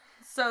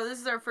So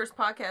this is our first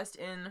podcast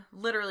in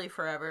literally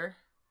forever.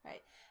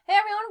 Right. Hey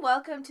everyone,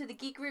 welcome to the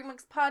Geek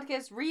Remix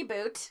Podcast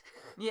reboot.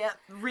 Yeah,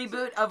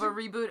 reboot of a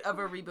reboot of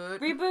a reboot.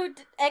 Reboot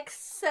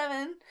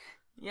X7.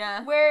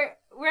 Yeah. Where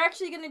we're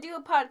actually going to do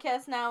a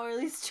podcast now, or at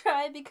least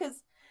try,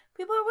 because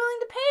people are willing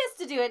to pay us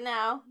to do it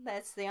now.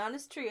 That's the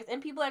honest truth.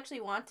 And people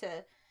actually want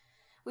to.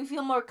 We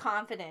feel more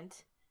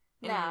confident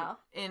now.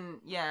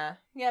 Yeah.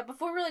 Yeah,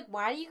 before we're like,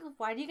 why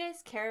do you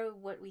guys care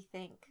what we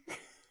think?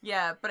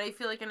 Yeah, but I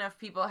feel like enough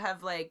people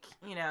have, like,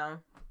 you know,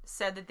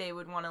 said that they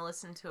would want to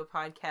listen to a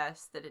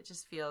podcast that it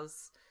just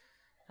feels,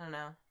 I don't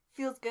know.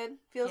 Feels good.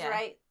 Feels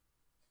right.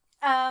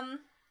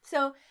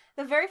 So,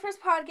 the very first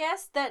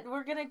podcast that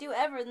we're going to do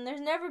ever, and there's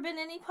never been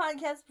any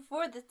podcast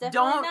before this, definitely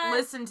Don't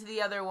listen to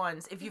the other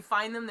ones. If you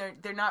find them,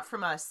 they're not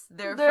from us.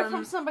 They're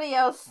from somebody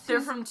else.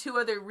 They're from two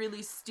other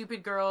really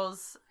stupid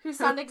girls. Who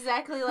sound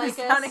exactly like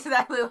us. Sound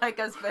exactly like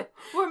us, but...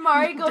 Where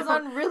Mari goes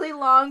on really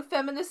long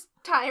feminist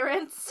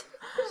tirades.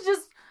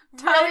 Just...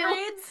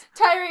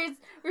 Tirades,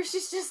 where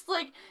she's just,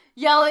 like,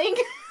 yelling.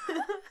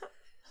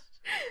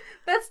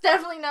 That's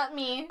definitely not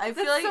me. That's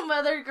like some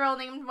other girl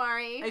named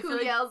Mari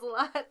who yells a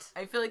lot.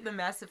 I feel like the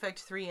Mass Effect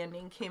 3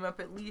 ending came up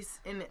at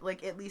least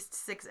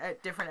 6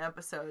 different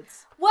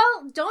episodes.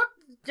 Well, don't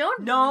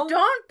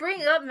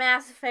bring up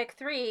Mass Effect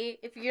 3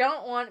 if you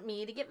don't want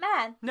me to get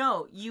mad.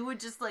 No, you would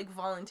just, like,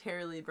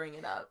 voluntarily bring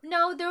it up.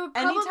 No, there would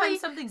probably... Anytime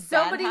something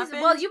bad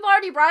happens... Well, you've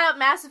already brought up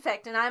Mass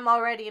Effect, and I'm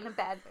already in a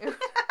bad mood.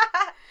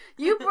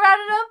 You brought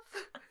it up...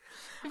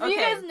 If you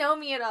guys know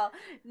me at all,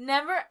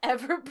 never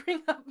ever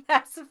bring up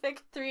Mass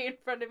Effect 3 in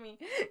front of me,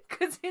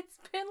 because it's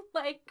been,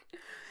 like,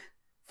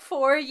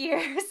 4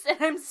 years,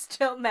 and I'm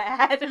still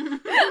mad.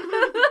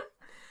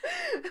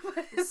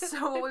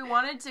 So what we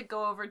wanted to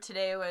go over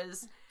today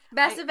was...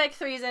 Mass Effect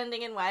 3's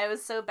ending and why it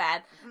was so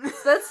bad. So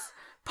that's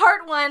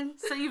part 1.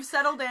 So you've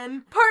settled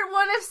in. Part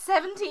 1 of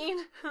 17.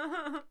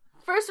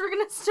 First, we're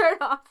going to start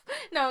off...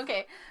 No,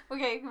 okay.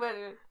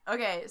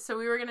 Okay, so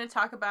we were going to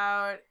talk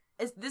about...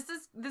 This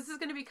is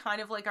going to be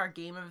kind of like our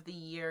Game of the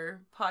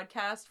Year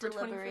podcast for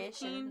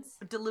 2015.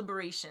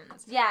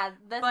 Deliberations. Yeah,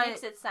 that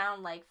makes it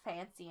sound like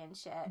fancy and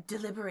shit.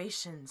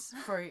 Deliberations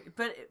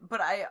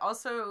but I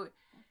also,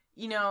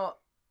 you know,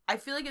 I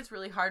feel like it's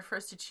really hard for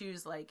us to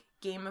choose like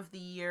Game of the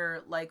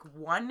Year, like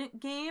one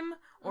game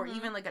or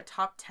even like a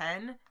top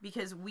 10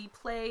 because we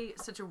play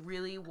such a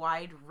really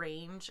wide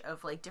range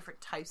of like different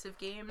types of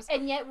games.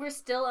 And yet we're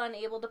still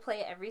unable to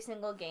play every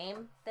single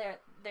game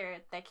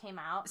that came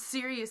out.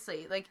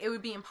 Seriously, like it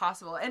would be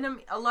impossible. And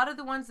a lot of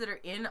the ones that are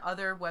in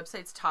other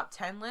websites' top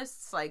 10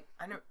 lists, like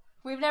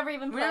we've never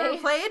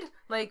played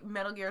like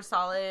Metal Gear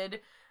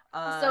Solid.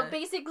 So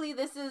basically,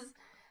 this is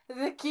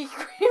the Geek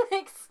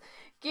Remix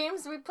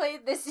games we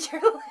played this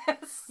year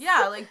list.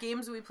 Yeah, like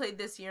games we played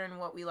this year and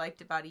what we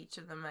liked about each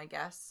of them, I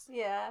guess.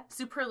 Yeah.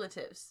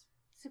 Superlatives.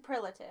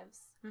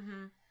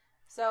 Mm-hmm.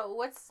 So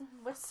what's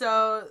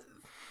so.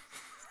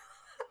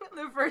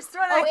 The first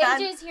one I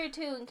had... AJ's here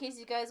too, in case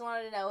you guys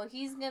wanted to know.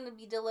 He's gonna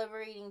be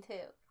deliberating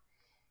too.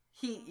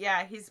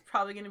 He's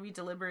probably gonna be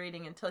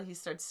deliberating until he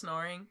starts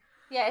snoring.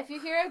 Yeah, if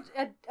you hear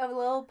a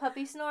little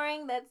puppy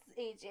snoring, that's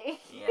AJ.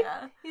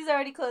 Yeah. He's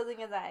already closing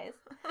his eyes.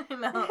 I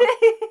know.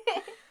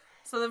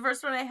 So the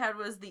first one I had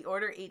was The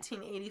Order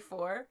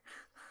 1884.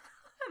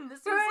 And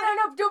this was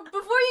no, before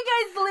you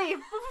guys leave,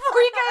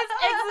 before you guys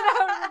exit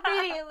out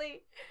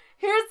immediately...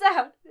 Here's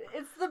out.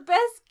 It's the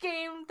best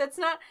game that's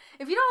not...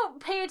 If you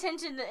don't pay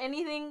attention to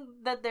anything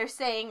that they're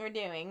saying or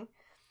doing,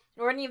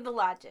 or any of the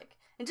logic,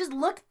 and just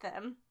look at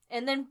them,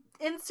 and then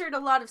insert a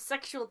lot of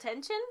sexual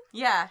tension...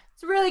 Yeah.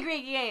 It's a really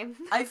great game.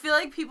 I feel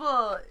like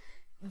people...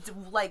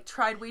 like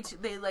tried way too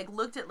they like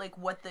looked at like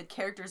what the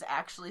characters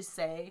actually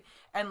say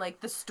and like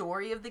the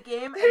story of the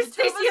game and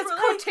Stacey's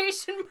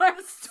quotation mark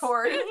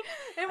story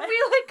and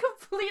we like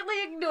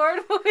completely ignored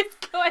what was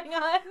going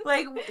on.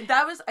 Like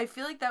I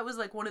feel like that was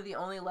like one of the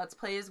only Let's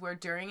Plays where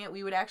during it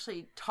we would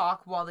actually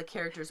talk while the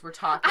characters were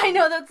talking. I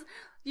know, that's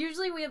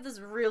usually we have this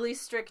really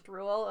strict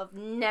rule of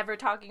never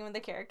talking when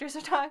the characters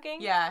are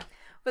talking. Yeah.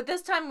 But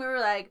this time we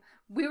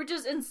were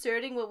just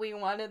inserting what we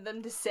wanted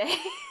them to say.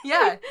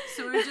 Yeah.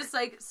 So we would just,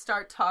 like,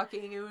 start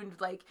talking and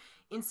would, like,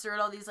 insert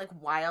all these, like,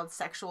 wild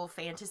sexual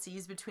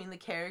fantasies between the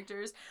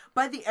characters.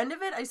 By the end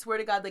of it, I swear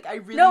to God, like, I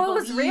really believed... No, it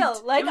was real.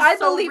 Like, I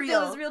believed it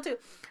was real, too.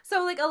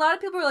 So, like, a lot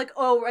of people were like,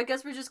 oh, I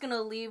guess we're just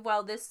gonna leave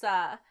while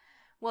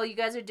you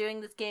guys are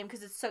doing this game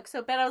because it's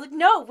so bad. I was like,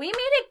 no, we made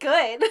it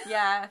good.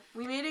 Yeah,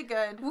 we made it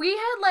good. We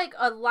had, like,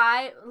 a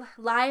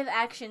live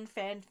action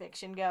fan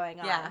fiction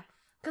going on. Yeah.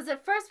 Because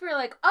at first we were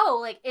like, oh,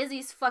 like,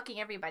 Izzy's fucking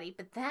everybody.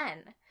 But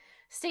then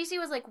Stacey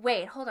was like,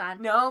 wait, hold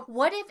on. No.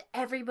 What if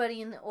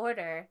everybody in the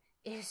Order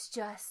is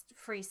just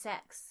free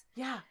sex?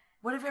 Yeah.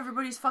 What if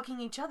everybody's fucking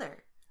each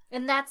other?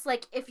 And that's,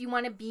 like, if you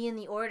want to be in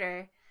the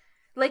Order.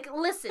 Like,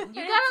 listen,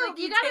 you gotta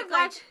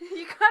watch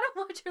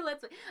your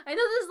Let's Play. I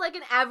know this is, like,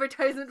 an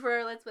advertisement for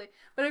our Let's Play.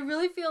 But I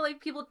really feel like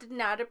people did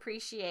not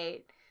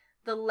appreciate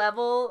the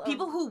level of...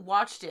 People who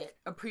watched it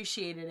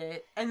appreciated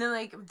it. And then,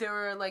 like, there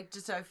were, like,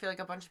 just, I feel like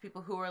a bunch of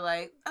people who were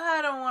like,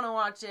 I don't want to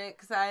watch it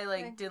because I,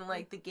 like, didn't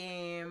like the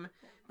game.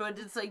 But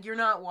it's like, you're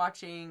not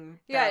watching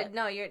Yeah, that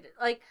no, you're,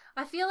 like,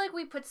 I feel like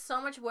we put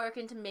so much work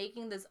into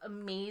making this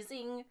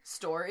amazing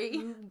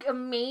sexual,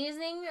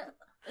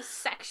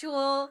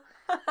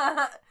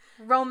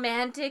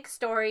 romantic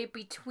story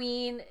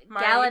between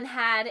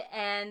Galahad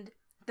and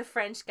the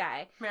French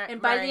guy.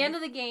 And by the end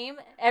of the game,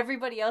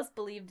 everybody else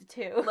believed it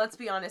too. Let's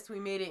be honest, we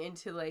made it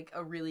into, like,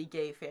 a really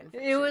gay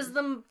fanfiction. It was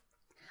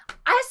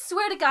I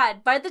swear to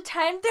God, by the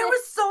time there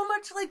was so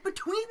much, like,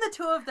 between the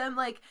two of them,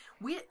 like,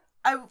 by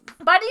the end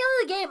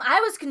of the game, I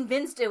was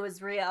convinced it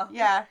was real.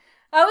 Yeah.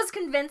 I was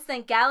convinced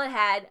that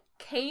Galahad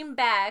came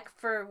back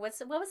for, what was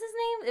his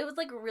name? It was,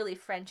 like, a really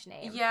French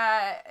name.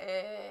 Yeah,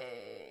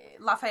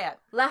 Lafayette.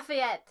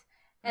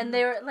 And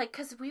they were, like,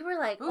 because we were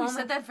like, ooh, you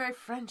said that very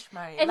French,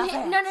 Mari. And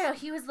no,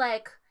 he was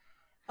like,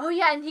 oh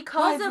yeah, and he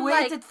calls him, like,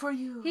 I've waited for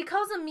you. He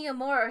calls him mi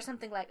amor or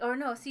something like, or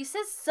no, so he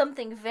says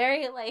something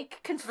very, like,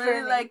 confirming.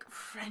 Very, like,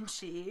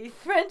 Frenchy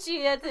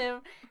at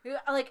him.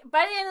 Like,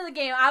 by the end of the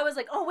game, I was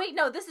like, oh wait,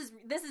 no, this is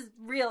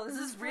real. This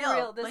is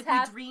real. This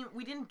like,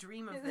 we didn't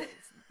dream of this.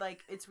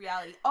 Like, it's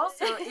reality.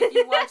 Also, if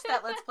you watch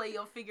that Let's Play,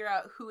 you'll figure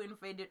out who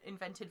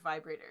invented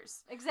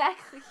vibrators.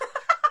 Exactly.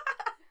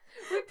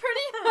 We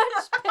pretty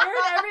much paired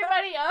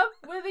everybody up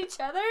with each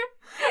other,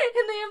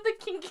 and they have the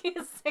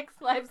kinkiest sex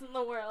lives in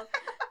the world.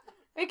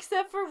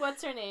 Except for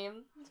what's her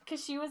name,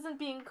 because she wasn't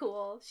being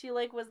cool. She,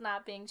 like, was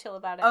not being chill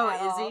about it.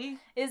 Oh, Izzy?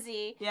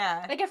 Izzy.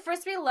 Yeah. Like, at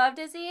first we loved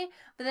Izzy,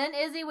 but then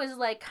Izzy was,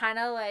 like, kind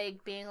of,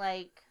 like, being,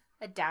 like,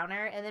 a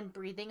downer and then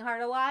breathing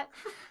hard a lot.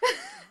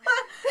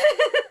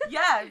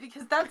 Yeah,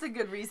 because that's a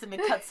good reason to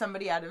cut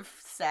somebody out of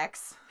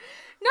sex.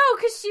 No,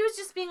 because she was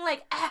just being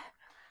like,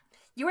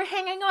 you were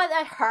hanging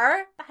with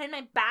her behind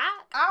my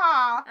back?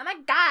 Ah. Oh my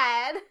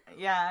God.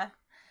 Yeah.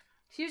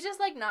 She was just,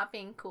 like, not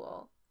being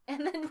cool.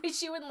 And then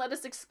she wouldn't let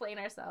us explain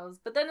ourselves.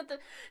 But then,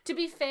 to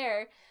be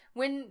fair,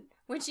 when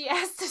she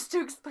asked us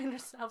to explain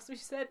ourselves, we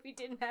said we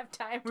didn't have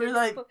time to We're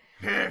like,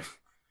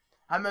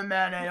 I'm a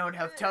man, I don't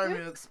have time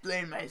to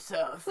explain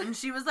myself. And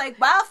she was like,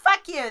 well,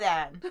 fuck you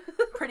then.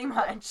 Pretty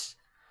much.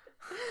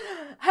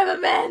 I'm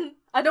a man.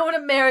 I don't want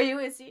to marry you,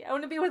 Izzy. I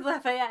want to be with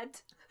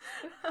Lafayette.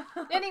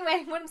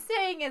 Anyway, what I'm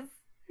saying is,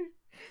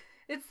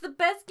 it's the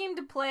best game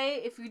to play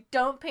if you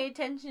don't pay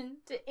attention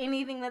to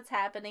anything that's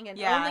happening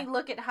and only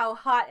look at how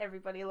hot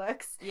everybody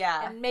looks.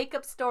 Yeah. And make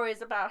up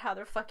stories about how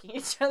they're fucking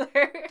each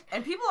other.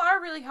 And people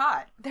are really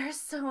hot. They're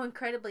so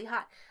incredibly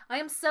hot. I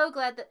am so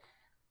glad that...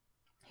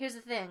 Here's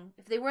the thing.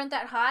 If they weren't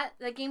that hot,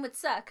 that game would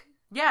suck.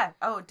 Yeah.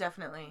 Oh,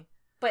 definitely.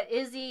 But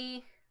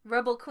Izzy,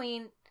 Rebel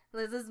Queen...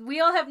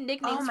 We all have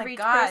nicknames for each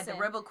person. Oh my God, the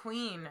Rebel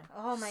Queen.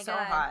 Oh my God. So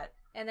hot.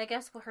 And I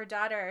guess her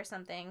daughter or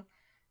something...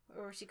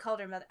 Or she called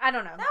her mother. I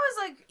don't know. That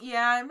was like,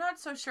 yeah, I'm not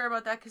so sure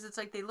about that because it's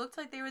like they looked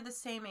like they were the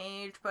same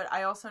age, but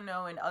I also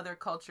know in other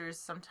cultures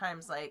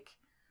sometimes like...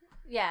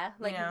 Yeah,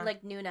 like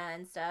like Nuna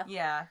and stuff.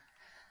 Yeah.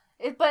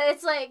 But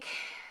it's like,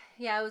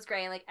 yeah, it was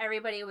great. Like,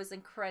 everybody was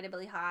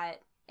incredibly hot.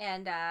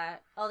 And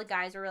all the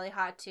guys were really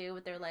hot too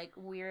with their like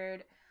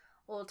weird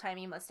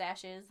old-timey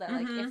mustaches that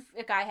like if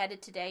a guy had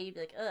it today you'd be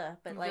like ugh,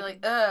 but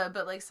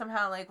but like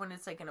somehow like when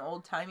it's like an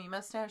old-timey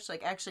mustache,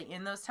 like actually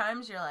in those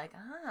times you're like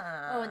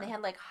oh, and they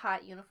had like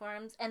hot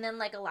uniforms, and then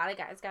like a lot of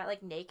guys got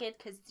like naked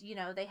because you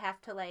know they have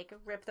to like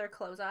rip their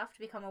clothes off to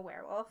become a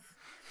werewolf.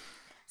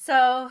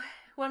 So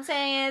what I'm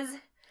saying is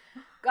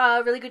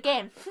really good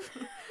game.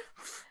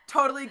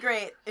 Totally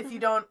great if you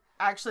don't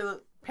actually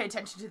pay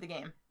attention to the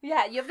game.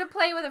 Yeah, you have to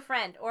play with a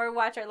friend or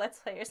watch our Let's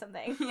Play or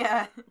something.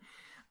 Yeah.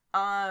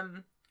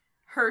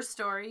 Her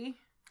story.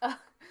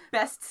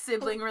 Best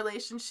sibling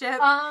relationship.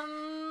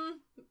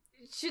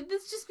 Should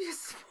this just be a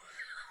spoiler?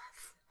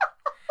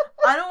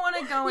 I don't want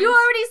to go You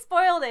already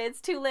spoiled it.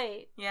 It's too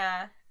late.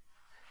 Yeah.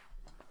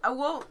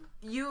 Well,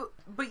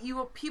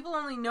 people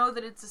only know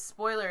that it's a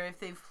spoiler if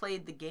they've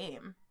played the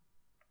game.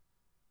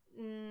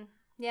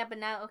 Yeah, but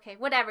now, okay,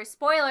 whatever.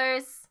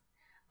 Spoilers.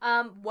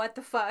 What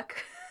the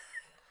fuck?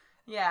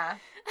 Yeah.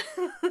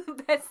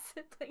 Best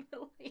sibling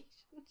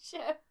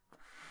relationship.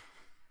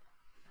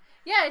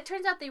 Yeah, it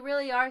turns out they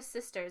really are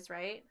sisters,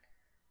 right?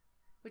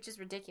 Which is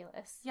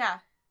ridiculous. Yeah.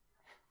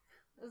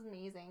 It was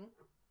amazing.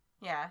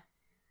 Yeah.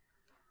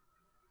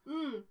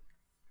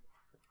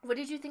 What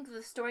did you think of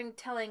the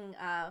storytelling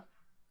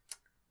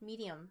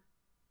medium?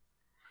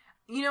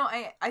 You know,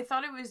 I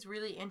thought it was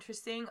really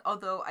interesting,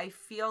 although I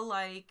feel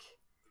like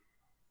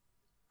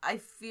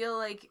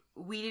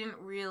we didn't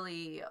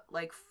really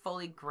like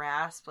fully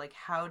grasp like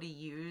how to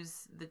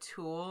use the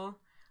tool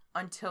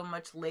until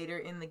much later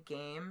in the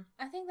game.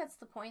 I think that's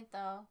the point,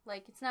 though.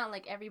 Like, it's not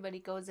like everybody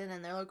goes in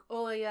and they're like,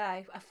 oh, yeah,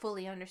 I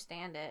fully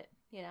understand it,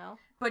 you know?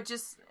 But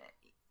just,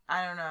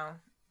 I don't know.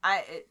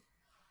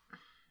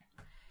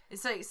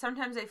 It's like,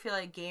 sometimes I feel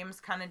like games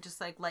kind of just,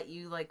 like, let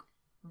you, like,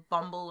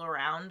 bumble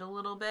around a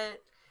little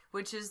bit,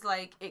 which is,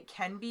 like, it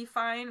can be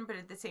fine, but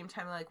at the same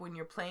time, like, when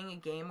you're playing a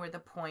game where the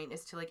point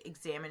is to, like,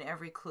 examine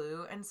every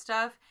clue and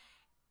stuff,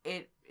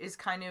 it is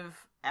kind of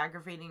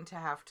aggravating to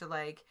have to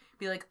like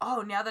be like,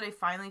 oh, now that I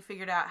finally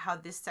figured out how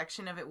this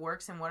section of it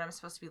works and what I'm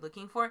supposed to be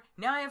looking for,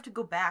 now I have to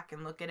go back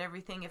and look at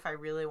everything if I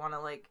really want to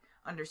like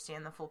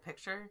understand the full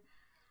picture.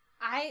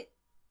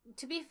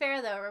 To be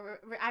fair though,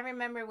 I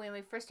remember when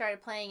we first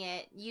started playing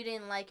it, you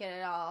didn't like it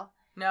at all.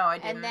 No, I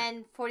didn't. And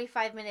then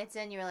 45 minutes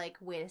in, you're like,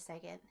 wait a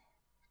second.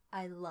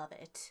 I love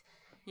it.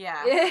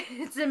 Yeah.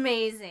 It's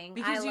amazing.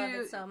 Because I love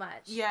it so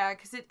much. Yeah,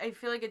 because I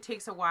feel like it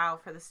takes a while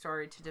for the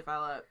story to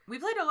develop. We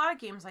played a lot of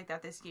games like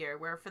that this year,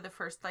 where for the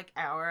first, like,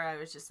 hour, I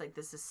was just like,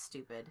 this is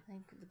stupid.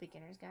 Like the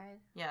beginner's guide?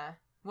 Yeah.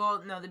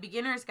 Well, no, the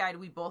beginner's guide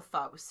we both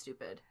thought was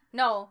stupid.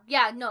 No.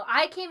 Yeah, no.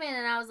 I came in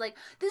and I was like,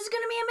 this is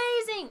going to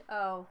be amazing.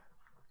 Oh.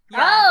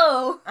 Yeah.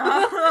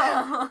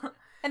 Oh!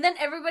 And then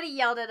everybody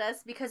yelled at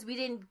us because we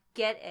didn't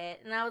get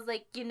it. And I was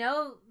like, you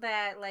know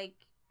that, like...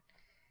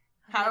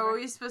 How are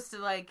we supposed to,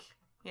 like...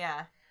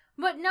 Yeah.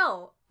 But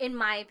no, in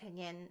my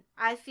opinion,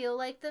 I feel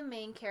like the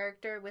main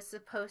character was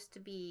supposed to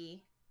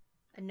be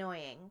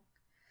annoying.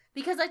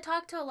 Because I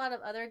talked to a lot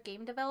of other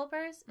game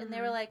developers, and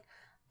they were like,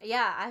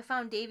 yeah, I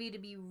found Davy to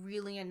be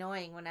really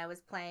annoying when I was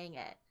playing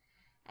it.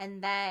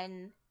 And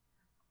then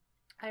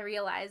I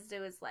realized it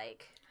was,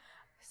 like,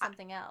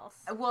 something else.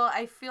 Well,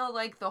 I feel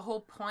like the whole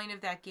point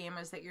of that game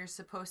is that you're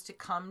supposed to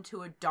come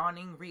to a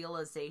dawning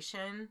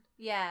realization.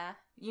 Yeah.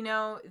 You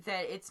know,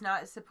 that it's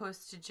not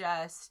supposed to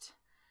just...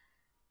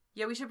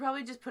 Yeah, we should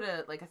probably just put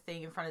a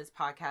thing in front of this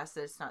podcast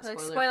that it's not like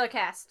spoiler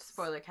cast.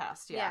 Spoiler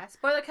cast, yeah. Yeah,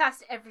 spoiler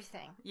cast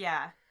everything.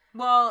 Yeah.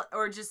 Well,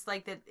 or just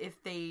like that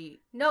if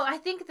they... No, I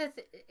think that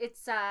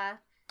it's,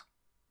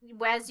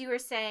 as you were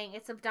saying,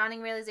 it's a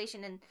dawning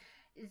realization, and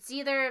it's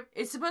either...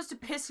 It's supposed to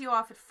piss you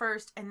off at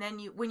first, and then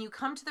when you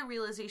come to the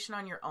realization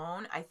on your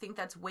own, I think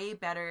that's way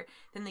better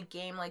than the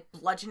game, like,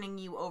 bludgeoning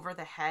you over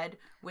the head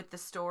with the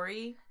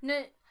story.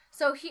 No,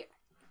 so here,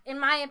 in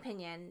my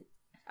opinion...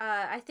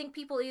 I think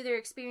people either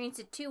experience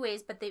it two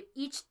ways, but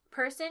each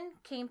person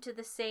came to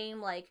the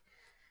same, like,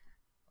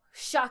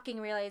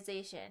 shocking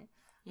realization.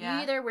 Yeah.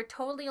 You either were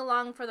totally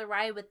along for the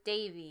ride with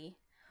Davy,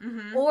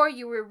 or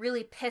you were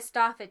really pissed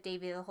off at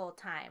Davy the whole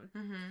time.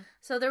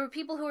 So there were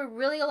people who were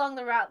really along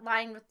the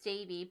line with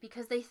Davy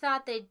because they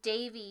thought that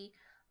Davy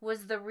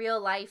was the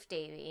real-life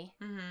Davy.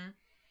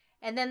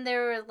 And then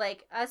there were,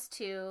 like, us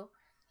two...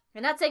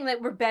 I'm not saying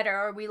that we're better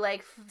or we,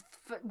 like,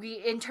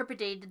 we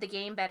interpreted the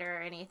game better or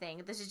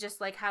anything. This is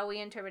just, like, how we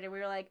interpreted. We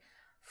were, like,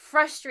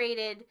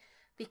 frustrated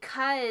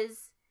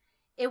because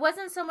it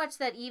wasn't so much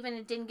that even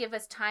it didn't give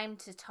us time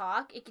to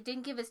talk. It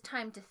didn't give us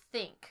time to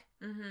think.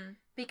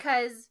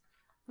 Because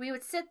we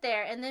would sit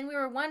there and then we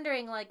were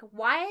wondering, like,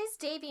 why is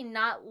Davy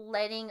not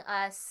letting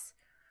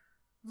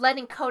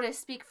Coda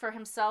speak for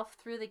himself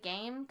through the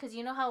game? Because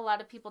you know how a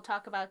lot of people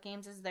talk about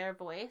games as their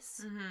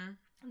voice?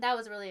 That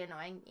was really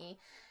annoying me.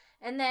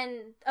 And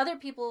then other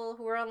people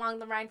who were along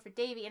the line for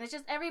Davy, and it's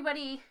just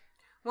everybody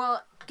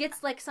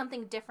gets, like,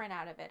 something different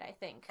out of it, I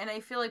think. And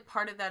I feel like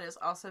part of that is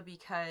also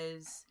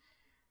because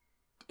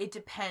it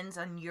depends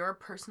on your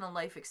personal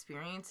life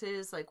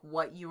experiences, like,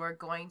 what you are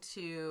going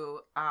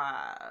to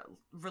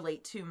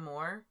relate to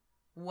more,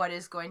 what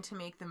is going to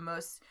make the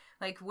most,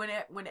 like,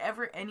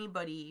 whenever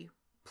anybody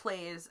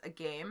plays a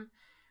game,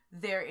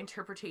 their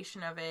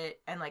interpretation of it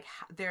and, like,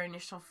 their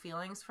initial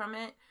feelings from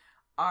it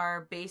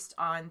are based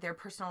on their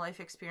personal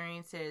life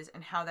experiences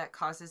and how that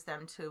causes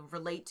them to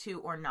relate to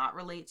or not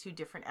relate to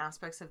different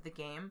aspects of the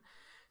game.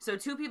 So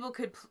two people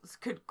could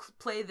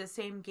play the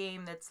same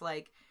game that's,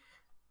 like,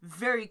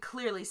 very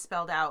clearly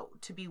spelled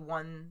out to be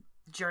one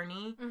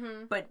journey,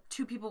 but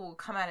two people will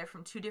come at it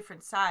from two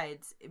different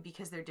sides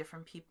because they're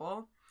different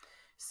people.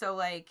 So,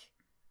 like,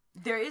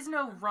 there is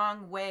no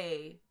wrong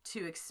way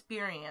to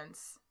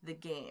experience the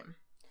game.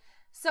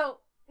 So,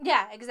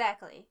 yeah,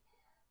 exactly.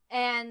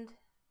 And...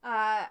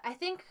 I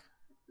think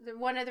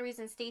one of the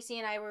reasons Stacy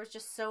and I were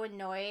just so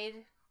annoyed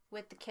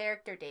with the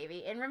character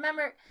Davy, and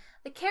remember,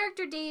 the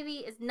character Davy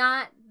is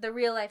not the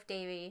real-life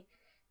Davy,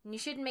 and you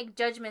shouldn't make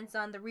judgments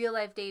on the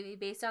real-life Davy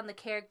based on the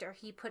character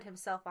he put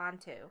himself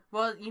onto.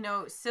 Well, you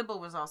know, Sybil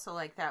was also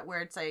like that,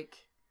 where it's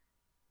like,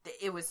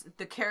 it was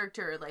the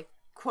character, like,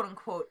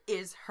 quote-unquote,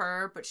 is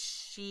her, but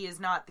she is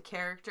not the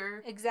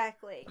character.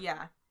 Exactly.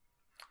 Yeah.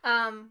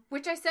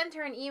 Which I sent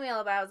her an email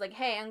about. I was like,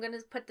 hey, I'm going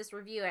to put this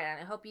review in, and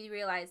I hope you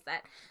realize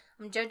that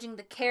I'm judging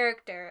the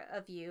character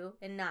of you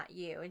and not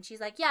you. And she's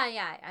like,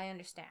 yeah, I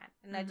understand.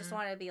 And I just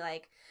want to be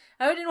like,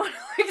 I didn't want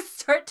to, like,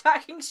 start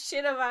talking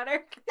shit about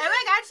her. Oh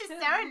my god, she's so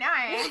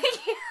annoying.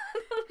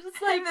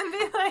 Just like, and then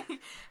be like,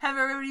 have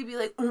everybody be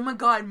like, oh my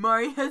god,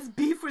 Mari has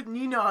beef with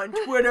Nina on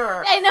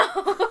Twitter. I know.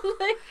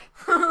 Like,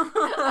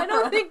 I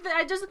don't think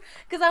that,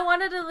 because I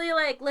wanted to be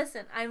like,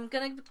 listen, I'm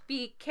gonna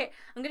be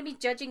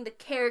judging the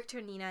character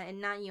Nina and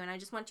not you, and I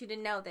just want you to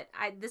know that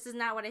this is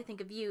not what I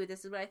think of you.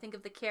 This is what I think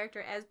of the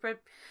character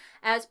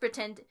as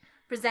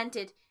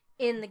presented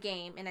in the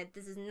game, and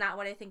this is not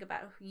what I think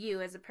about you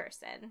as a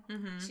person.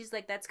 She's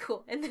like, that's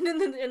cool. And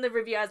then in the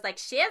review, I was like,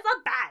 she is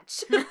a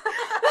bitch.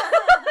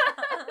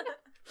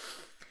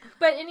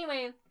 But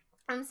anyway,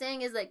 I'm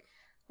saying is like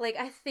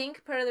I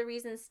think part of the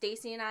reason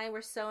Stacy and I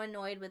were so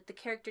annoyed with the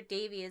character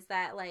Davy is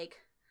that,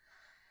 like,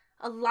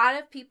 a lot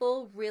of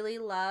people really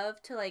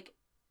love to, like,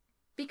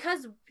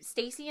 because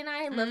Stacy and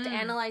I love to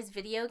analyze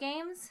video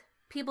games,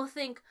 people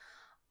think,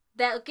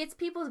 that gets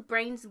people's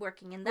brains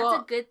working, and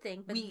that's a good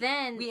thing. But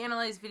then we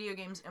analyze video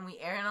games and we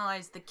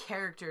analyze the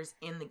characters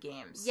in the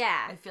games.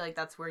 Yeah. I feel like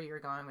that's where you're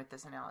going with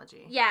this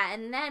analogy. Yeah,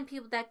 and then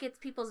that gets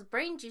people's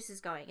brain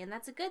juices going, and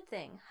that's a good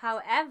thing.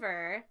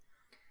 However,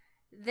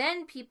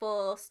 then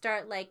people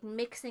start like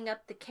mixing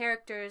up the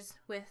characters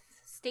with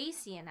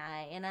Stacy and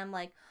I, and I'm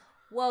like,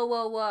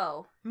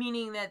 whoa.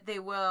 Meaning that they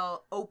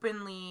will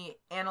openly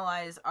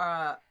analyze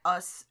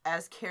us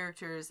as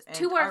characters and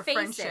to our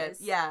faces. Friendship.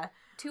 Yeah.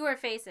 To our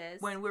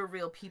faces. When we're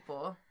real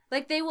people.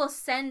 Like, they will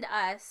send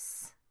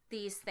us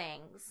these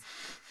things.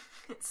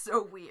 It's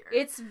so weird.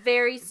 It's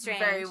very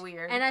strange. Very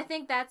weird. And I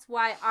think that's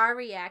why our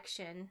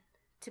reaction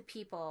to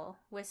people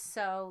was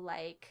so,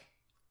 like,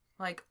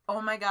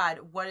 oh my god,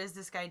 what is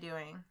this guy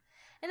doing?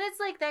 And it's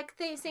like that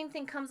same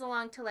thing comes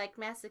along to, like,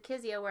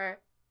 Masakizia, where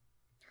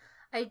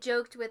I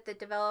joked with the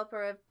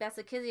developer of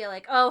Masakizia,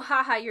 like, oh,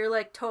 haha, you're,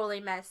 like,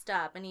 totally messed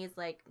up. And he's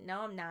like,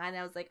 no, I'm not. And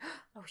I was like,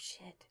 oh,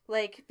 shit.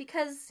 Like,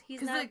 because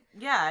he's not... Like,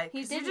 yeah,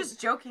 because you're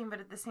just joking, but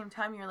at the same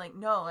time, you're like,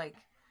 no, like,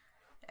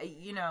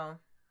 you know,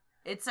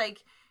 it's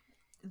like,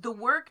 the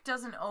work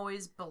doesn't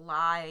always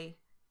belie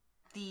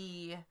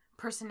the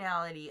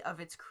personality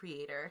of its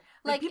creator.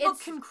 Like people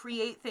can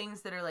create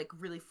things that are, like,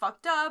 really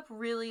fucked up,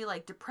 really,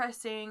 like,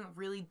 depressing,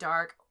 really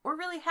dark, or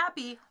really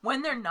happy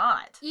when they're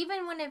not.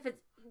 Even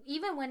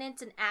when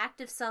it's an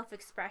act of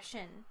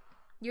self-expression,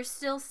 you're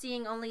still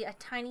seeing only a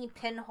tiny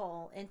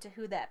pinhole into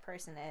who that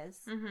person is.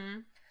 Mm-hmm.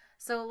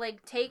 So,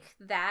 like, take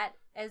that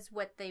as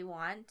what they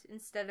want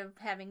instead of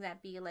having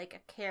that be, like,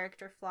 a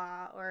character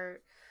flaw or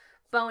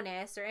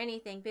bonus or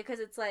anything, because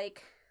it's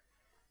like...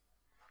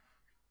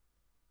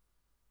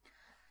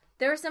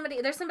 There's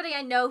somebody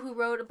I know who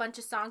wrote a bunch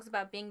of songs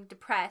about being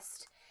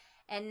depressed,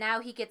 and now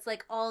he gets,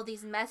 like, all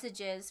these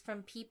messages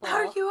from people.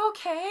 Are you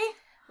okay?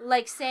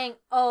 Like, saying,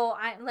 oh,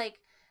 I'm, like...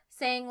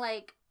 saying,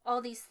 like,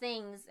 all these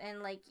things,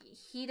 and, like,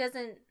 he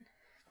doesn't...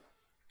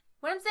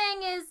 What I'm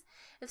saying is,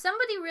 if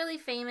somebody really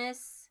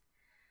famous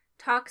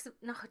talks...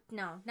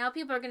 No. Now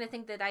people are going to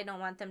think that I don't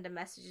want them to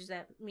message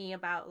me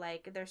about,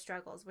 like, their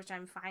struggles, which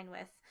I'm fine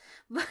with.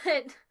 But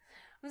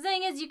what I'm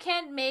saying is, you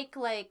can't make,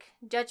 like,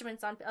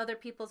 judgments on other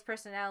people's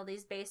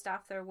personalities based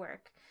off their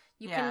work.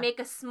 You can make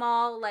a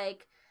small,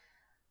 like,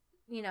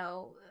 you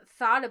know,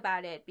 thought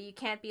about it, but you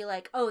can't be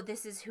like, oh,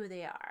 this is who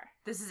they are.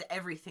 This is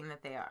everything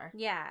that they are.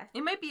 Yeah.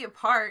 It might be a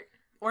part,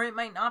 or it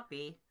might not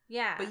be.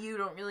 Yeah. But you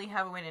don't really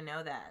have a way to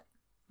know that,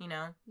 you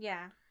know?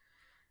 Yeah.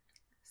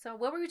 So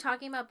what were we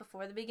talking about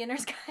before the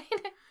beginner's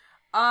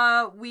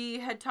guide? We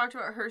had talked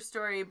about her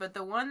story, but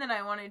the one that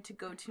I wanted to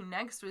go to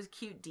next was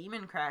Cute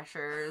Demon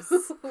Crashers.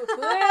 Ooh, so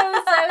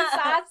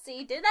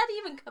saucy. Did that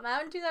even come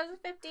out in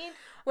 2015?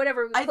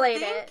 Whatever, we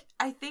played it.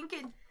 I think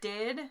it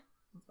did.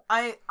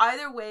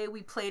 Either way,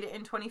 we played it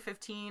in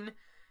 2015.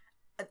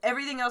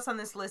 Everything else on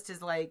this list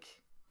is, like,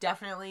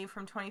 definitely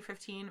from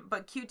 2015.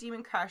 But Cute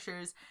Demon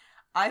Crashers,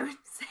 I would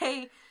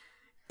say,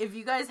 if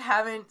you guys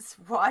haven't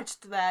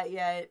watched that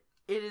yet,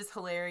 it is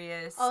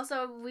hilarious.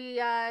 Also,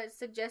 we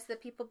suggest that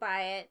people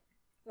buy it.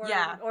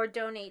 Or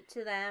donate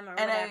to them or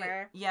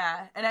whatever.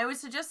 And I would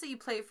suggest that you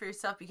play it for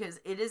yourself, because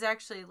it is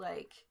actually,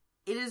 like,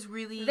 it is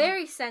really...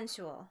 very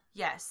sensual.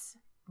 Yes.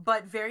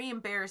 But very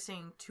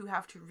embarrassing to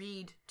have to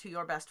read to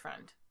your best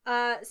friend.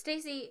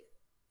 Stacey,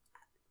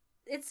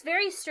 it's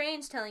very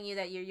strange telling you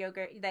that your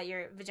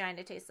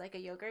vagina tastes like a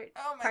yogurt.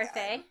 Oh my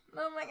parfait.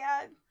 God. Oh my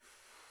god.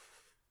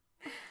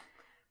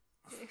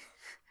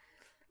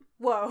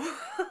 Whoa.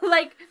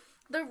 Like,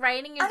 the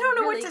writing is I don't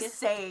know really what to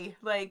say,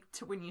 like,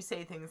 when you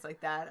say things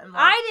like that. I'm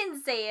like, I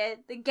didn't say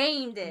it. The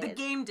game did. The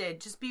game did.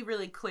 Just be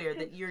really clear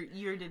that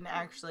you didn't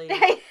actually...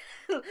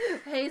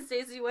 Hey,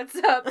 Stacey, what's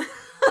up?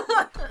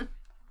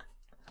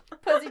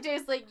 Pussy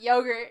tastes like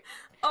yogurt.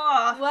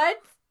 Oh.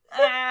 What?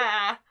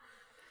 Ah.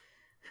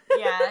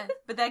 Yeah,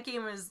 but that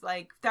game was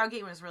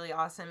really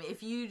awesome.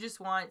 If you just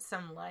want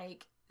some,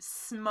 like,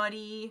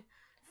 smutty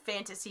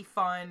fantasy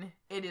fun,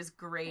 it is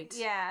great.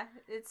 Yeah,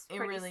 it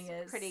really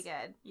is pretty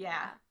good.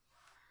 Yeah.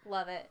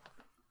 Love it.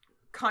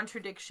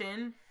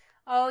 Contradiction.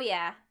 Oh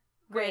yeah.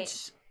 Great.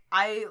 Which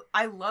I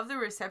love the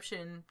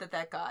reception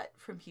that got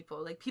from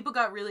people. Like, people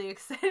got really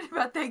excited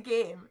about that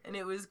game, and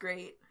it was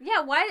great.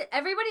 Yeah, why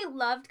everybody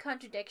loved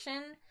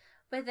Contradiction,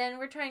 but then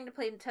we're trying to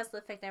play the Tesla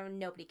Effect and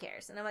nobody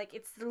cares. And I'm like,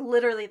 it's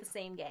literally the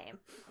same game.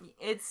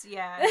 It's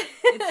yeah.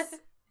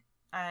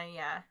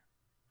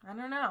 I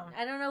don't know.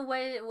 I don't know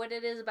what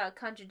it is about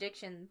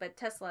Contradiction, but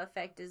Tesla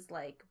Effect is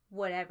like,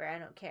 whatever, I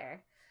don't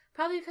care.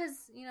 Probably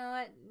because, you know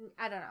what,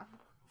 I don't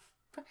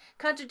know.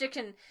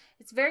 Contradiction,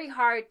 it's very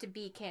hard to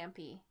be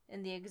campy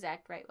in the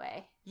exact right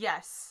way.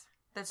 Yes,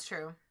 that's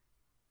true.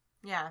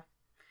 Yeah.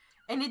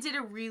 And it did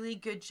a really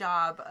good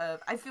job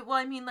of,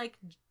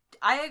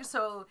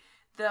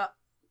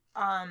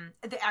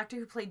 the actor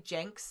who played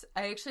Jenks,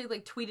 I actually,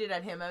 like, tweeted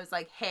at him. I was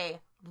like, hey,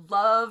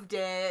 loved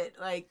it.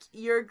 Like,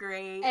 you're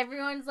great.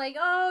 Everyone's like,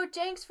 oh,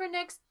 Jenks for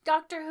next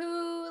Doctor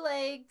Who,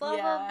 like, blah,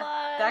 blah,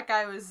 blah. That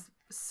guy was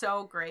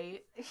so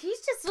great. He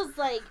just was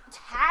like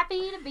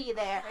happy to be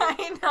there.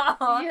 I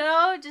know. You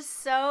know,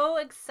 just so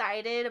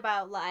excited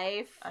about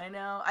life. I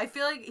know. I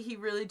feel like he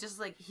really just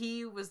like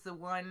he was the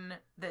one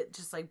that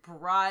just like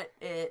brought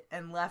it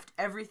and left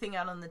everything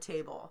out on the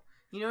table.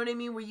 You know what I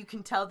mean? Where you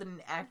can tell that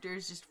an actor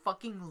is just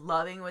fucking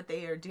loving what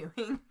they are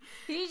doing.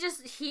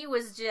 He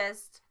was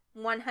just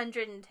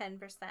 110%.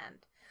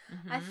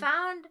 Mm-hmm. I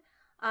found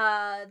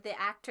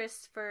the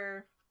actress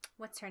for,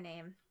 what's her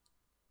name?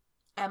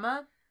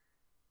 Emma?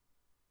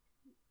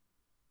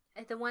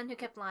 The one who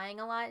kept lying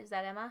a lot. Is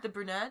that Emma? The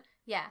brunette?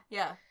 Yeah.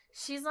 Yeah.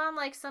 She's on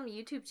like some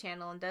YouTube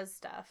channel and does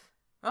stuff.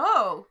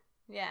 Oh.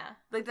 Yeah.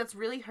 Like that's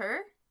really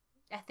her?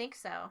 I think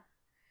so.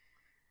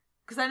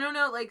 Because I don't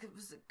know, like,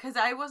 because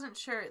I wasn't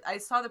sure. I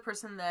saw the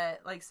person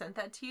that, like, sent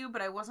that to you,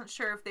 but I wasn't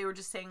sure if they were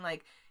just saying,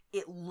 like,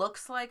 it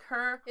looks like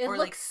her, it or,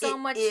 looks like, so it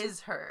much,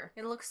 is her.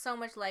 It looks so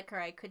much like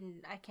her, I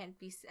can't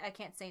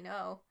say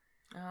no.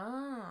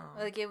 Oh.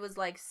 Like, it was,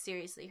 like,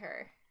 seriously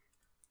her.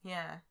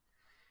 Yeah.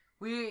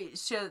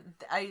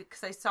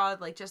 Because I saw,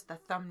 like, just the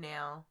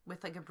thumbnail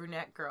with, like, a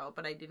brunette girl,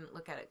 but I didn't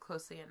look at it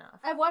closely enough.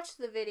 I watched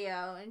the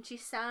video, and she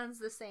sounds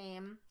the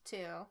same,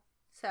 too.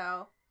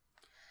 So...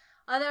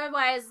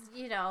 Otherwise,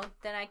 you know,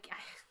 then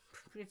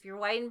if you're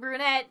white and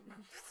brunette,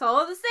 it's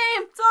all the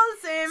same. It's all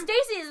the same.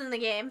 Stacy's in the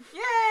game.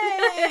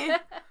 Yay!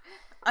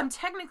 I'm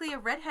technically a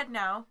redhead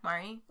now,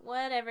 Mari.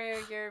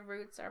 Whatever, your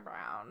roots are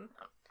brown.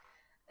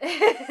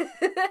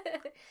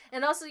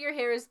 And also your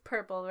hair is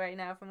purple right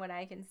now from what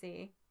I can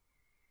see.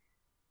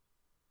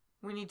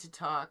 We need to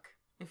talk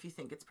if you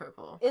think it's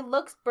purple. It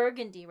looks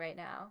burgundy right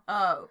now.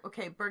 Oh,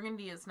 okay.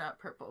 Burgundy is not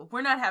purple.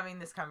 We're not having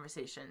this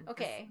conversation.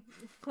 Okay.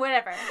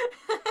 Whatever.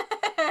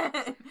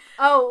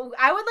 Oh,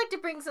 I would like to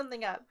bring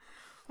something up.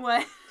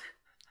 What?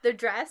 The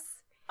dress.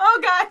 Oh,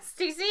 God.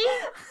 Stacey,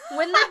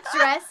 when the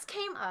dress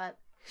came up,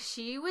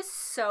 she was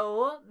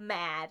so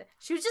mad.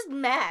 She was just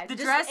mad. The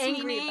just dress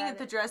angry meaning about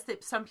the it. dress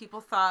that some people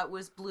thought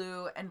was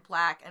blue and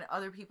black and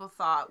other people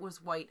thought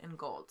was white and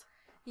gold.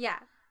 Yeah.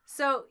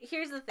 So,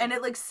 here's the thing. And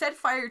it, like, set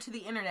fire to the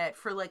internet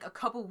for, like, a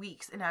couple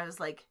weeks. And I was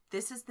like,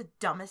 this is the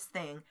dumbest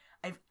thing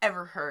I've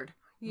ever heard.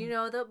 You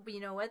know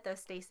what, though,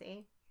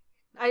 Stacey?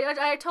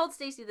 I told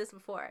Stacey this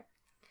before.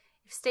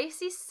 If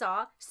Stacey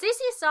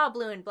saw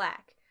blue and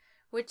black,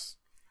 which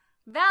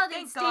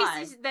validates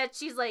Stacey that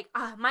she's like,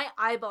 my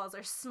eyeballs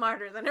are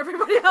smarter than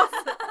everybody else.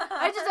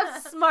 I just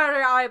have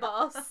smarter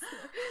eyeballs.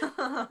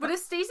 But if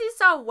Stacey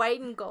saw white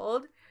and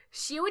gold,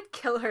 she would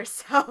kill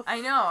herself.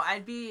 I know.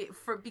 I'd be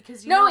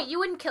because wait, you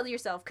wouldn't kill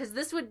yourself because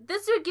this would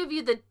give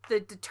you the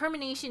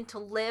determination to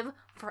live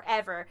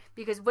forever.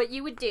 Because what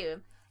you would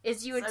do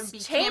is you would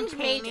change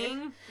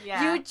majors.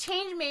 Yeah. You would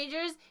change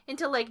majors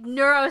into like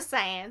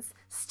neuroscience,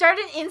 start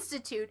an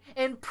institute,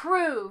 and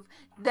prove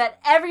that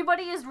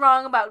everybody is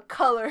wrong about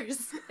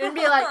colors. And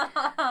be like,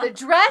 the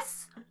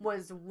dress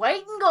was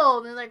white and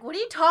gold. And like, what are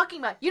you talking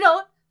about?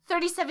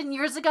 37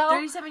 years ago.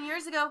 37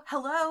 years ago.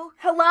 Hello.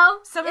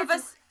 Some of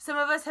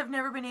us have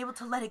never been able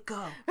to let it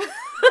go.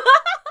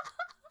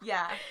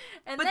 Yeah.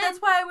 But that's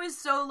why I was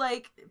so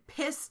like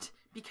pissed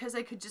because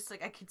I could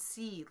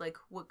see like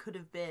what could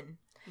have been.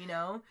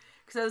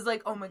 Because I was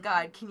like, oh my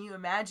God, can you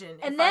imagine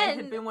if I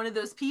had been one of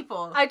those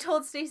people? I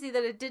told Stacey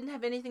that it didn't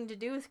have anything to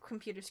do with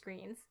computer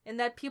screens and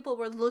that people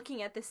were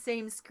looking at the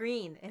same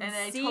screen and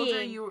seeing.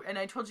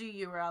 I told you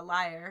you were a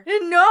liar.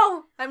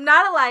 No, I'm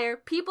not a liar.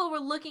 People were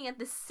looking at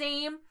the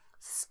same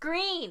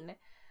screen,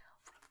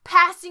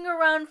 passing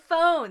around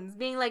phones,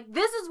 being like,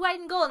 this is white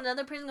and gold. And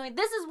another person going,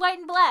 this is white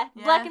and black,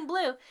 black and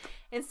blue.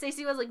 And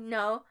Stacey was like,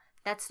 no,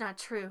 that's not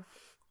true.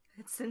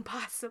 It's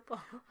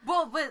impossible.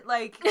 Well, but,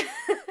 like,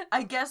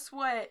 I guess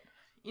what...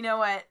 You know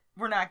what?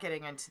 We're not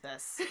getting into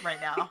this right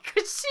now.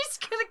 Because she's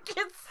gonna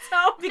get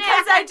so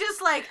Because mad.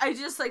 I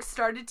just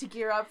started to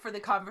gear up for the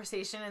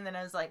conversation, and then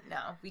I was like, no,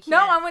 we can't. No,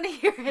 I want to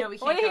hear it. No, we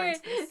can't go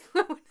into this.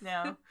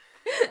 No.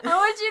 I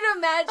want you to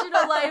imagine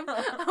a life.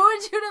 I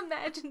want you to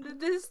imagine the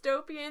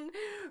dystopian,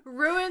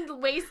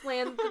 ruined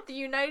wasteland that the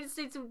United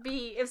States would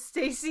be if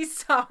Stacey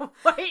saw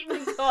white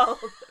and gold.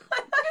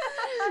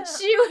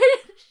 She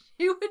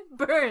would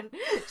burn.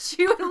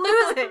 She would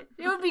lose it.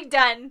 It would be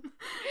done.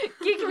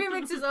 Geek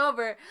Remix is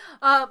over.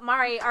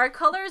 Mari, our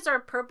colors are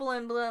purple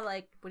and blue.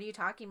 Like, what are you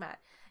talking about?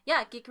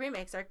 Yeah, Geek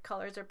Remix, our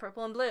colors are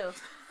purple and blue.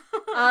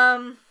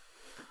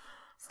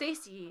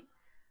 Stacey,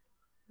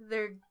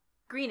 they're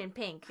green and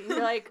pink. And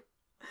you're like,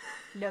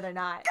 no, they're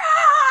not.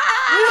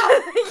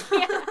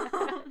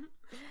 Yeah.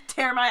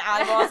 Tear my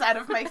eyeballs out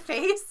of my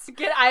face.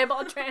 Get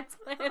eyeball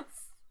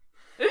transplants.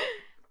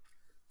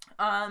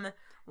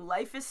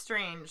 Life is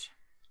Strange.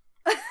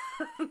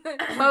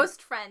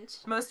 Most French.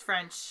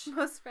 So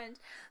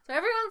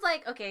everyone's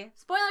like, okay,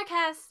 spoiler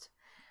cast,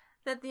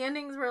 that the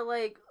endings were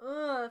like,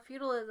 ugh,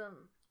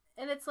 feudalism.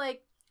 And it's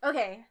like,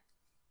 okay,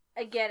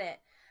 I get it.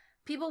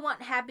 People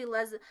want happy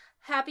lesbians.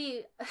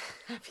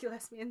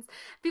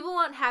 People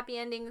want happy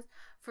endings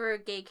for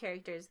gay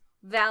characters.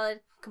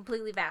 Valid,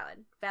 completely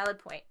valid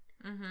point.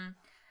 Mm-hmm.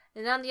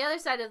 And on the other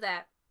side of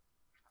that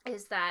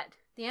is that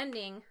the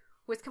ending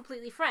was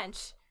completely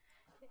French.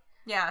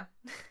 Yeah.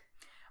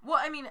 Well,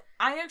 I mean,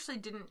 I actually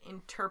didn't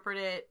interpret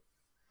it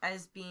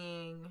as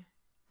being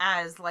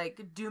as,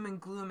 like, doom and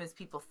gloom as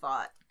people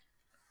thought.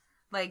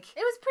 Like, it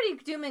was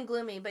pretty doom and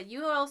gloomy, but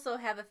you also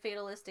have a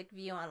fatalistic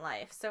view on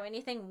life. So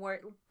anything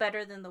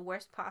better than the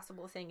worst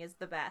possible thing is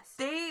the best.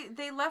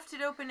 They left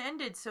it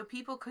open-ended so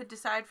people could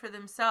decide for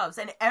themselves.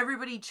 And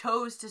everybody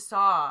chose to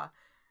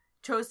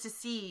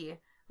see,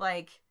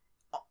 like,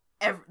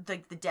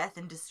 the death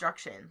and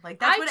destruction. Like,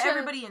 that's what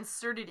everybody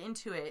inserted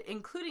into it,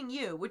 including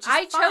you, which is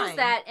fine. I chose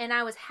that, and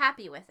I was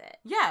happy with it.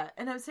 Yeah,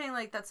 and I'm saying,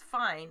 like, that's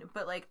fine,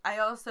 but, like, I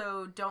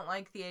also don't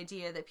like the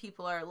idea that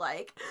people are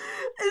like,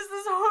 is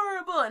this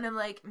horrible? And I'm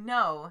like,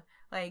 no,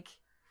 like,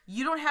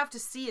 you don't have to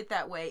see it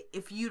that way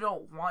if you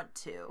don't want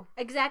to.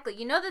 Exactly.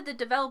 You know that the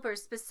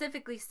developers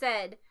specifically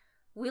said,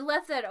 we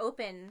left that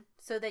open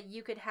so that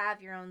you could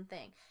have your own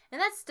thing.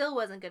 And that still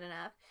wasn't good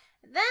enough.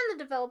 Then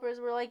the developers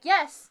were like,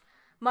 yes,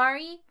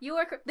 Mari, you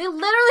are correct. They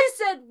literally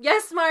said,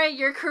 yes, Mari,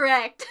 you're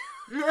correct.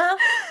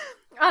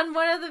 On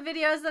one of the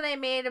videos that I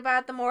made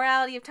about the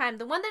morality of time.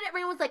 The one that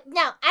everyone was like,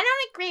 no, I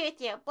don't agree with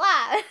you,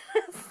 blah.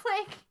 It's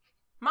like,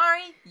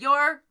 Mari,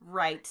 you're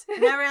right.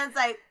 And everyone's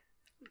like,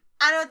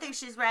 I don't think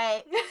she's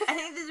right. I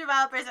think the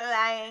developers are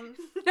lying.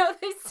 No,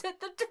 they said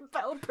the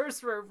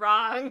developers were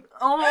wrong.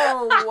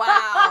 Oh,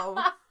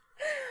 wow.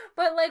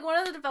 But, like, one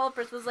of the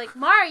developers was like,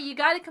 Mari, you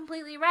got it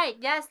completely right.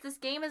 Yes, this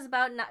game is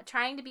about not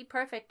trying to be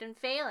perfect and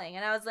failing.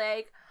 And I was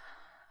like,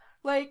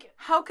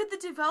 how could the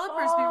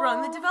developers be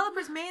wrong? The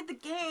developers made the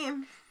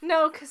game.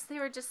 No, because they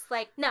were just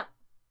like, no,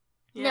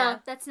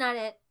 that's not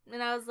it.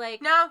 And I was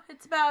like, no,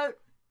 it's about,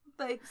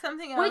 like,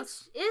 something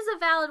else. Which is a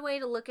valid way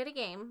to look at a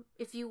game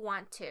if you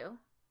want to.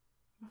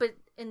 But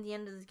at the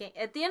end of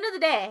the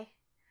day,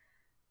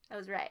 I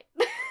was right.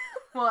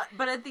 Well,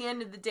 but at the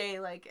end of the day,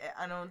 like,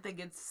 I don't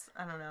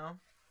know.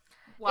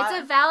 Why?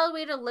 It's a valid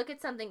way to look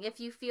at something if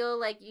you feel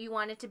like you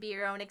want it to be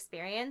your own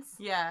experience.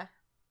 Yeah.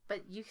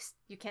 But you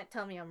can't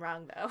tell me I'm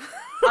wrong, though.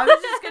 I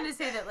was just going to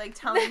say that, like,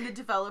 telling the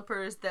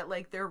developers that,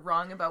 like, they're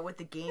wrong about what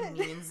the game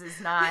means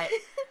is not,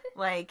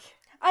 like...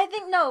 I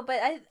think, no, but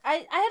I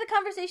had a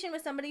conversation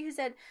with somebody who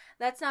said,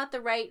 that's not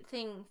the right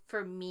thing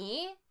for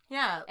me.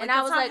 Yeah. Like, and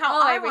I was like,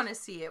 how I want to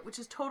see it, which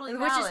is totally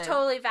valid. Which is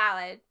totally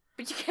valid.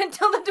 But you can't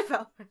tell the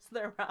developers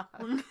they're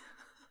wrong.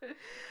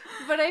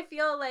 But I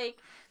feel like...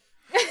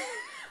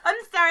 I'm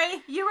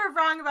sorry, you were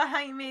wrong about how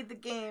you made the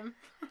game.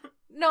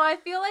 No, I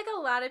feel like a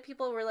lot of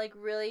people were, like,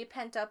 really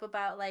pent up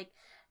about, like,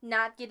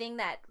 not getting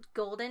that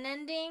golden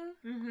ending.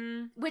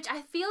 Mm-hmm. Which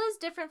I feel is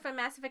different from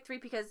Mass Effect 3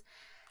 because...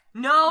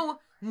 No,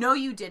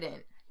 you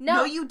didn't.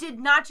 No, you did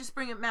not just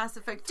bring up Mass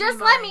Effect 3. Just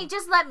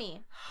let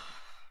me.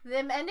 The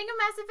ending of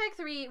Mass Effect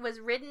 3 was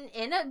written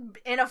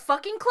in a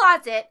fucking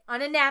closet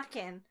on a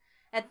napkin.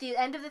 At the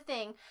end of the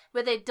thing,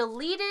 where they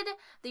deleted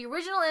the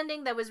original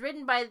ending that was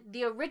written by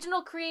the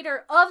original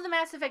creator of the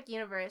Mass Effect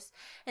universe.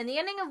 And the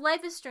ending of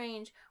Life is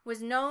Strange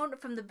was known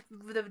from the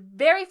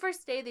very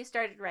first day they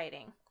started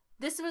writing.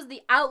 This was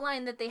the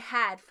outline that they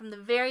had from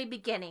the very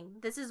beginning.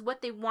 This is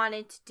what they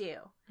wanted to do.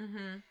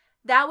 Mm-hmm.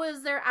 That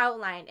was their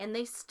outline, and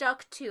they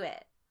stuck to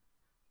it.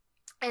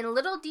 And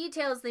little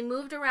details they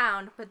moved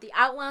around, but the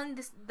outline,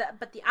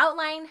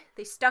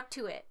 they stuck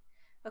to it.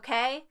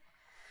 Okay?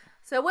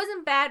 So it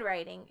wasn't bad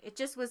writing. It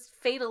just was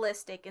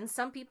fatalistic, and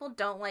some people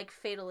don't like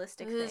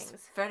fatalistic things. It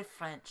was very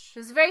French. It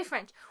was very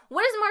French.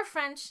 What is more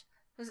French?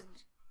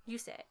 You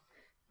say it.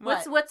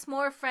 What's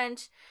more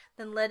French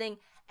than letting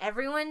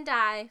everyone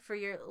die for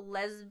your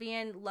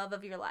lesbian love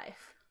of your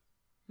life?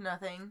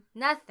 Nothing.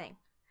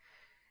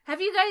 Have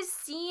you guys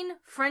seen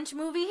French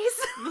movies?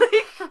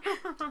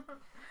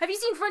 Have you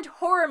seen French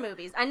horror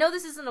movies? I know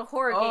this isn't a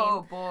horror game.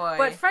 Oh boy.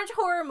 But French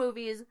horror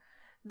movies...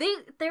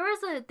 There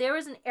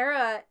was an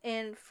era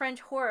in French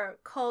horror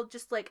called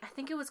just like, I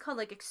think it was called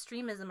like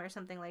extremism or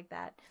something like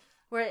that,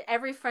 where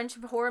every French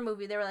horror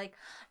movie they were like,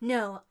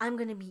 no, I'm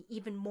gonna be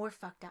even more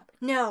fucked up.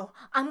 No,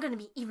 I'm gonna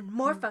be even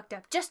more fucked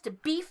up just to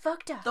be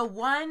fucked up. The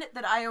one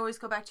that I always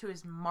go back to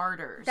is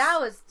Martyrs. That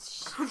was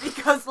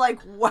because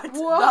like what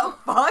the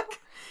fuck?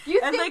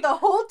 You think like, the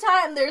whole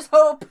time there's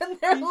hope, and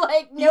they're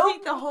like, no. You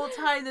think the whole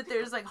time that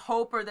there's like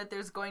hope or that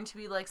there's going to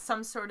be like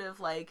some sort of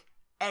like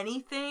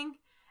anything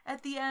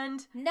at the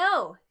end?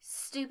 No,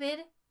 stupid.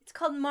 It's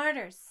called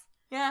Martyrs.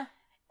 Yeah.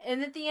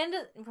 And at the end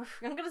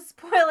I'm gonna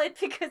spoil it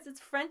because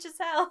it's French as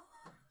hell.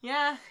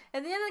 Yeah.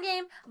 At the end of the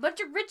game, a bunch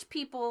of rich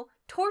people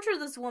torture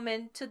this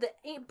woman to the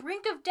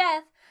brink of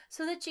death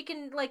so that she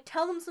can, like,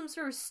 tell them some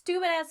sort of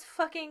stupid-ass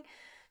fucking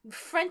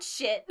French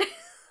shit.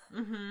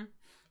 Mm-hmm.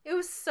 It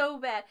was so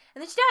bad.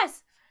 And then she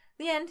dies.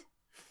 The end.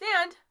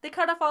 They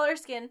cut off all her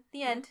skin.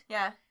 The end.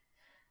 Yeah.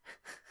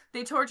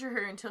 They torture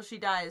her until she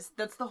dies.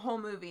 That's the whole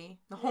movie.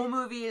 The whole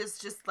movie is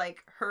just,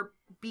 like, her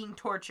being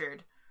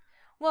tortured.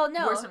 Well,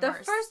 no. The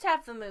first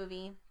half of the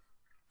movie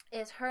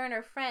is her and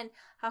her friend,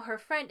 how her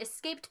friend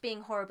escaped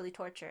being horribly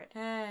tortured.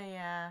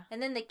 Yeah.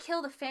 And then they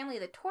kill the family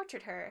that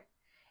tortured her.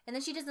 And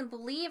then she doesn't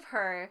believe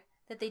her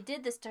that they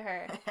did this to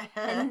her.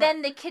 And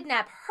then they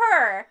kidnap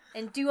her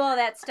and do all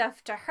that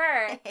stuff to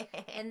her.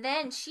 And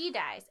then she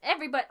dies.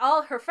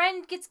 All her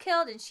friend gets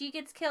killed and she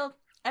gets killed.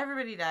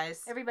 Everybody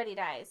dies. Everybody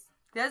dies.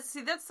 That's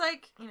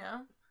like,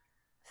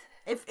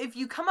 if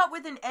you come up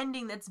with an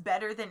ending that's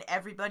better than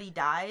everybody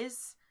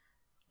dies,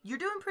 you're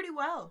doing pretty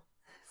well.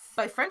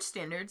 By French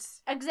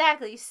standards.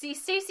 Exactly. See,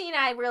 Stacey and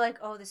I were like,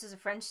 oh, this is a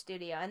French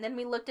studio. And then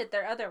we looked at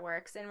their other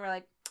works and we're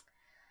like,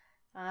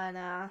 oh,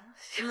 no.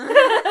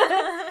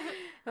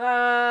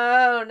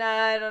 Oh, no,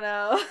 I don't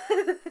know.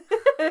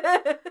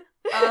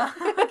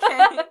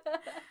 Okay.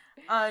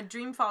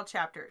 Dreamfall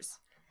Chapters.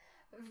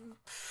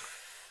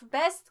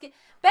 Best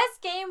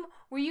game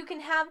where you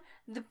can have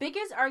the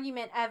biggest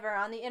argument ever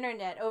on the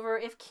internet over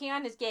if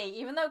Keon is gay,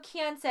 even though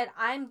Keon said,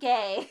 I'm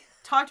gay.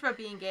 Talked about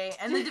being gay,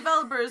 and the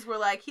developers were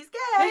like, he's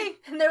gay!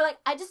 And they're like,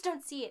 I just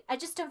don't see it. I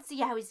just don't see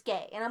how he's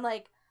gay. And I'm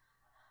like,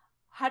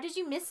 how did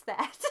you miss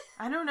that?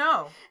 I don't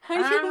know. I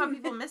don't know how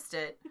people missed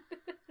it.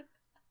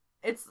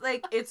 It's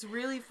like, it's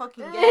really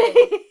fucking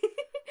gay.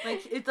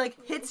 Like, it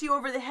like hits you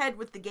over the head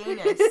with the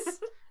gayness.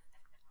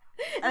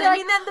 And I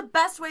mean that in the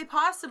best way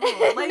possible.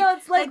 Like, no,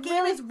 it's like that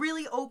game is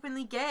really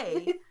openly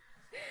gay.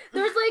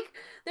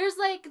 There's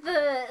like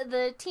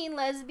the teen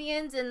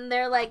lesbians and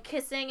they're like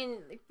kissing and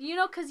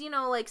because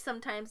like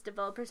sometimes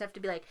developers have to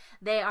be like,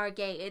 they are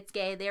gay, it's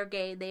gay, they're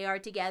gay, they are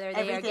together,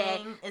 they are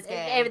gay, is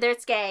gay,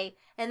 it's gay,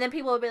 and then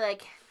people will be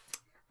like,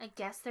 I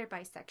guess they're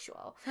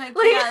bisexual. Like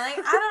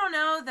I don't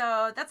know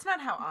though. That's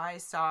not how I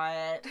saw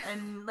it,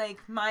 and like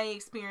my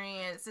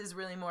experience is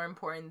really more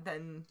important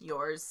than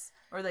yours.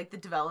 Or, like, the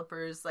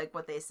developers, like,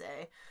 what they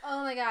say.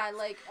 Oh, my God.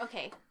 Like,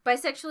 okay.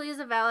 Bisexuality is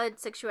a valid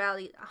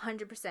sexuality,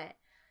 100%.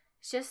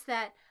 It's just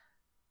that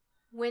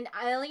when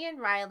Ellie and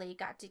Riley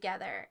got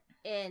together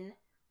in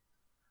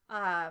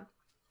The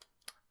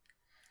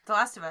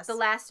Last of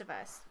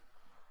Us,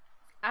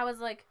 I was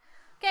like,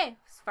 okay,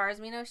 as far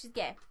as we know, she's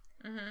gay.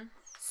 Mm-hmm.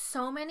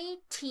 So many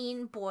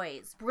teen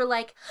boys were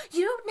like,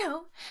 you don't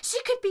know,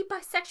 she could be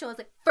bisexual. I was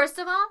like, first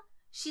of all,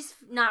 she's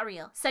not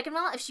real. Second of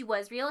all, if she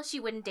was real, she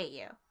wouldn't date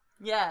you.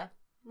 Yeah.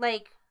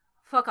 Like,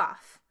 fuck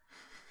off.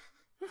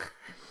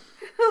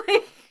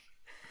 Like,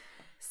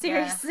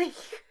 seriously.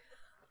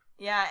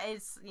 Yeah,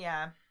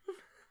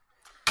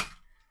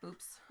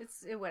 Oops.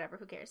 It's whatever,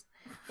 who cares?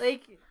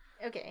 Like,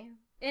 okay.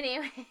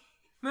 Anyway.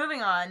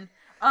 Moving on.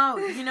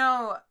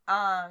 Oh,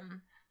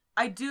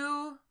 I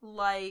do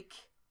like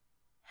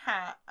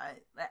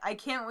I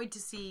can't wait to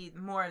see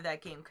more of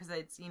that game because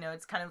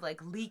it's kind of like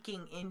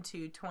leaking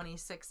into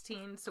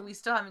 2016, so we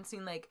still haven't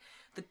seen like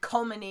the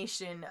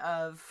culmination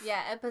of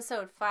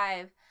episode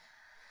 5.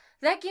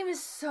 That game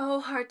is so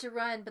hard to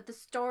run, but the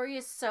story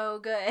is so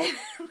good.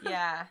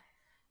 Yeah.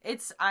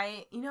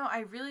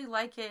 I really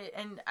like it,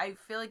 and I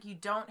feel like you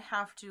don't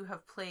have to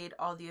have played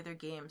all the other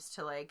games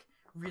to like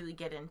really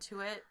get into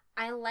it.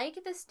 I like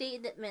the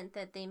statement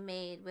that they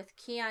made with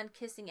Keon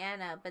kissing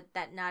Anna, but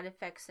that not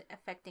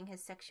affecting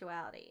his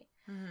sexuality.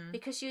 Mm-hmm.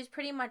 Because she was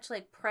pretty much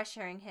like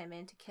pressuring him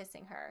into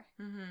kissing her.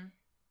 Mm-hmm.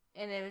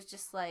 And it was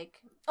just like,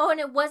 oh, and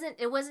it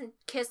wasn't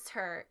kiss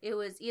her. It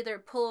was either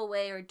pull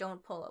away or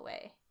don't pull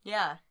away.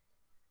 Yeah.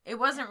 It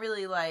wasn't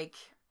really like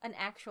an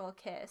actual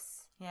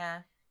kiss.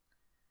 Yeah.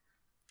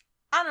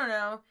 I don't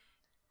know.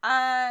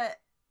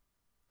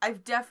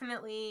 I've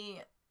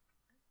definitely,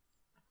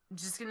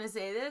 just gonna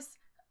say this,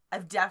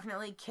 I've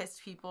definitely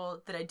kissed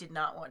people that I did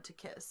not want to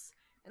kiss.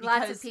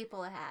 Lots of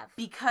people have.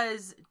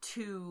 Because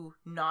to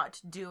not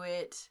do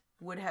it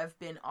would have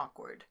been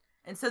awkward.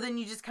 And so then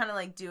you just kind of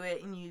like do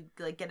it and you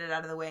like get it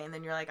out of the way and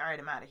then you're like, all right,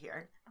 I'm out of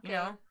here.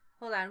 Okay.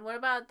 Hold on. What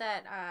about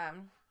that?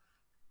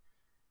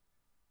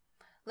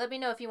 Let me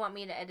know if you want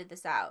me to edit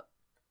this out.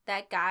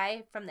 That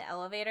guy from the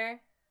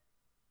elevator.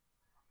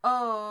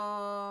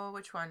 Oh,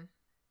 which one?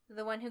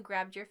 The one who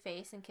grabbed your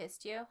face and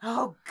kissed you?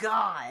 Oh,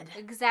 God.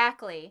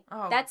 Exactly.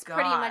 Oh, that's God.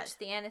 pretty much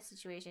the Anna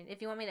situation.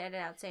 If you want me to edit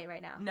out, say it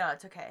right now. No,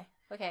 it's okay.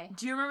 Okay.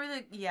 Do you remember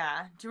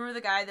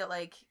the guy that,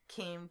 like,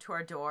 came to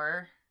our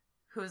door?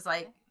 Who was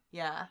like,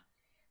 yeah.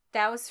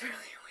 That was really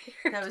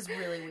weird. That was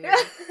really weird.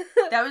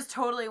 That was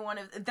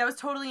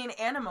totally an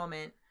Anna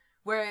moment.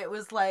 Where it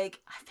was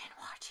like, I've been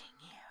watching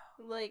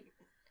you. Like,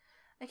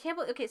 I can't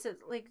believe, okay, so,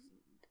 like,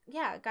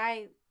 yeah,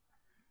 guy.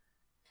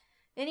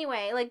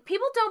 Anyway, like,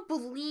 people don't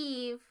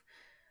believe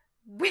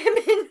women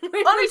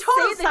when on a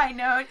total side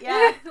note,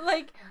 yeah.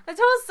 Like, a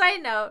total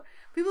side note.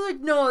 People are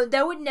like, no,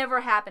 that would never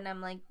happen. I'm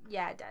like,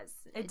 yeah, it does.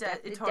 It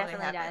totally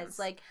definitely happens. does.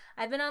 Like,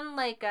 I've been on,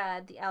 like,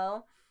 the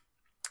L,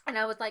 and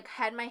I was, like,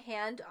 had my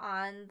hand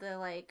on the,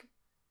 like,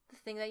 the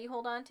thing that you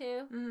hold on to.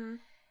 Mm-hmm.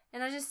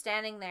 And I was just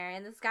standing there,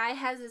 and this guy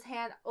has his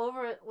hand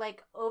over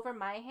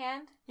my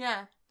hand.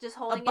 Yeah. Just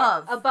holding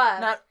above. it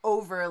above. Not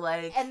over,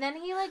 like. And then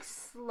he, like,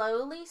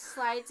 slowly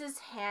slides his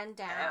hand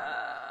down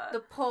the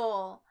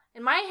pole.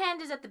 And my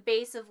hand is at the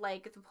base of,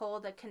 like, the pole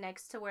that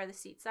connects to where the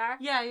seats are.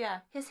 Yeah, yeah.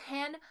 His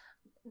hand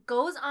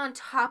goes on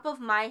top of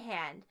my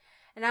hand.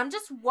 And I'm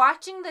just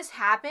watching this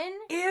happen.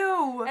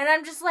 Ew. And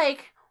I'm just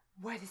like,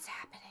 what is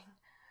happening?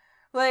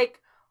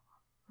 Like,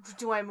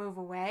 do I move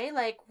away?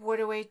 Like, what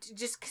do I do?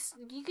 Just, cause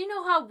you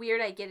know how weird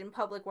I get in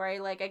public where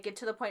I get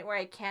to the point where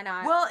I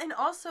cannot. Well, and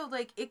also,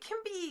 like, it can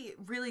be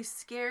really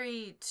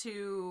scary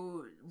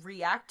to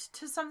react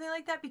to something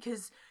like that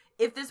because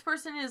if this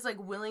person is like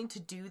willing to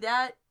do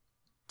that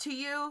to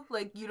you,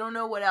 like you don't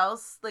know what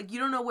else, like you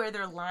don't know where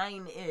their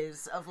line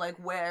is of like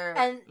where,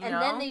 and you and know?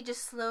 then they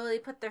just slowly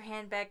put their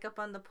hand back up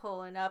on the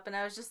pole and up, and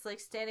I was just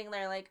like standing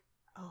there like,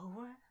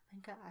 oh my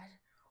god,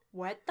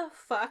 what the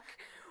fuck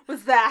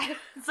was that?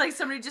 It's like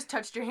somebody just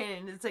touched your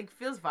hand, and it's like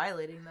feels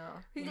violating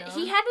though. You know?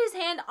 He had his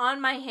hand on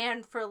my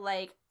hand for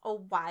like a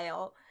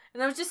while,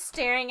 and I was just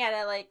staring at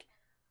it like,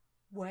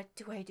 what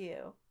do I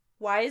do?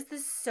 Why is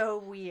this so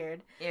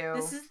weird? Ew.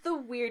 This is the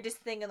weirdest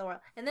thing in the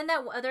world. And then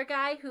that other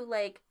guy who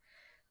like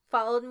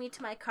followed me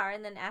to my car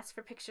and then asked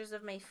for pictures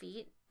of my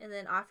feet and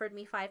then offered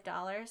me $5.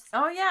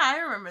 Oh yeah, I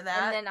remember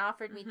that. And then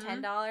offered me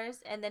 $10,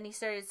 and then he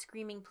started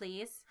screaming,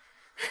 please.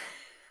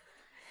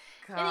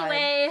 God.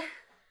 Anyway,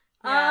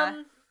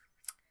 Yeah.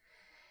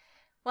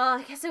 well,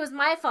 I guess it was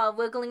my fault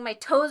wiggling my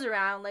toes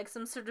around like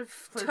some sort of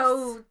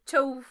toe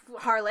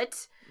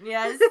harlot.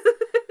 Yes.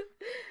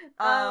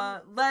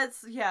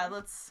 Let's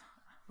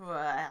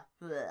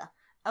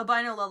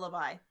albino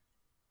lullaby.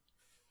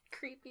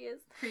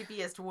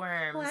 Creepiest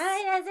worms.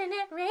 Why doesn't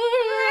it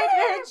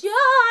radiate with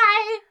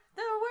joy?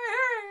 The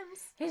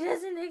worms. It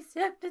doesn't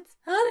accept its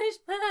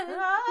punishment.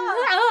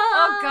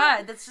 Oh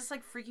god, that's just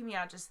like freaking me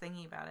out just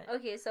thinking about it.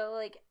 Okay, so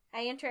like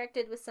I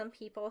interacted with some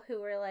people who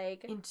were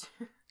like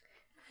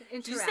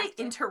Did you say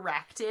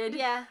interacted?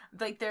 Yeah.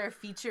 Like they're a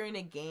feature in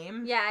a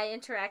game? Yeah, I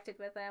interacted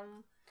with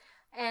them.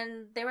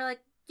 And they were like,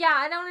 yeah,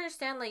 I don't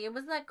understand. Like, it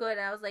wasn't that good.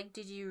 And I was like,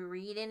 did you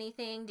read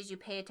anything? Did you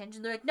pay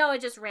attention? They're like, no,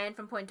 it just ran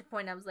from point to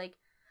point. I was like,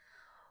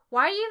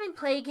 why do you even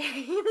play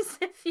games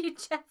if you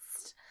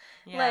just,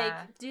 like,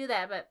 do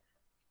that? But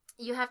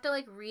you have to,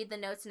 like, read the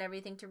notes and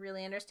everything to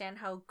really understand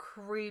how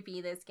creepy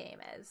this game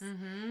is.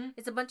 Mm-hmm.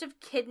 It's a bunch of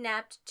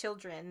kidnapped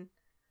children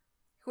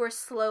who are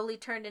slowly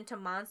turned into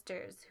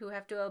monsters who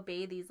have to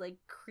obey these, like,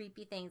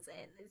 creepy things.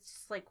 And it's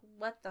just like,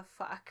 what the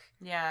fuck?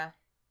 Yeah.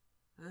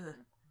 Ugh.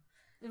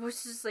 It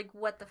was just like,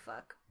 what the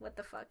fuck? What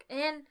the fuck?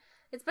 And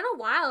it's been a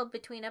while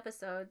between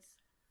episodes.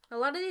 A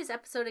lot of these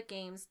episodic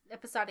games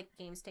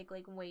take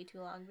like way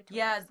too long between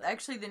episodes.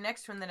 Actually the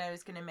next one that I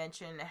was going to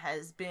mention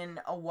has been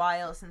a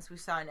while since we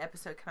saw an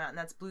episode come out, and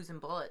that's Blues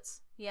and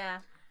Bullets. Yeah.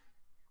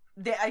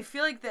 I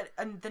feel like that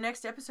the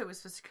next episode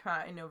was supposed to come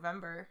out in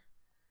November.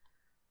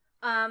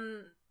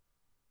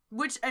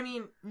 Which, I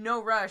mean,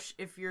 no rush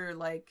if you're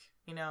like,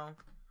 you know...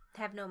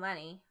 have no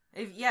money.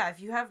 If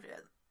you have...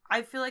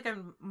 I feel like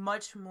I'm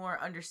much more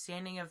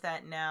understanding of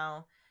that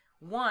now.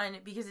 One,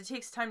 because it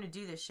takes time to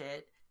do this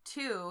shit.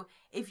 Two,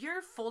 if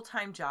your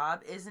full-time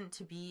job isn't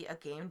to be a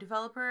game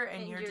developer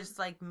and you're just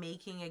like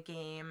making a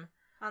game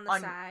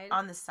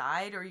on the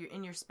side or you're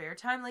in your spare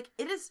time, like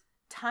it is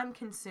time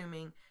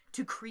consuming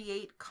to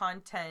create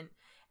content,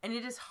 and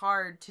it is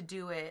hard to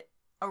do it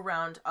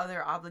around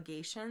other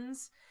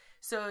obligations.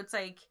 So it's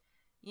like,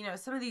 you know,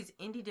 some of these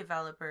indie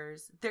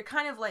developers, they're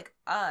kind of like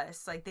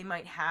us. Like, they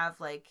might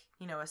have, like,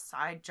 you know, a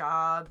side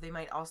job. They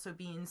might also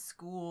be in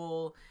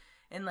school.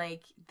 And,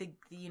 like, the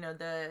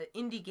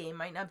indie game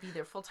might not be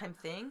their full-time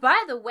thing.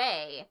 By the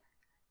way,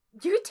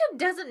 YouTube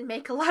doesn't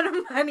make a lot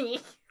of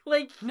money.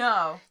 Like,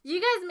 no. You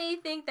guys may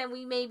think that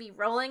we may be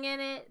rolling in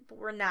it, but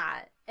we're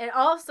not. And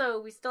also,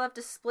 we still have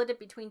to split it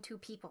between two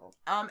people.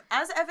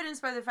 As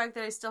evidenced by the fact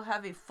that I still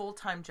have a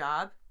full-time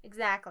job.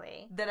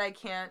 Exactly. That I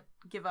can't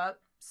give up.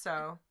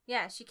 So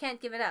yeah, she can't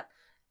give it up,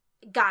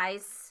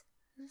 guys.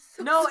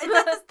 No,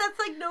 that's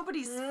like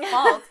nobody's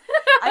fault.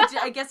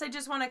 I guess I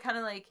just want to kind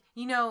of like,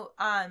 you know,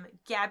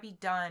 Gabby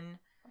Dunn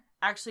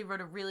actually wrote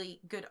a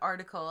really good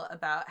article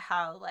about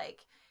how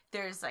like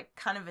there's like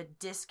kind of a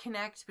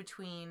disconnect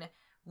between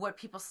what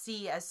people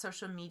see as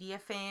social media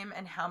fame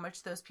and how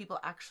much those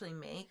people actually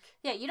make.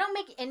 Yeah, you don't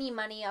make any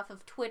money off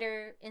of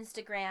Twitter,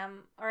 Instagram,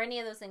 or any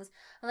of those things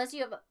unless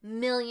you have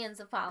millions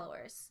of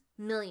followers.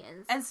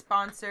 Millions. And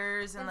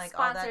sponsors and like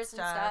all that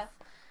stuff.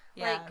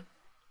 Yeah.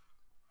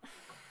 Like,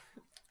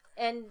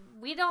 and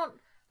we don't.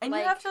 And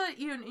you have to,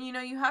 you know,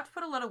 you have to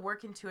put a lot of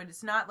work into it.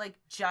 It's not like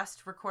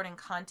just recording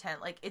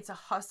content. Like, it's a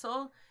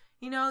hustle.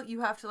 You know,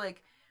 you have to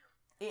like,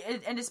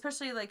 and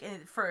especially like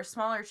for a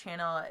smaller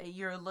channel,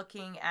 you're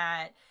looking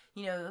at,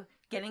 you know,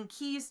 getting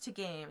keys to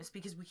games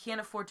because we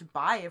can't afford to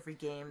buy every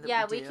game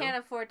that we do. We can't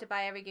afford to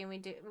buy every game we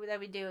do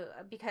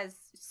because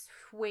it's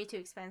way too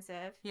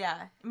expensive.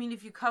 Yeah. I mean,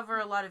 if you cover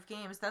a lot of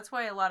games, that's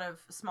why a lot of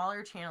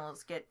smaller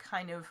channels get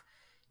kind of,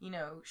 you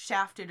know,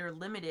 shafted or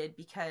limited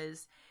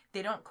because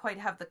they don't quite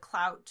have the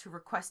clout to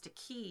request a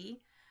key.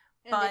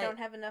 And they don't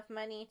have enough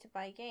money to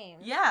buy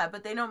games. Yeah,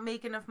 but they don't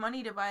make enough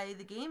money to buy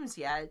the games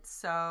yet,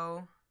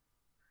 so...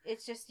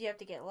 It's just you have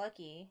to get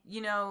lucky. You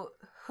know,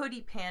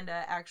 Hoodie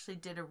Panda actually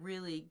did a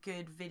really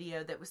good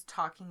video that was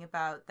talking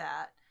about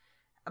that.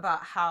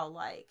 About how,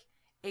 like,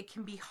 it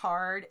can be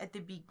hard at the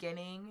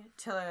beginning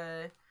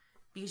because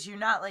you're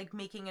not, like,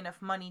 making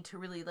enough money to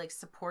really, like,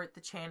 support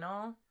the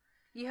channel.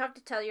 You have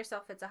to tell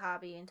yourself it's a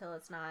hobby until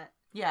it's not.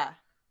 Yeah,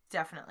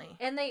 definitely.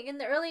 And, like, in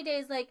the early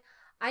days, like,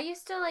 I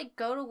used to, like,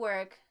 go to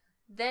work,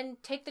 then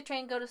take the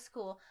train, go to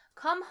school,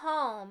 come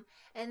home,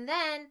 and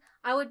then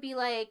I would be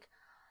like...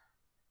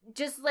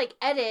 just like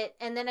edit,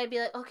 and then I'd be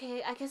like,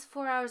 okay, I guess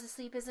 4 hours of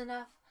sleep is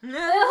enough.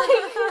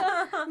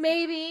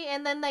 Maybe.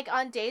 And then like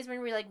on days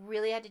when we like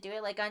really had to do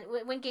it, like on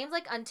when games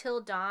like Until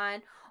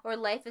Dawn or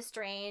Life is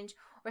Strange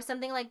or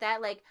something like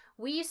that, like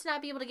we used to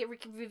not be able to get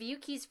review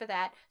keys for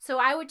that, so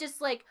I would just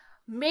like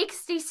make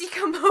Stacy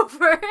come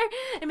over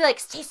and be like,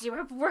 Stacy,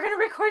 we're gonna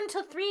record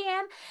until 3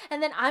 a.m.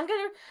 and then I'm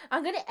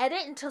gonna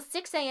edit until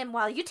 6 a.m.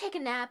 while you take a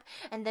nap,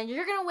 and then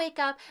you're gonna wake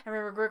up and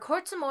we're gonna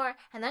record some more,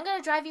 and then I'm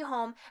gonna drive you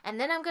home, and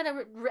then I'm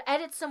gonna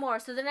edit some more.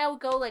 So then I would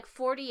go like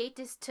 48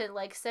 to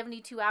like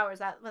 72 hours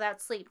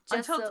without sleep.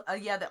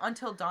 The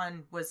Until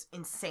Dawn was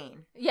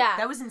insane. Yeah,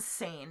 that was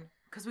insane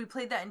because we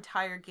played that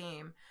entire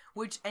game,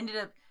 which ended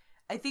up,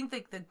 I think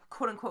like the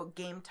quote unquote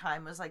game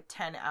time was like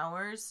 10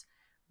 hours.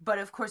 But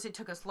of course it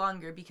took us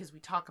longer because we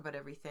talk about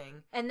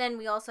everything. And then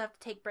we also have to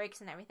take breaks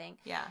and everything.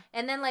 Yeah.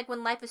 And then like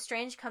when Life is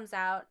Strange comes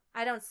out,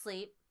 I don't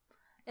sleep.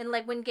 And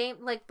like when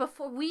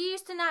before, we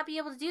used to not be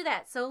able to do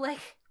that. So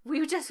like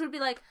we just would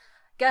be like,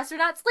 guess we're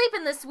not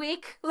sleeping this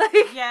week.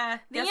 Like, yeah.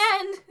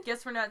 End.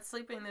 Guess we're not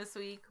sleeping this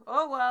week.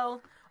 Oh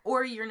well.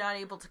 Or you're not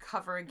able to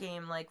cover a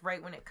game like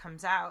right when it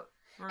comes out.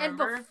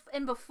 Remember?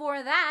 And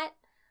before that,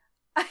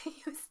 I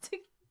used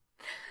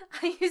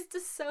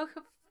to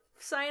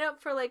sign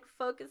up for like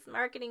focus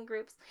marketing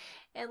groups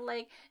and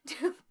like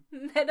do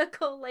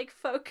medical like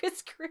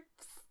focus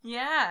groups.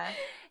 Yeah.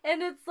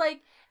 And it's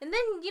like, and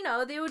then, you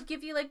know, they would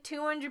give you like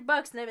 $200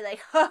 and they'd be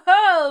like,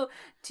 ho,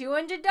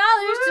 $200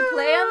 to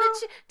play on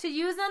to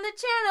use on the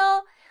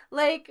channel.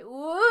 Like,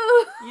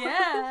 woo.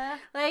 Yeah.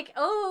 Like,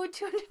 oh,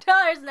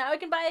 $200, now I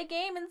can buy a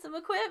game and some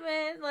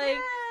equipment. Like, yay.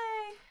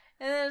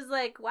 And it was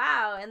like,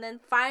 wow. And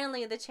then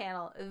finally the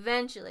channel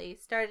eventually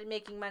started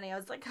making money. I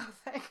was like, oh,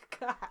 thank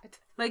God.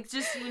 Like,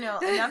 just, you know,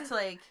 enough to,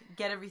 like,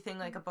 get everything,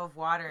 like, above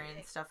water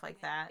and stuff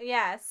like that.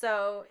 Yeah,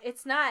 so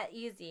it's not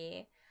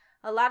easy.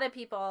 A lot of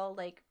people,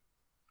 like,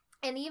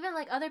 and even,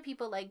 like, other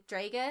people, like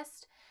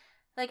Dragist.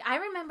 Like, I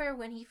remember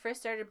when he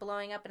first started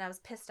blowing up and I was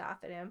pissed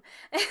off at him.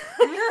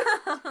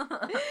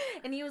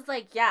 And he was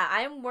like, yeah,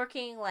 I'm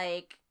working,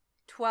 like,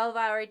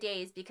 12-hour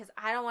days because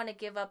I don't want to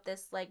give up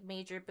this like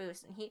major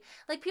boost. And he,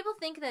 like, people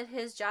think that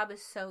his job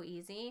is so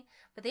easy,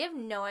 but they have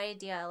no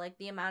idea like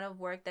the amount of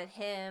work that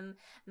him,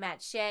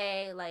 Matt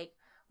Shea, like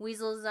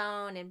Weasel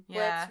Zone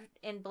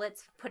and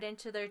Blitz put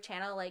into their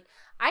channel. Like,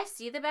 I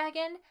see the back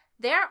end.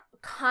 They're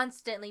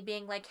constantly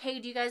being like, hey,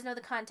 do you guys know the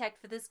contact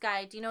for this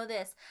guy? Do you know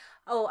this?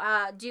 Oh,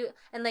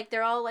 and like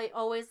they're all like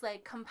always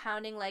like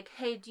compounding like,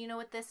 hey, do you know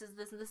what this is,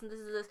 this and this and this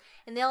is this?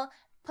 And they'll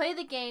play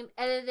the game,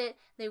 edit it,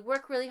 they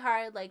work really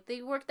hard, like,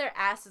 they work their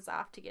asses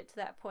off to get to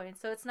that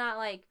point, so it's not,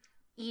 like,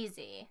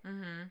 easy.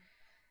 Mm-hmm.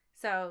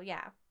 So,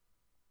 yeah.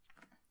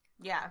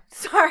 Yeah.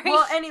 Sorry.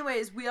 Well,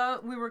 anyways, we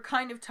were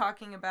kind of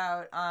talking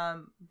about,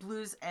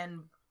 Blues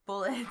and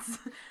Bullets.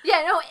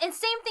 Yeah, no, and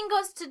same thing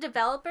goes to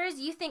developers.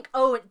 You think,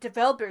 oh,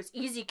 developers,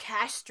 easy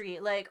cash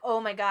street, like, oh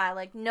my god,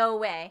 like, no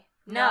way.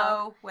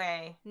 No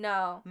way.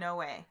 No. No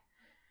way.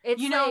 It's,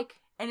 you like... know,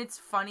 and it's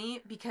funny,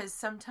 because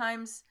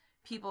sometimes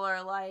people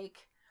are like,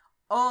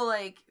 oh,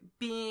 like,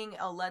 being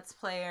a Let's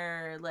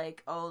Player,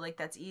 like, oh, like,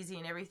 that's easy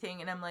and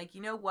everything. And I'm like,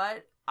 you know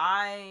what?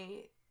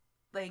 I,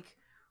 like,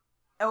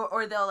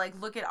 or they'll, like,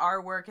 look at our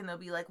work and they'll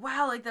be like,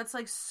 wow, like, that's,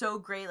 like, so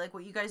great. Like,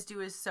 what you guys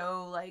do is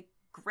so, like,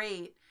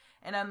 great.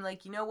 And I'm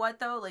like, you know what,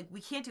 though? Like,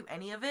 we can't do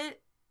any of it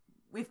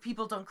if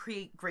people don't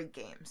create great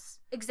games.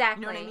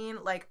 Exactly. You know what I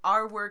mean? Like,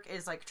 our work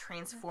is, like,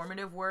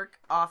 transformative work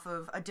off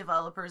of a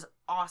developer's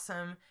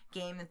awesome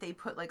game that they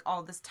put, like,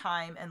 all this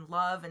time and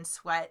love and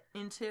sweat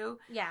into.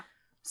 Yeah.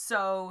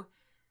 So,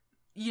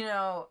 you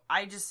know,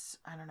 I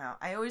don't know.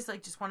 I always,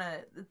 like, just want to...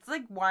 It's,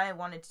 like, why I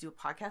wanted to do a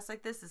podcast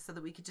like this is so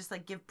that we could just,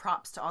 like, give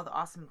props to all the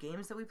awesome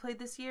games that we played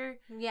this year.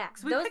 Yeah.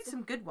 Because we picked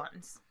some good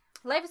ones.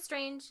 Life is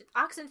Strange,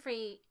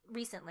 Oxenfree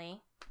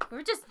recently.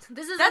 This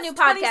is That's a new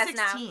podcast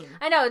 2016. now.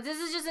 I know, this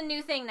is just a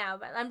new thing now,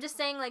 but I'm just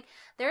saying, like,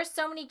 there are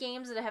so many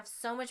games that have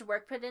so much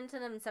work put into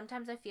them, and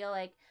sometimes I feel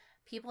like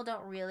people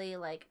don't really,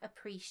 like,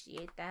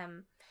 appreciate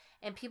them,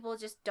 and people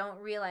just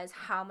don't realize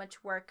how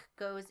much work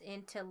goes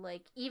into,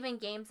 like, even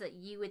games that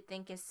you would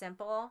think is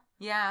simple.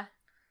 Yeah.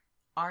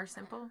 Are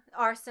simple.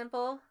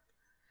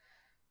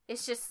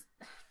 It's just,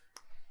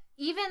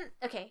 even,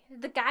 okay,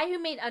 the guy who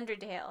made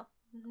Undertale,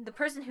 the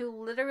person who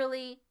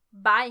literally,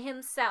 by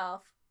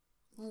himself,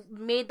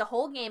 made the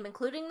whole game,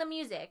 including the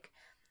music,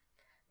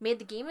 made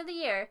the game of the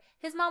year,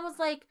 his mom was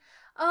like,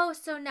 oh,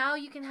 so now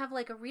you can have,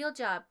 like, a real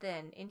job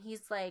then. And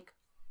he's like,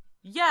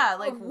 yeah,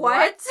 like,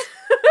 what?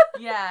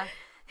 Yeah.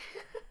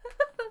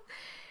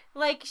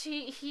 Like,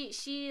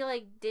 she,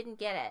 like, didn't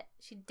get it.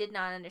 She did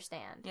not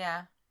understand.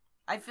 Yeah.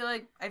 I feel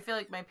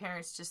like my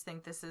parents just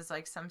think this is,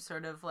 like, some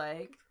sort of,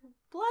 like,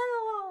 blah,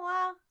 blah,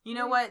 blah. You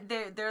know what?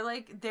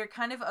 They're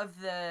kind of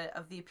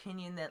the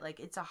opinion that, like,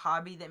 it's a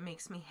hobby that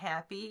makes me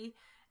happy.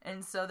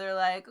 And so they're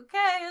like,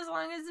 okay, as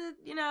long as it,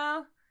 you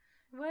know,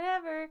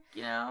 whatever.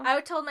 You know?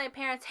 I told my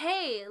parents,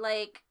 hey,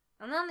 like,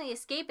 I'm on The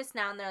Escapist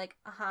now. And they're like,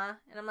 uh-huh.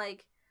 And I'm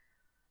like,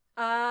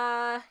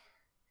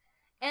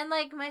 and,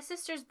 like, my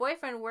sister's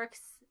boyfriend works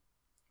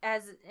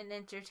as an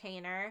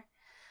entertainer.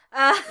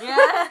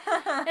 Yeah.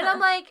 And I'm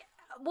like,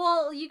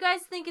 well, you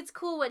guys think it's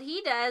cool what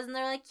he does, and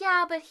they're like,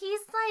 yeah, but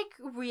he's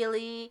like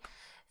really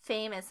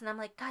famous, and I'm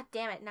like, god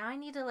damn it, now I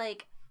need to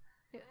like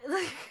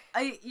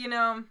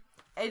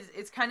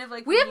it's kind of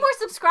like we have more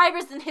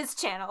subscribers than his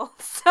channel,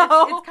 so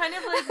it's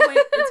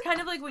kind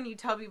of like when you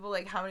tell people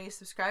like how many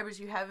subscribers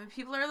you have, and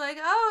people are like,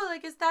 oh,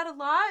 like, is that a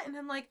lot? And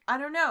I'm like, I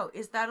don't know,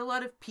 is that a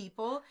lot of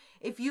people?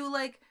 If you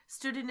like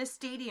stood in a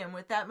stadium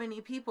with that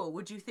many people,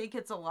 would you think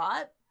it's a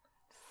lot?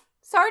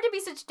 Sorry to be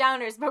such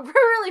downers, but we're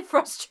really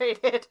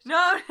frustrated.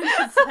 No.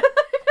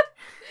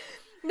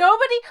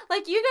 Nobody,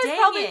 like, you guys Dang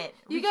probably... it.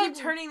 We keep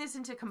turning this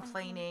into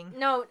complaining.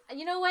 No,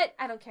 you know what?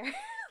 I don't care.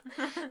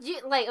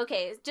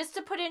 Okay, just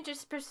to put it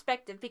into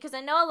perspective, because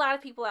I know a lot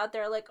of people out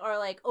there, like, are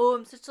like, oh,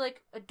 I'm such,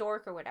 like, a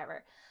dork or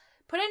whatever.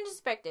 Put it into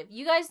perspective.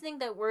 You guys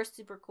think that we're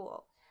super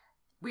cool.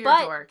 We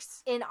are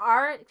dorks. In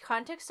our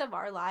context of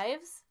our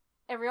lives,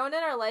 everyone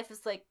in our life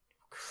is like,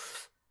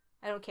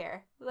 I don't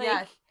care.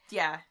 Like,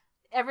 yeah.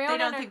 Everyone they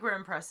don't think we're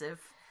impressive.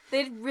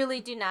 They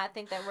really do not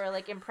think that we're,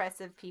 like,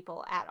 impressive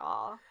people at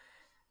all.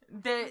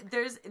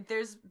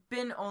 There's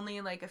been only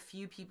like a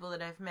few people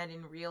that I've met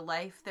in real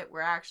life that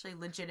were actually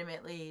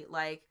legitimately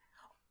like,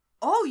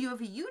 oh, you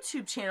have a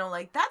YouTube channel,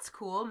 like, that's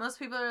cool. Most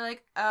people are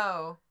like,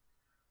 oh,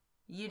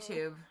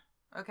 YouTube,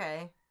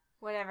 okay,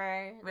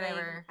 whatever. Like,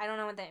 I don't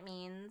know what that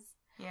means.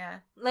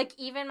 Yeah, like,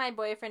 even my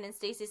boyfriend and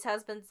Stacy's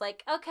husband's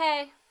like,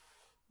 okay,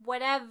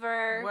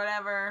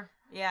 whatever.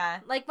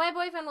 Yeah, like, my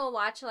boyfriend will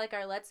watch like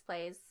our Let's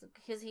Plays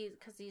because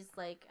he's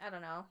like, I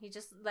don't know,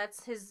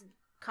 that's his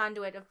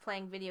conduit of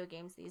playing video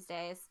games these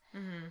days.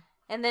 Mm-hmm.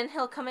 And then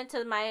he'll come into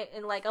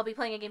and like, I'll be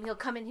playing a game, he'll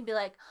come in, he'll be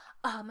like,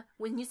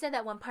 when you said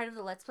that one part of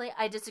the Let's Play,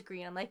 I disagree.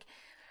 And I'm like,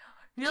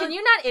 can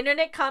you not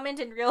internet comment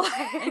in real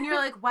life? And you're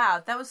like,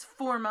 wow, that was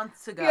 4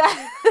 months ago.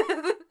 Yeah.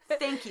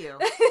 Thank you.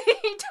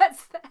 He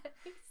does that.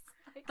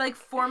 Like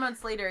 4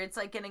 months later, it's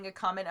like getting a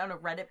comment on a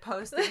Reddit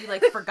post that you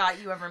like forgot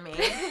you ever made.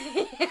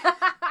 Yeah.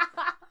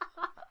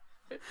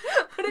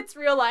 But it's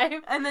real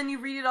life. And then you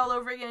read it all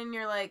over again and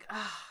you're like,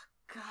 oh,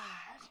 God.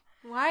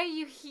 Why are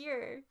you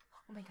here?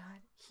 Oh my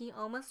god. He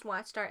almost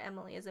watched our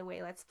Emily as a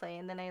Way Let's Play,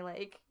 and then I,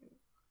 like,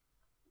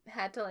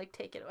 had to, like,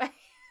 take it away.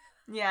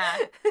 Yeah.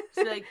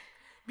 So, like,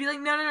 be like,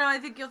 no, I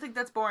think you'll think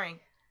that's boring.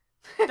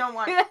 Don't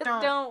watch that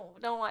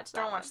Don't watch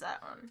that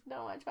one.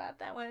 Don't watch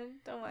that one.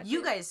 Don't watch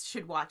You guys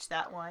should watch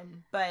that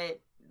one, but...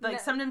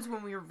 Like, sometimes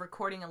when we were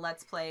recording a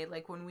Let's Play,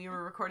 like, when we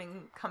were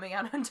recording Coming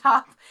Out on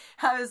Top,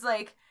 I was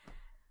like,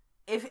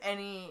 if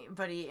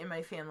anybody in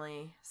my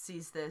family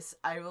sees this,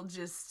 I will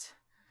just...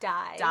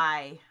 Die.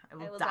 I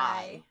will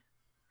die.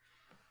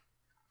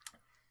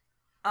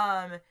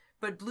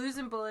 But Blues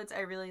and Bullets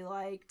I really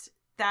liked.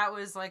 That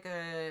was like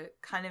a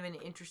kind of an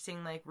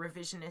interesting like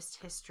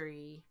revisionist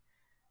history,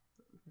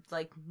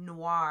 like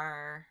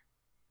noir,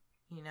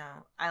 you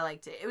know. I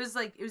liked it. It was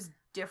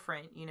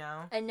different, you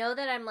know. I know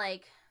that I'm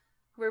like,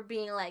 we're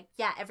being like,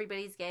 yeah,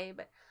 everybody's gay,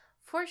 but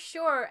for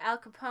sure Al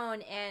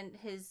Capone and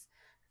his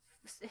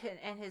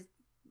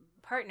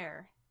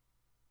partner,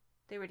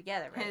 they were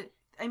together, right?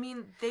 I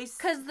mean, he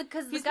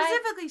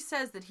specifically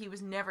says that he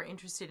was never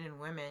interested in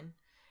women,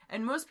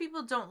 and most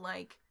people don't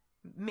like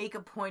make a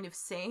point of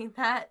saying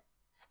that.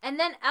 And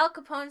then Al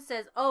Capone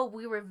says, "Oh,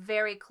 we were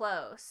very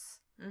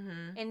close,"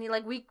 and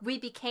we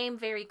became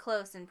very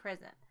close in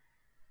prison.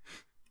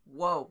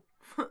 Whoa,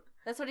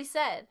 that's what he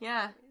said.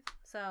 Yeah.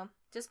 So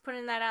just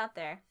putting that out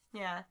there.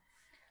 Yeah.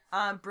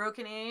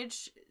 Broken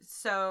Age.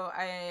 So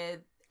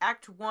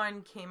Act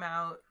 1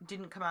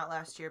 didn't come out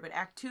last year, but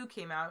Act 2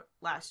 came out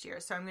last year,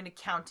 so I'm going to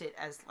count it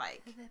as,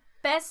 like... The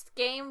best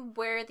game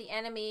where the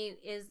enemy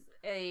is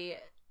a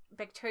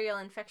bacterial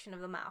infection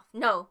of the mouth.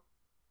 No.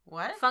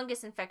 What?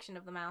 Fungus infection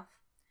of the mouth.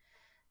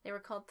 They were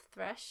called the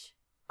Thrush.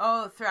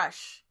 Oh,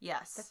 Thrush.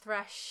 Yes. The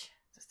Thrush.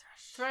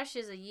 Thrush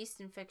is a yeast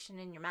infection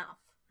in your mouth.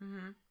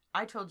 Mm-hmm.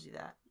 I told you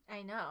that.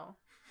 I know.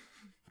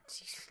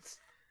 Jesus.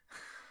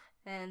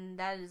 And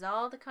that is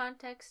all the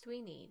context we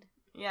need.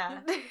 Yeah.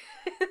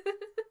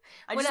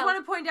 I just want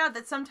to point out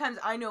that sometimes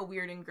I know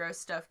weird and gross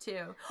stuff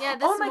too. Yeah,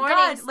 this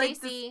morning,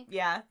 Stacy.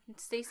 Yeah.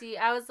 Stacy,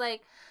 I was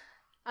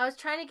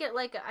trying to get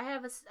like I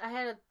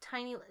had a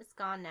tiny. It's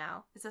gone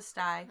now. It's a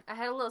sty. I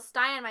had a little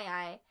sty in my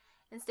eye,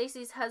 and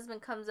Stacy's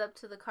husband comes up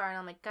to the car, and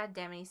I'm like, God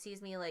damn it! He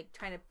sees me like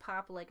trying to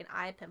pop like an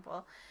eye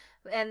pimple,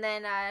 and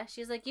then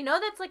she's like, you know,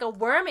 that's like a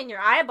worm in your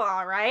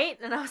eyeball, right?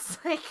 And I was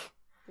like,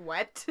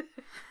 what?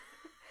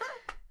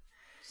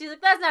 She's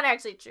like, that's not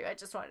actually true. I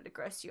just wanted to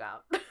gross you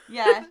out.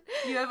 Yeah,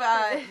 you have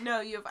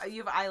you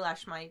have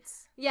eyelash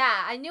mites.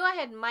 Yeah, I knew I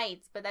had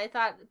mites, but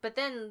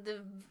then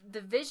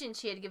the vision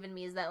she had given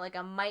me is that like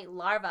a mite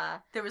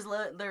larva. There was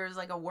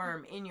like a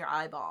worm in your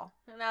eyeball,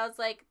 and I was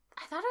like,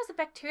 I thought it was a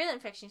bacterial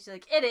infection. She's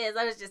like, it is.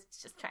 I was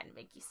just trying to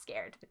make you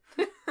scared.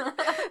 I was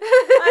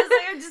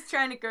like, I'm just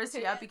trying to gross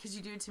you out because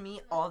you do it to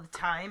me all the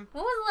time.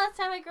 When was the last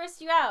time I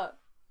grossed you out?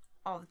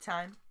 All the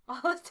time.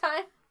 All the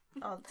time.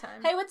 All the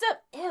time. Hey, what's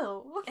up?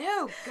 Ew.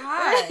 Ew,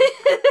 God.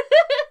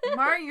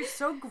 Mara, you're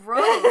so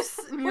gross.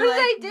 And what did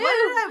I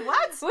do?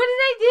 What? What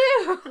did I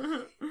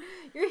do?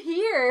 You're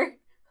here.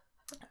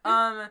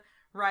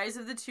 Rise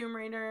of the Tomb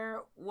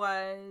Raider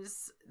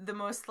was the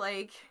most,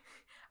 like,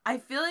 I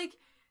feel like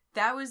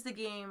that was the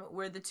game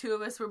where the two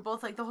of us were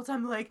both, like, the whole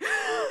time, like,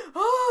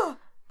 oh,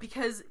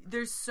 because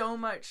there's so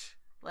much,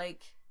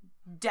 like,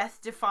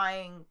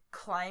 death-defying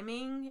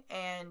climbing,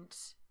 and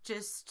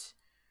just,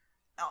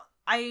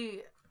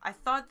 I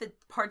thought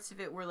that parts of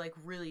it were, like,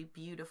 really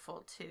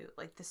beautiful, too,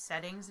 like, the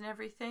settings and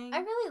everything. I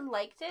really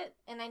liked it,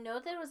 and I know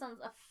that it was on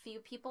a few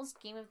people's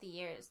Game of the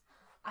Years.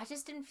 I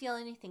just didn't feel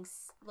anything,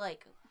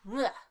 like,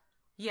 bleh.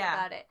 Yeah.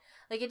 About it.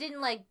 Like, it didn't,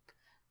 like,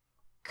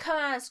 come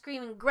out and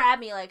scream and grab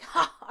me, like,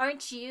 ha,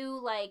 aren't you,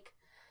 like,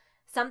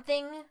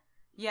 something?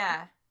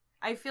 Yeah.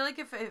 I feel like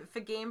if a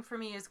game for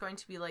me is going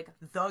to be, like,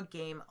 the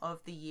game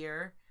of the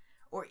year,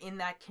 or in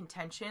that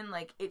contention,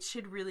 like, it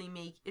should really,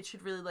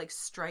 like,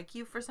 strike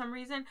you for some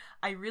reason.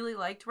 I really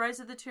liked Rise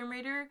of the Tomb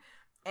Raider,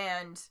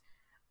 and,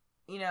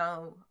 you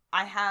know,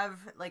 I have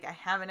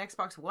an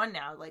Xbox One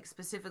now, like,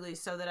 specifically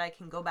so that I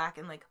can go back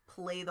and, like,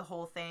 play the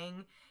whole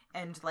thing,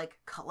 and, like,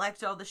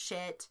 collect all the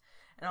shit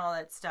and all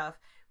that stuff.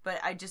 But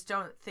I just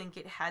don't think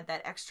it had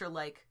that extra,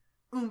 like,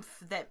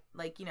 oomph that,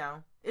 like, you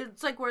know,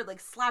 it's like where it, like,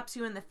 slaps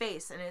you in the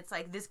face, and it's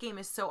like, this game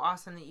is so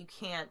awesome that you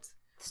can't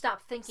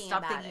stop thinking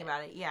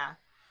about it. Yeah.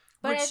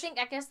 But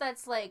I guess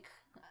that's, like,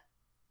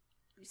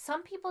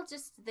 some people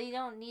just, they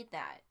don't need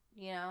that,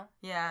 you know?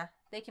 Yeah.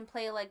 They can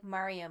play, like,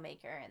 Mario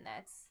Maker, and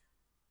that's...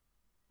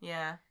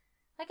 Yeah.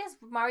 I guess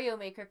Mario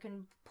Maker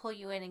can pull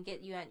you in and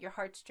get you at your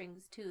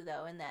heartstrings, too,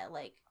 though, in that,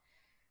 like,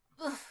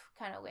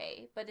 kind of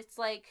way. But it's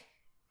like,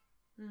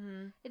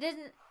 it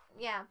didn't,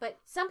 yeah, but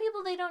some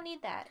people, they don't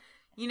need that.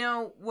 You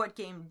know, what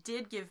game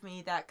did give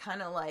me that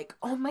kind of like,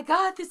 oh my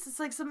god, this is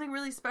like something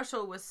really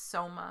special, was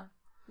Soma.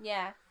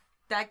 Yeah.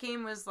 That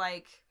game was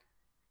like,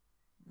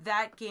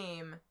 that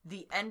game,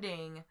 the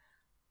ending,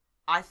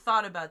 I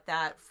thought about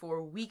that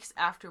for weeks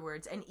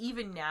afterwards. And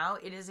even now,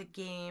 it is a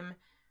game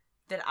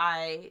that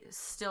I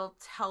still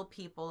tell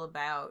people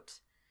about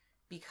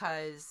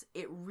because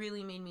it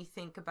really made me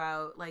think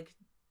about, like,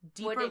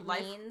 deeper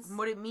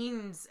what it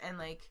means, and,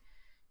 like,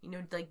 you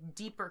know, like,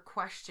 deeper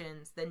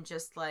questions than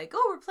just like,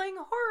 oh, we're playing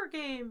a horror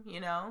game, you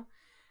know?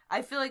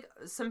 I feel like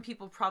some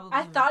people probably...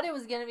 I thought it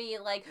was gonna be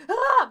like,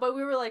 but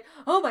we were like,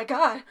 oh my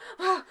god,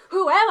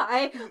 who am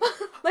I?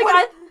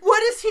 Like,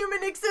 what is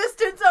human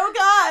existence? Oh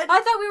god!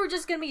 I thought we were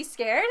just gonna be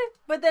scared,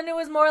 but then it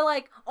was more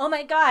like, oh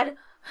my god,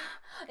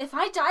 if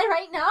I die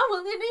right now,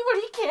 will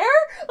anybody care?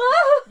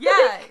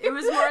 Yeah, it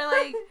was more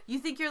like, you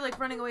think you're, like,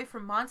 running away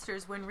from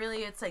monsters when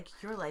really it's like,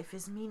 your life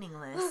is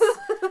meaningless.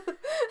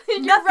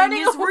 Nothing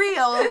is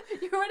real.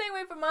 You're running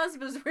away from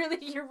monsters, but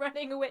really you're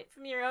running away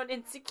from your own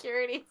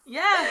insecurities.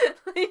 Yeah.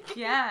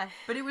 Yeah.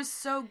 But it was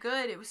so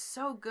good. It was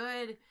so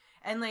good.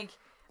 And, like,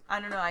 I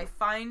don't know, I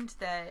find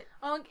that...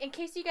 Oh, in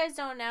case you guys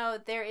don't know,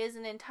 there is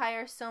an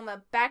entire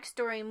Soma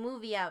backstory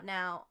movie out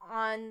now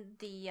on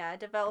the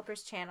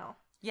developer's channel.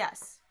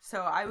 Yes.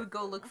 So I would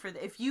go look for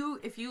if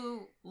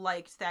you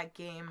liked that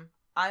game,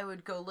 I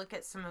would go look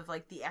at some of,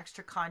 like, the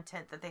extra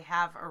content that they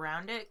have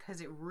around it,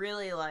 because it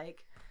really,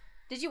 like...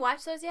 Did you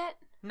watch those yet?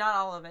 Not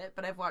all of it,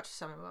 but I've watched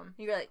some of them.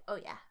 You were like, oh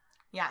yeah.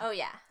 Yeah. Oh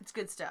yeah. It's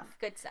good stuff.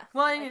 Good stuff.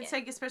 Well, and it's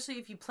like, especially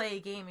if you play a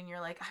game and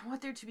you're like, I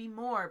want there to be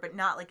more, but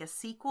not like a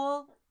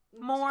sequel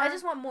more. I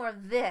just want more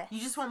of this. You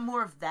just want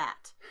more of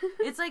that.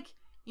 It's like,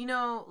 you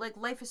know, like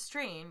Life is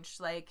Strange,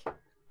 like...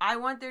 I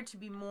want there to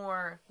be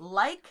more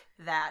like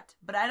that,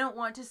 but I don't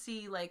want to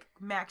see, like,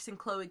 Max and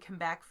Chloe come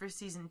back for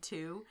season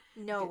 2.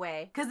 No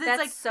way. Because it's, that's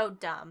like, so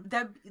dumb.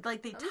 That,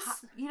 like, they tied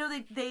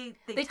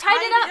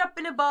it up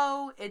in a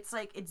bow. It's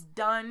like, it's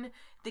done.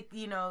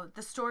 You know,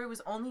 the story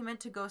was only meant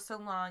to go so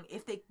long.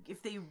 If they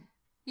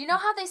You know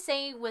how they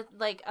say with,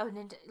 like,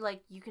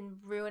 like, you can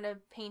ruin a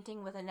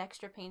painting with an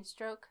extra paint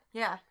stroke?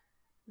 Yeah.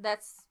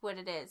 That's what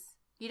it is.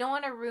 You don't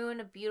want to ruin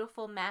a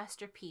beautiful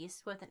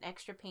masterpiece with an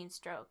extra paint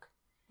stroke.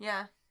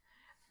 Yeah.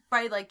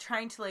 By, like,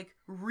 trying to, like,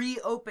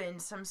 reopen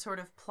some sort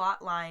of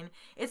plot line.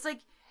 It's like...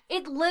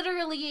 It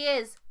literally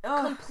is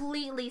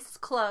completely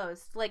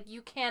closed. Like,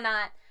 you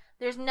cannot...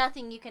 There's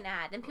nothing you can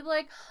add. And people are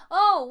like,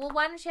 oh, well,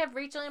 why don't you have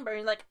Rachel Amber?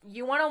 And like,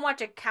 you want to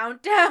watch a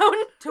countdown?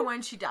 To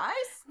when she dies?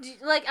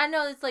 Like, I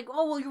know it's like,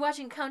 oh, well, you're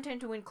watching countdown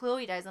to when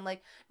Chloe dies. I'm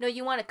like, no,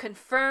 you want a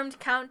confirmed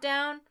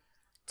countdown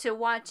to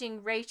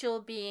watching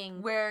Rachel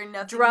being where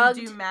nothing drugged.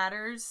 You do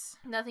matters.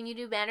 Nothing you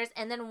do matters.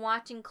 And then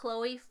watching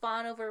Chloe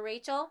fawn over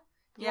Rachel.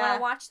 You want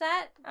to watch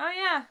that? Oh,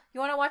 yeah. You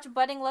want to watch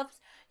Budding Love?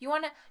 You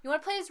want to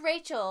play as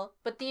Rachel,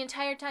 but the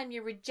entire time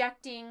you're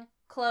rejecting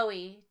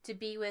Chloe to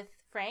be with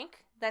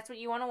Frank? That's what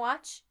you want to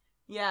watch?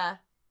 Yeah.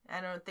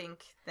 I don't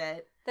think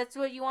that... That's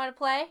what you want to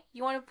play?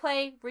 You want to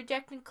play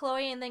rejecting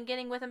Chloe and then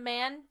getting with a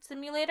man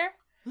simulator?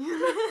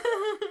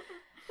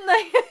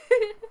 Like...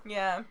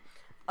 Yeah.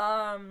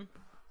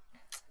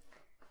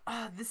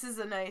 This is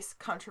a nice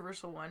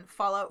controversial one.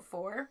 Fallout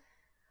 4.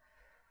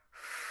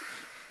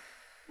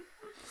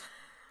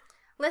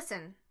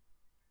 Listen,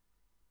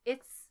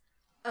 it's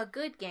a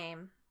good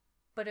game,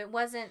 but I don't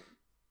want to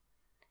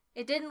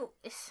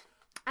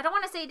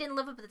say it didn't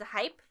live up to the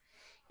hype.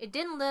 It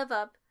didn't live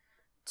up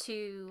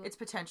to its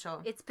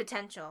potential.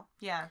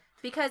 Yeah.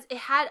 Because it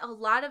had a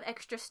lot of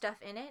extra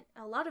stuff in it,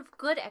 a lot of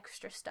good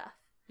extra stuff.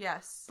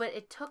 Yes. But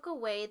it took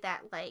away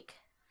that, like,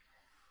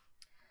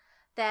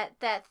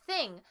 that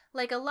thing.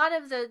 Like, a lot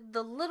of the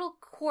little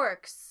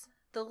quirks,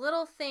 the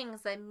little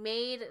things that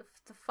made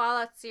the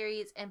Fallout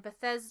series and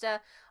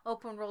Bethesda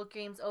open world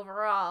games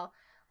overall,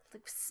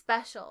 like,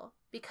 special.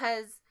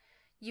 Because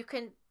you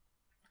can,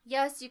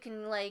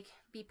 like,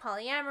 be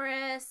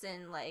polyamorous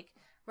and, like,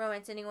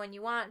 romance anyone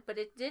you want, but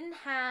it didn't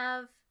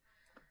have,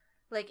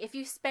 like, if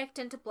you spec'd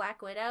into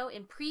Black Widow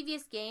in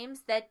previous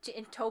games, that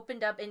it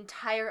opened up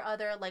entire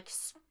other, like,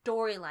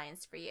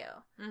 storylines for you.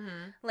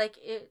 Mm-hmm.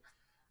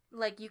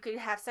 Like, you could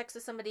have sex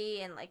with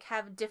somebody and, like,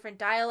 have different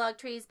dialogue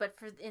trees, but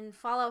in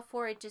Fallout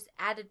 4, it just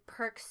added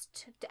perks,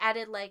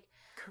 added, like,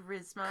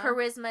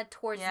 charisma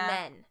towards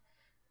men.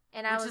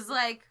 And Which is,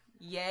 like,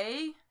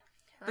 yay?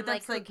 But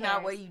that's, like,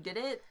 not why you did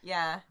it?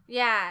 Yeah.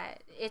 Yeah.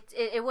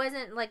 It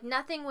wasn't, like,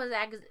 nothing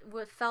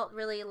felt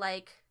really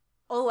like,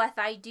 oh, if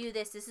I do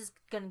this is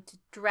going to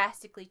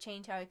drastically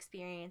change how I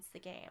experience the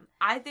game.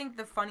 I think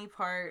the funny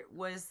part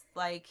was,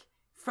 like,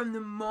 from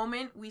the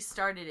moment we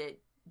started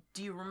it,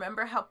 do you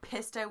remember how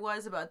pissed I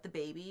was about the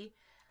baby?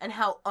 And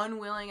how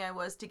unwilling I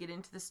was to get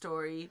into the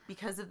story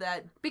because of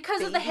that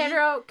Because of the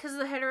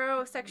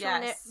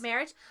heterosexual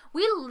marriage?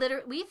 We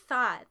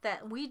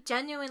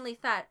genuinely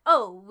thought,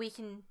 oh, we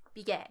can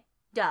be gay.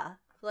 Duh.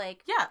 Like,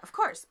 yeah, of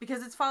course,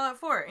 because it's Fallout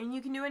 4 and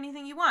you can do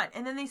anything you want.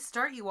 And then they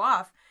start you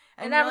off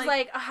and I was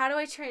like, oh, how do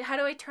I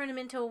turn him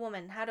into a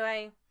woman?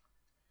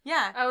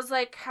 Yeah. I was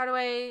like, how do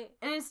I...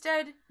 And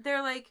instead,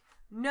 they're like,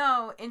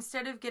 no,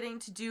 instead of getting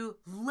to do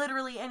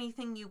literally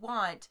anything you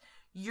want,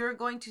 you're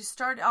going to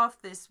start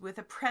off this with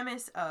a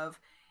premise of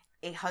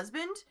a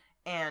husband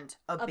and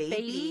a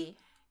baby.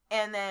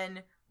 And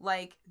then,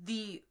 like,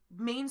 the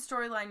main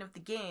storyline of the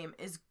game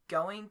is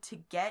going to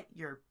get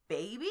your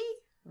baby?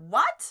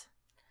 What?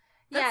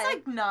 That's,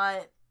 like,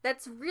 not...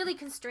 That's really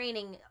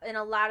constraining in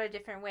a lot of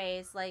different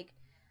ways. Like,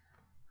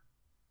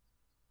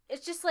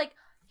 it's just like,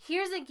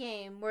 here's a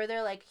game where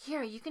they're like,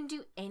 here, you can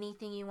do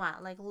anything you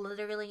want. Like,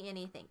 literally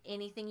anything.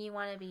 Anything you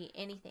want to be.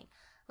 Anything.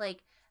 Like,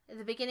 at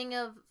the beginning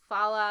of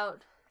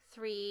Fallout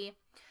 3,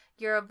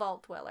 you're a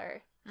vault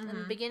dweller. Mm-hmm. In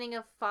the beginning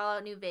of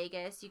Fallout New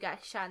Vegas, you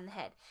got shot in the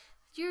head.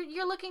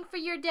 You're looking for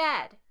your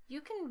dad.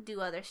 You can do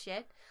other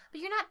shit,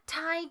 but you're not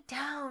tied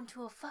down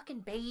to a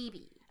fucking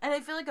baby. And I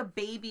feel like a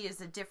baby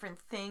is a different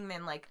thing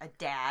than, like, a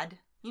dad.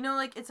 You know,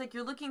 like, it's like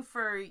you're looking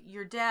for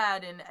your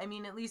dad, and, I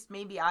mean, at least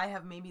maybe I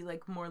have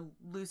like, more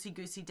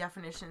loosey-goosey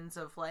definitions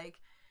of, like,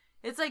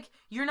 it's like,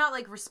 you're not,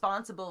 like,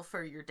 responsible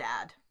for your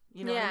dad.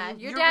 You know what I mean?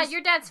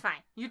 Your dad's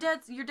fine. Your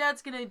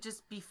dad's gonna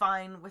just be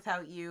fine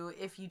without you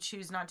if you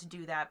choose not to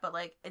do that, but,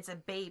 like, it's a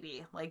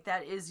baby. Like,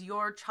 that is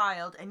your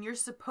child, and you're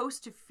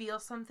supposed to feel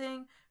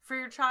something for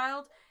your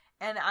child,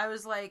 and I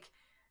was like,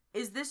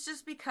 is this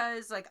just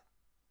because, like,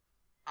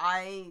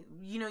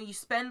 you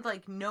spend,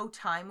 like, no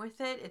time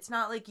with it. It's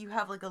not like you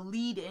have, like, a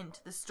lead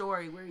into the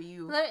story where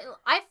you...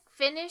 I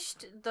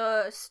finished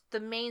the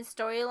main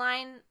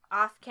storyline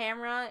off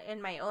camera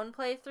in my own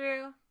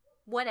playthrough.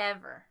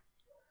 Whatever.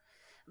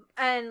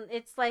 And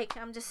it's like,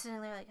 I'm just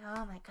sitting there like,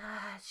 oh my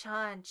god,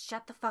 Sean,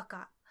 shut the fuck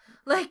up.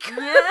 Like...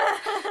 Yeah.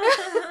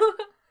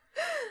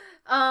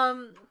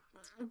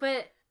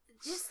 But...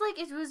 just, like,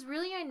 it was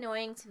really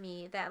annoying to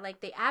me that,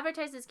 like, they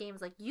advertise this game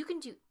as, like, you can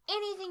do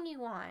anything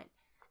you want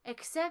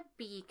except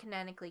be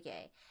canonically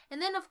gay. And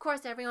then, of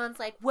course, everyone's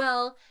like,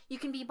 well, you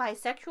can be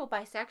bisexual.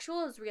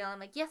 Bisexual is real. I'm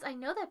like, yes, I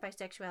know that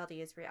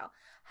bisexuality is real.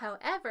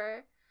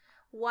 However,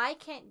 why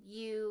can't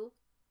you,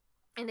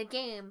 in a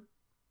game,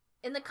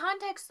 in the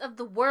context of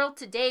the world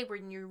today,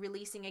 when you're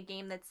releasing a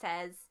game that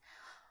says,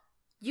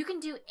 you can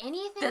do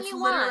anything you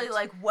want. That's literally,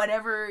 like,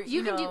 whatever,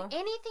 you can do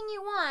anything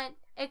you want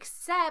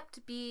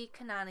except be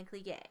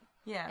canonically gay.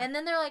 Yeah. And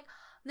then they're like,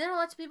 then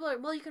lots of people are,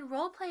 well, you can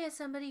roleplay as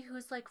somebody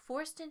who's, like,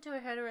 forced into a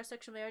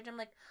heterosexual marriage. I'm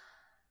like,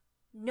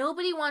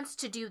 nobody wants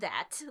to do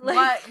that. Like,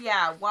 what?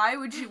 Yeah, why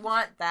would you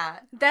want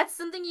that? That's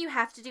something you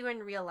have to do in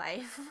real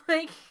life.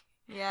 Like,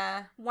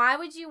 yeah. Why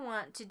would you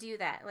want to do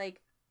that?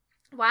 Like,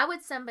 why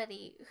would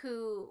somebody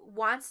who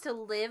wants to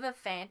live a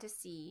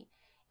fantasy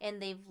and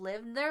they've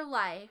lived their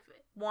life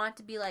want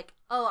to be like,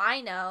 oh,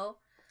 I know.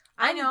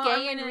 I'm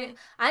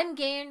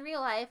gay in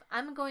real life.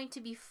 I'm going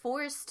to be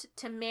forced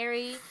to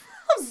marry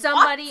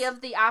somebody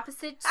of the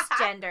opposite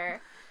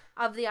gender,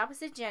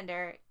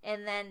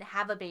 and then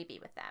have a baby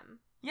with them.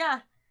 Yeah.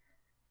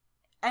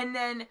 And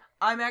then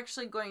I'm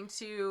actually going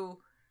to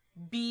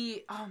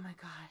be, oh my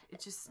god,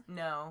 it just,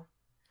 no.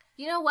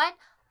 You know what?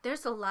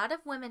 There's a lot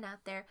of women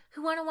out there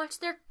who want to watch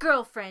their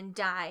girlfriend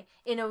die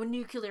in a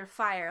nuclear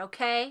fire,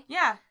 okay?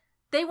 Yeah.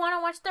 They want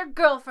to watch their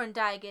girlfriend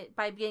die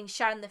by getting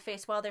shot in the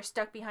face while they're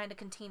stuck behind a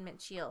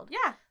containment shield.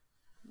 Yeah.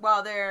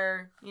 While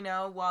they're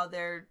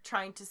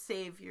trying to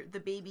save the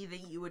baby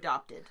that you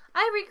adopted.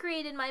 I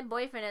recreated my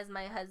boyfriend as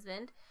my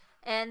husband,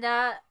 and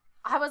I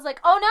was like,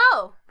 oh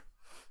no!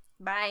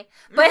 Bye.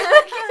 But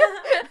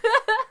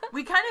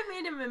we kind of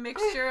made him a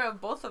mixture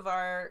of both of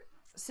our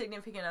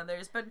significant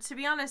others. But to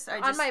be honest,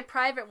 on my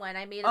private one,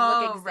 I made him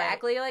look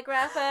exactly like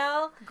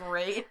Raphael.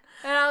 Great.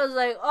 And I was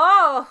like,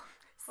 oh.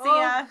 See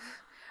ya.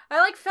 I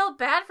like felt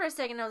bad for a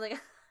second. I was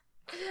like,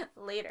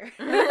 later.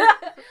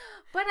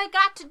 But I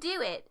got to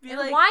do it. And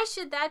like, why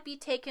should that be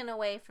taken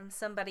away from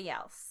somebody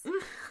else?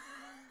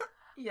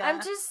 Yeah.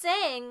 I'm just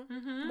saying,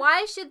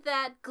 why should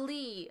that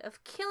glee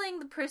of killing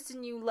the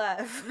person you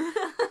love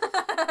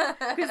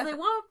because they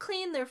won't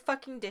clean their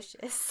fucking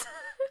dishes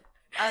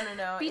I don't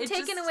know. be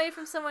taken away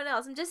from someone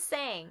else? I'm just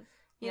saying,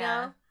 you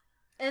know?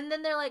 And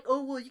then they're like,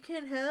 oh, well, you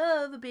can't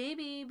have a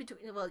baby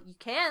between... Well, you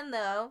can,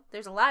 though.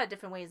 There's a lot of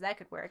different ways that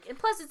could work. And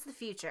plus, it's the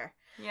future.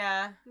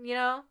 Yeah. You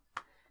know?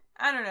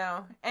 I don't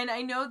know. And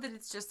I know that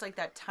it's just, like,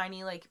 that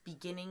tiny, like,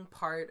 beginning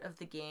part of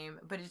the game.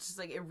 But it's just,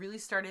 like, it really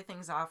started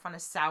things off on a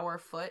sour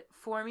foot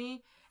for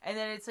me. And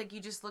then it's, like, you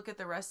just look at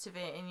the rest of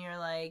it and you're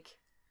like...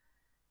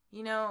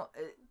 You know,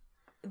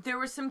 there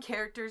were some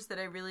characters that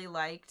I really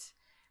liked.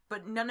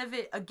 But none of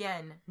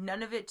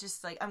it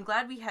just, like... I'm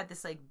glad we had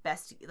this, like,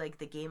 best, like,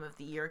 the game of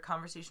the year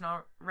conversation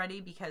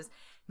already. Because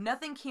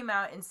nothing came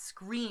out and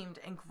screamed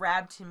and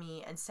grabbed to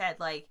me and said,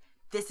 like,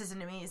 this is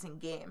an amazing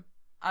game.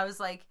 I was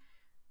like...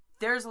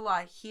 There's a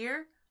lot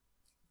here.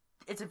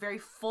 It's a very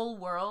full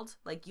world.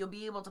 Like, you'll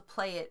be able to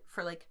play it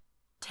for, like,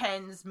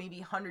 tens, maybe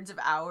hundreds of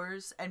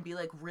hours and be,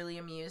 like, really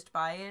amused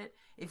by it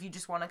if you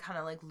just want to kind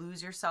of, like,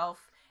 lose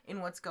yourself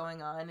in what's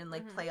going on and,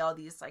 like, play all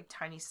these, like,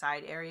 tiny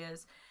side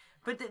areas.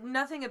 But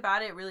nothing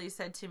about it really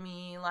said to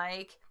me,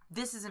 like,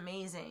 this is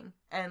amazing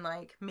and,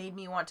 like, made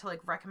me want to,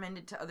 like, recommend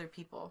it to other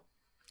people.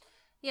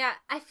 Yeah,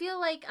 I feel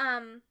like,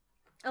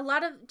 a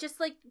lot of, just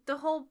like the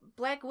whole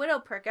Black Widow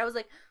perk, I was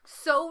like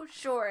so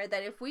sure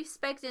that if we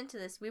spec'd into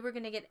this, we were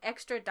going to get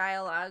extra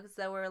dialogues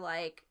that were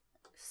like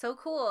so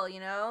cool, you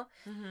know?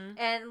 Mm-hmm.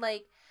 And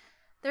like,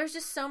 there's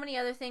just so many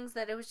other things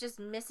that it was just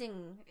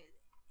missing.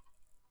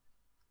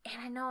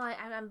 And I know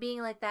I'm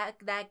being like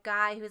that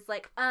guy who's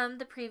like,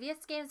 the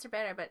previous games are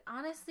better, but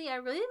honestly, I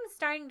really am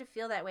starting to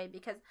feel that way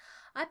because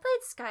I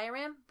played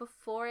Skyrim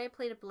before I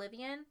played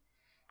Oblivion.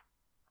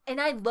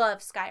 And I love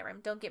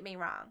Skyrim, don't get me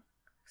wrong.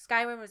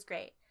 Skyrim was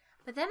great.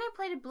 But then I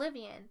played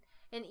Oblivion,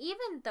 and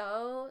even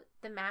though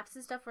the maps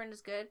and stuff weren't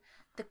as good,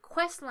 the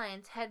quest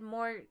lines had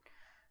more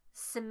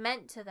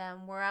cement to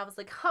them where I was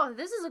like, oh,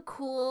 this is a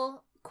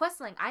cool quest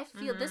line. I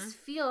feel this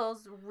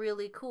feels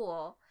really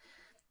cool.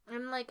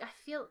 And like, I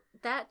feel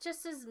that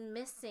just is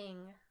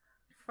missing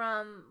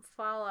from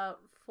Fallout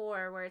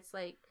 4 where it's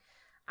like,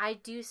 I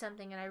do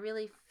something and I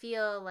really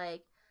feel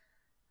like,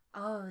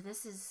 oh,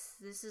 this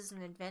is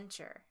an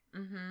adventure.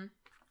 Mm-hmm.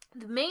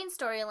 The main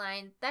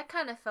storyline, that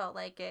kind of felt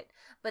like it.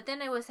 But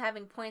then I was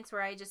having points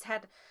where I just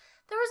had...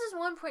 There was this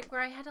one point where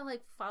I had to,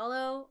 like,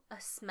 follow a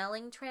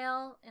smelling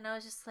trail. And I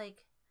was just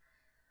like,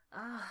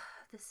 oh,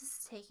 this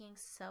is taking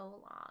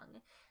so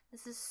long.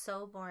 This is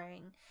so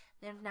boring.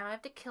 And now I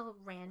have to kill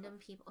random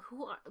people.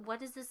 What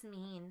does this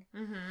mean?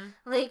 Mm-hmm.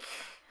 Like...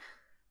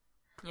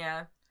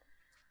 Yeah.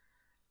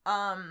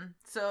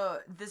 So,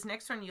 this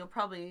next one you'll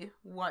probably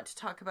want to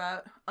talk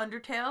about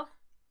Undertale.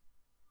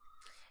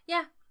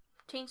 Yeah.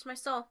 Changed my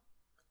soul.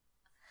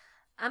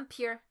 I'm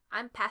pure.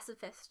 I'm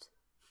pacifist.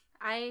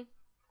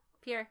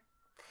 Pure.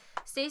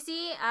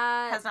 Stacy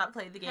has not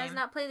played the game. Has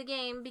not played the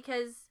game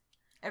because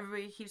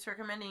everybody keeps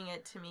recommending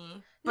it to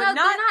me. But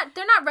no,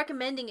 they're not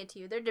recommending it to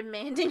you. They're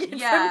demanding it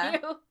from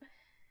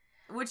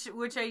you.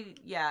 Which I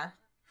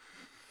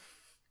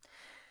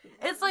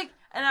It's like,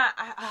 and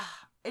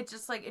it's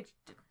just like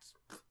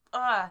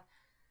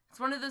it's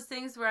one of those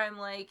things where I'm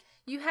like...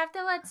 You have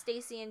to let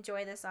Stacy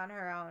enjoy this on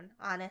her own,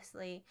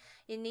 honestly.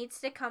 It needs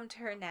to come to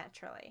her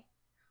naturally.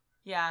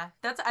 Yeah,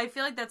 I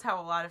feel like that's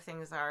how a lot of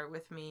things are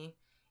with me.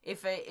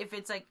 If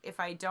it's like, if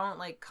I don't,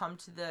 like, come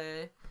to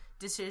the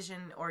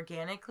decision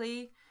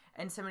organically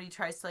and somebody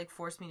tries to, like,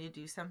 force me to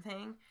do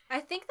something... I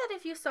think that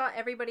if you saw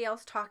everybody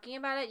else talking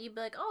about it, you'd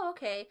be like, oh,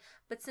 okay.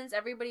 But since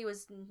everybody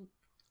was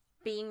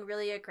being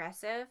really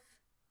aggressive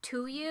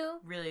to you...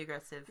 Really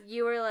aggressive.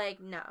 You were like,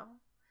 no.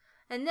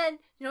 And then,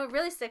 you know, what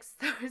really sticks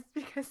though is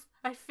because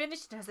I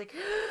finished and I was like,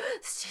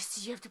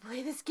 Stacey, you have to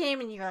play this game.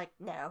 And you're like,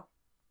 no,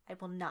 I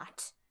will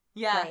not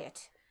play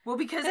it. Well,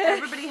 because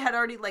everybody had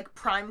already, like,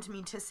 primed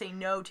me to say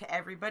no to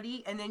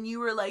everybody. And then you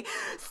were like,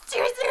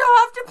 Stacey, you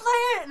have to play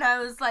it. And I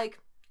was like,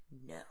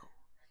 no.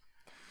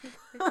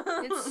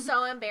 It's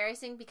so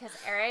embarrassing because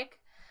Eric,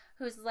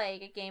 who's,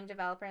 like, a game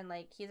developer and,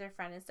 like, he's our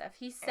friend and stuff,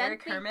 he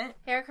sent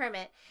Eric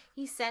Hermit.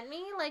 He sent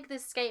me, like,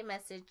 this Skype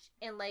message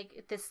and,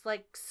 like, this,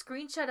 like,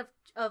 screenshot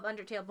of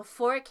Undertale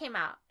before it came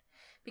out.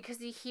 Because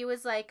he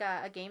was, like,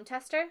 a game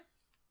tester.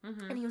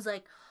 Mm-hmm. And he was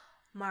like,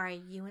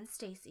 Mari, you and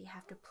Stacy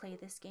have to play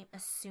this game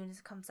as soon as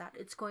it comes out.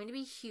 It's going to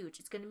be huge.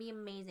 It's going to be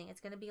amazing. It's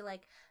going to be,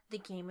 like, the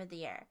game of the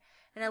year.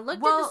 And I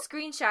looked at the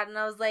screenshot and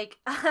I was like,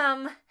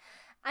 I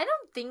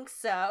don't think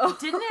so.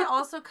 Didn't it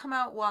also come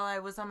out while I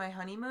was on my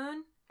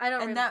honeymoon? I don't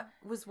remember. And that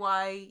was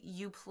why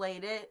you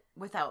played it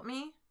without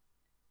me?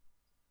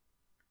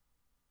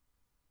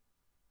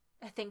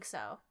 I think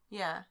so.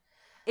 Yeah.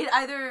 It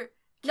either...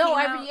 No,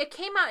 out. it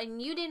came out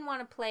and you didn't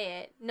want to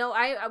play it. No,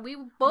 we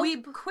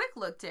quick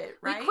looked it,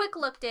 right? We quick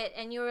looked it,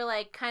 and you were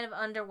like kind of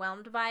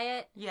underwhelmed by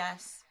it.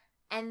 Yes.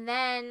 And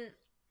then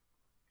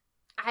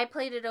I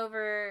played it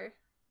over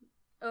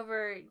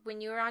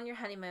when you were on your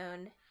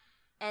honeymoon,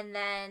 and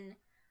then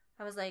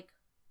I was like,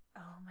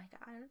 oh my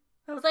god.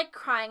 I was like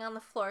crying on the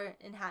floor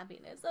in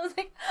happiness. I was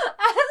like,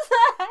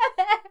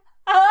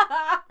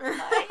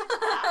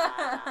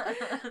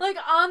 like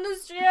on the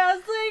street, I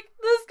was like,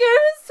 this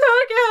game is so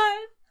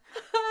good.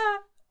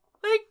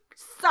 Like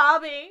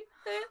sobbing.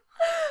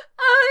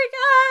 Oh my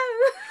god.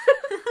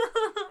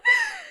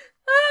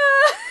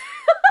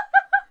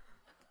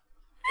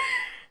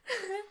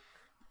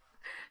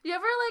 You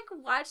ever like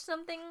watch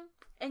something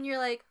and you're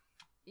like,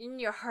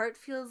 and your heart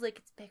feels like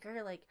it's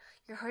bigger, like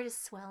your heart is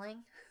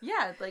swelling?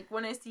 Yeah, like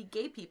when I see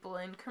gay people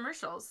in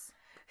commercials.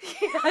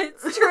 Yeah,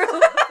 it's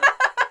true.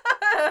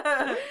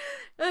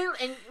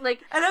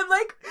 And I'm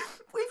like,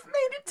 we've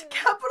made it to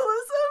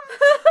capitalism.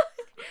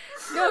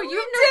 No,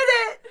 you did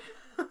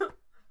it.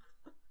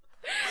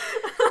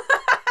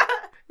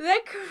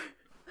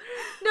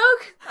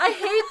 I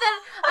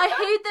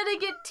hate that I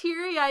get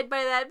teary-eyed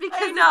by that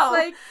because I know.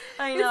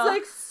 it's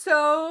like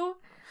so.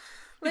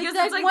 Like, because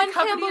that it's like one the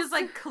company Campbell's is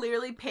like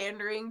clearly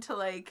pandering to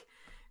like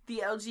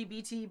the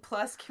LGBT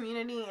plus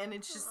community, and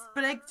it's just,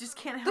 but I just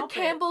can't help the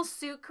Campbell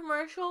Soup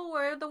commercial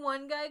where the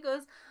one guy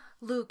goes,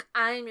 Luke,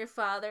 I am your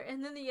father,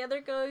 and then the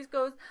other guy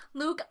goes,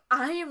 Luke,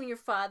 I am your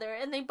father,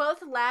 and they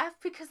both laugh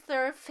because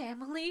they're a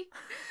family.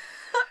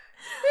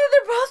 And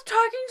they're both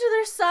talking to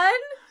their son,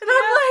 and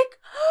I'm like,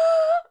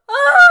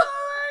 oh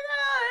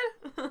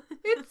my god,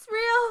 it's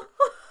real.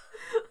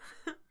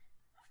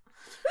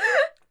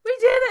 We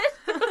did it.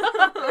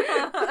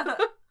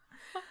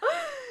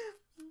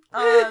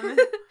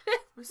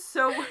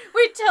 So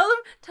wait,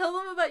 tell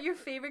them about your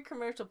favorite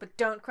commercial, but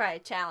don't cry.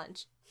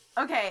 Challenge.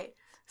 Okay,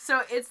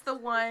 so it's the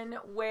one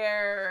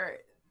where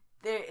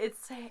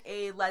it's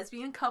a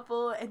lesbian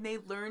couple and they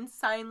learn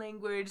sign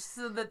language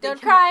so that they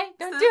don't cry.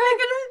 Don't do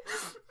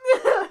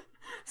it.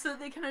 So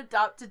they can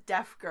adopt a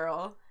deaf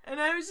girl. And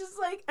I was just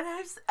like,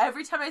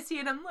 every time I see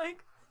it, I'm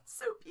like,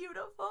 so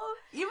beautiful.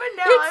 Even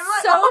now, I'm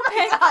like, so oh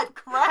my god,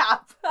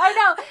 crap. I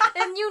know,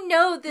 and you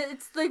know that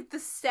it's like the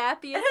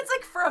sappiest. And it's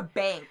like for a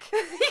bank.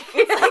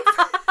 It's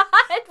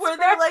like where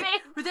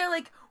they're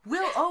like,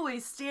 we'll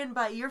always stand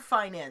by your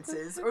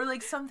finances, or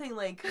like something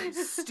like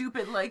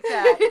stupid like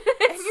that.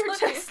 And you're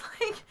just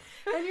like,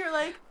 and you're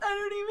like, I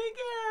don't even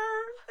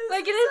care.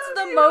 Like, and it's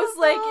the most,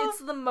 like, it's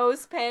the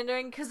most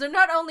pandering, because they're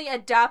not only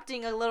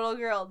adopting a little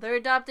girl, they're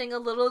adopting a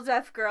little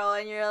deaf girl,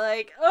 and you're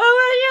like,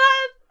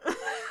 oh my god.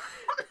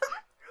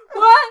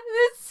 What?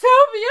 It's so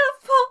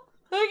beautiful.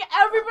 Like,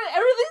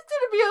 everything's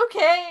gonna be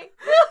okay.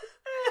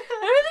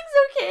 Everything's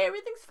okay.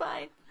 Everything's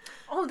fine.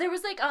 Oh, there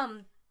was, like,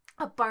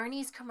 a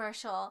Barney's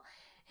commercial,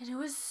 and it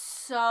was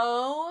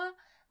so,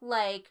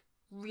 like,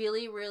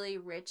 really, really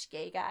rich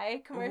gay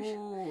guy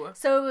commercial. Ooh.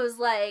 So it was,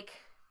 like,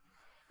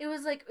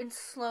 in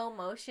slow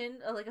motion,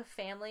 like a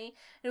family.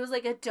 It was,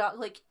 like, a dog,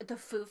 like, the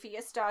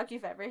foofiest dog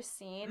you've ever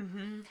seen.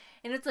 Mm-hmm.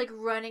 And it's, like,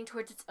 running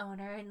towards its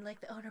owner, and,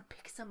 like, the owner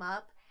picks him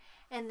up.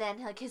 And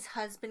then, like, his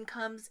husband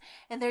comes,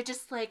 and they're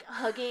just, like,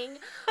 hugging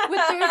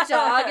with their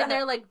dog, and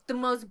they're, like, the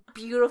most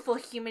beautiful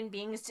human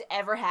beings to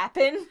ever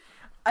happen.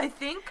 I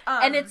think,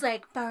 and it's,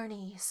 like,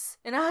 Barney's.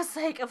 And I was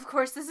like, of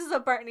course, this is a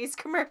Barney's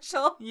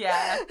commercial.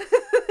 Yeah.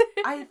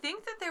 I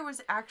think that there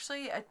was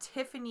actually a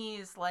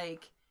Tiffany's,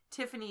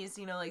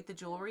 you know, like, the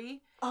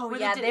jewelry. Oh, where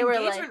yeah, they they were,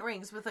 engagement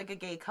rings with, like, a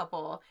gay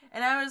couple.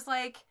 And I was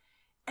like,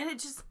 and it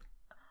just,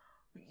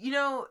 you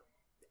know,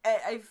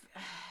 I've...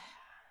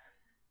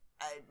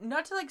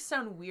 not to, like,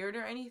 sound weird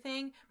or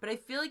anything, but I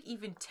feel like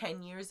even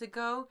 10 years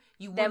ago,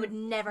 that would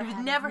never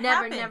happen. Never.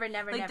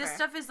 Like, this never.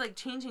 stuff is, like,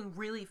 changing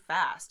really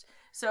fast.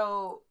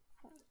 So,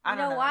 I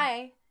don't know.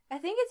 Why? I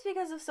think it's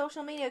because of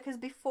social media, because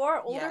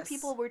before, older Yes.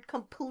 people were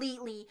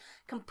completely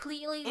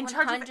in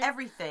charge of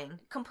everything.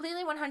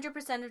 Completely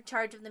 100% in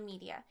charge of the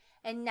media.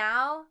 And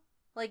now,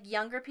 like,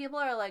 younger people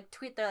are, like,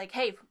 they're like,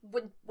 hey,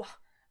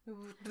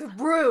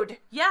 rude.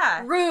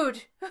 Yeah.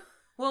 Rude.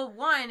 Well,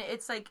 one,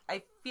 it's like,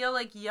 I feel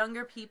like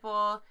younger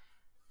people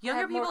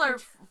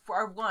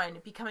are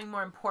becoming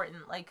more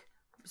important. Like,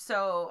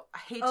 so I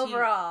hate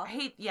overall. I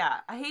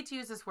hate to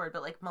use this word,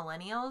 but like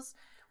millennials,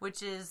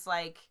 which is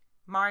like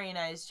Mari and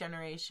I's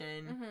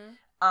generation.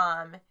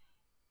 Mm-hmm.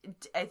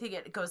 I think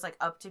it goes like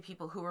up to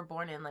people who were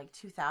born in like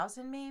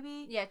 2000,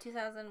 maybe. Yeah,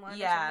 2001.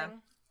 Yeah. Or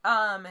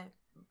something.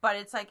 But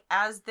it's like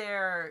as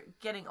they're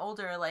getting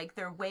older, like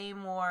they're way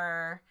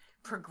more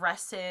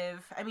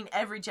progressive. I mean,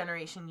 every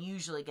generation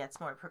usually gets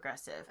more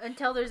progressive.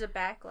 Until there's a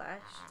backlash.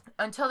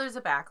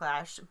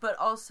 But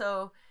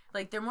also,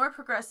 like, they're more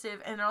progressive,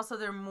 and also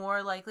they're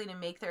more likely to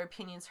make their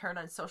opinions heard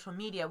on social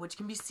media, which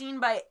can be seen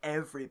by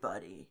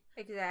everybody.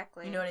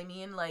 Exactly. You know what I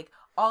mean? Like,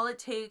 all it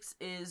takes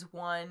is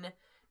one,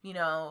 you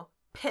know,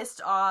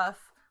 pissed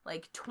off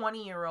like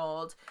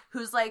 20-year-old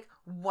who's like,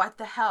 what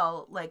the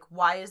hell? Like,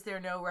 why is there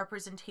no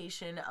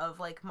representation of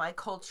like my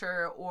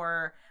culture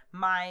or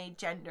my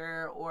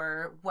gender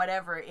or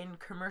whatever in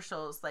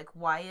commercials? Like,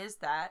 why is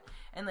that?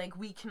 And like,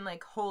 we can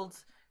like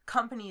hold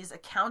companies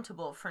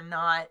accountable for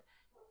not,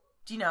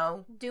 you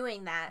know,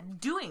 doing that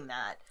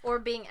or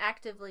being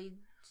actively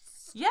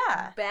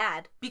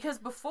bad. Because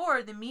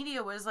before, the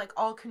media was like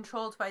all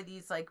controlled by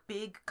these like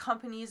big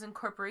companies and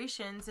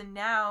corporations, and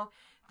now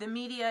the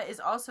media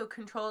is also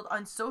controlled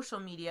on social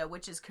media,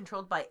 which is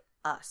controlled by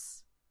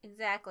us.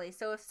 Exactly.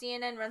 So if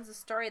CNN runs a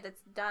story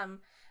that's dumb,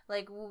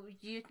 like,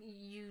 you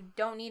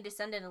don't need to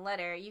send in a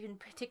letter. You can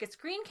take a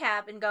screen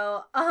cap and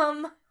go,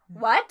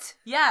 what?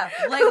 Yeah,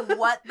 like,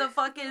 what the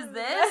fuck is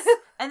this?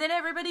 And then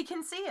everybody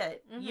can see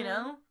it, you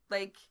know?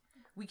 Like,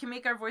 we can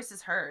make our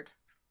voices heard.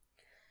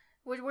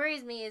 What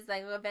worries me is,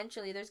 like,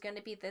 eventually there's going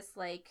to be this,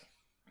 like,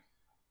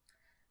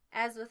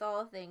 as with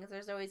all things,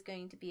 there's always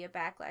going to be a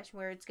backlash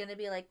where it's going to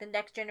be, like, the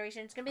next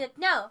generation is going to be like,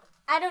 no,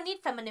 I don't need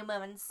feminine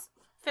moms.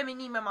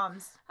 Feminine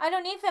moms. I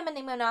don't need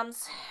feminine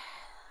moms.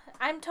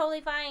 I'm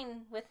totally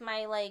fine with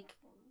my, like,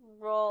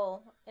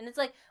 role. And it's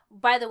like,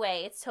 by the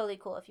way, it's totally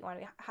cool if you want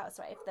to be a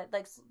housewife.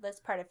 That's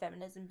part of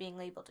feminism, being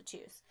able to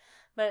choose.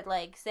 But,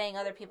 like, saying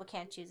other people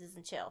can't choose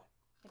isn't chill.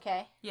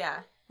 Okay?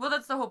 Yeah. Well,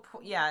 that's the whole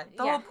point. Yeah.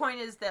 The whole point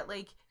is that,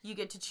 like, you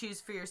get to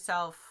choose for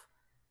yourself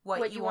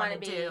what you want to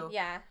do.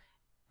 Yeah.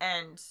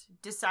 And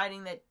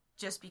deciding that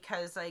just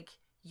because, like,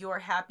 you're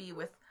happy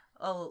with,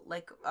 I don't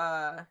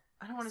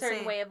want to say...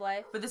 certain way of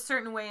life. With a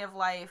certain way of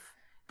life,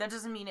 that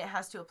doesn't mean it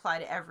has to apply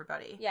to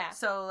everybody. Yeah.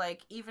 So,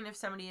 like, even if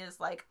somebody is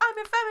like, I'm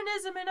a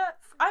feminist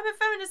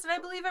and I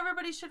believe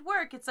everybody should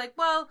work, it's like,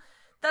 well,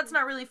 that's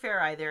not really fair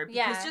either.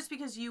 Because just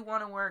because you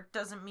want to work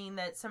doesn't mean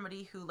that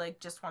somebody who, like,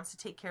 just wants to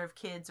take care of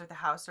kids or the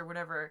house or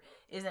whatever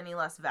is any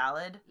less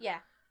valid. Yeah.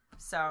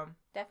 So.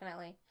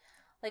 Definitely.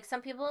 Like,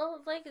 some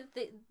people, like,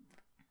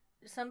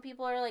 some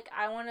people are like,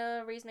 I want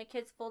to raise my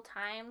kids full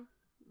time.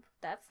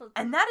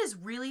 And that is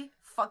really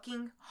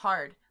fucking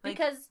hard. Like,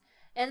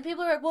 and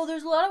people are like, well,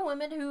 there's a lot of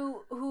women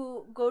who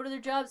go to their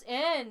jobs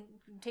and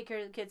take care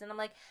of the kids. And I'm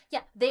like,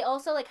 yeah, they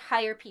also, like,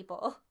 hire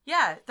people.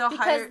 Yeah,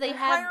 they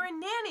hire a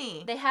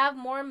nanny. They have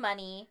more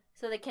money,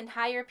 so they can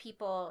hire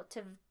people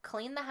to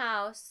clean the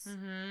house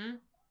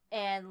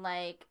and,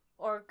 like,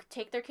 or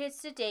take their kids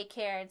to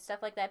daycare and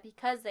stuff like that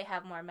because they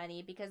have more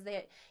money, because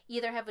they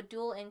either have a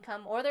dual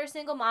income or they're a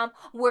single mom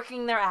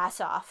working their ass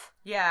off.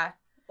 Yeah.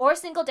 Or a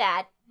single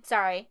dad.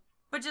 Sorry.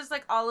 But just,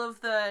 like, all of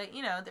the,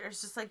 you know,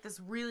 there's just, like, this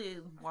really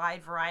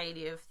wide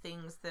variety of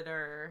things that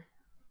are,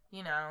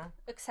 you know...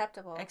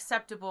 Acceptable,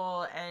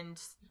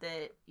 and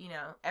that, you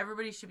know,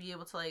 everybody should be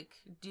able to, like,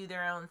 do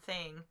their own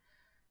thing,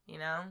 you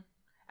know?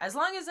 As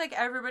long as, like,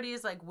 everybody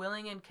is, like,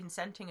 willing and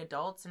consenting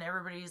adults and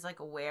everybody's, like,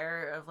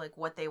 aware of, like,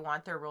 what they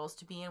want their roles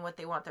to be and what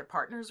they want their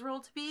partner's role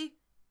to be,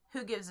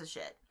 who gives a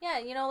shit? Yeah,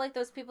 you know, like,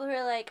 those people who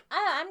are like,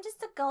 I'm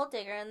just a gold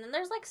digger, and then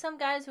there's, like, some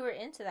guys who are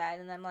into that,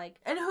 and I'm like...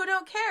 And who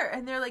don't care,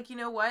 and they're like, you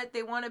know what?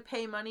 They want to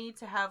pay money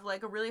to have,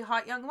 like, a really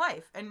hot young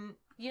wife, and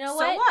you know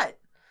so what?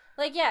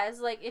 Like, yeah,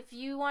 it's like, if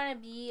you want to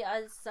be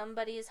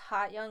somebody's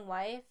hot young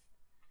wife,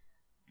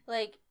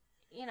 like,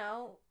 you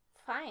know,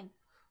 fine.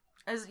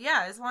 As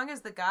long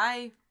as the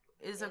guy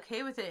is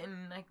okay with it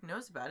and, like,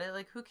 knows about it,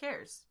 like, who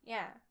cares?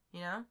 Yeah. You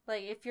know?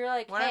 Like, if you're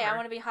like, hey, I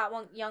want to be a hot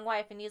young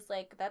wife, and he's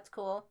like, that's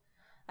cool.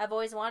 I've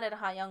always wanted a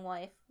hot young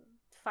wife.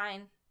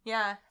 Fine.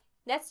 Yeah.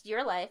 That's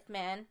your life,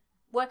 man.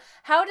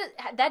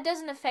 That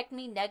doesn't affect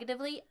me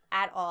negatively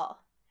at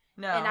all.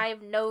 No. And I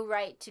have no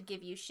right to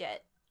give you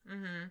shit.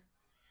 Anyway,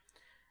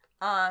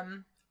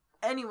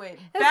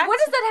 what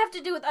does that have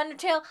to do with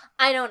Undertale?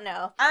 I don't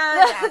know.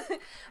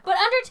 But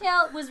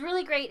Undertale was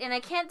really great, and I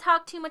can't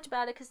talk too much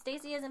about it because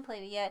Stacey hasn't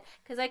played it yet,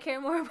 because I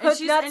care more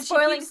about not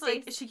spoiling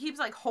Stacey. She keeps,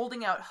 like,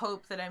 holding out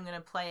hope that I'm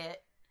gonna play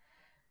it.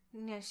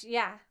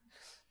 Yeah.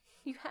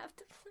 You have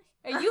to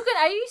play.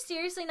 Are you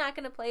seriously not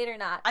going to play it or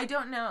not? I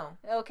don't know.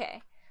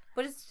 Okay.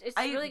 But it's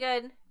really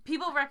good.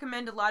 People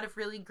recommend a lot of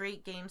really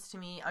great games to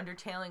me,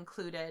 Undertale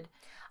included.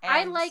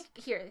 And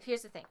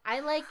here's the thing. I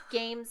like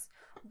games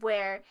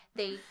where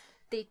they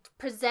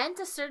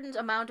present a certain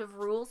amount of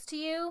rules to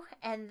you,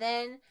 and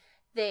then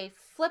they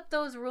flip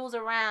those rules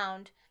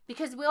around,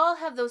 because we all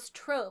have those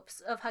tropes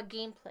of how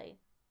gameplay.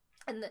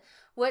 And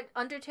what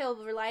Undertale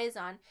relies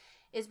on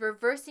is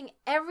reversing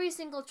every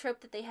single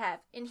trope that they have.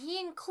 And he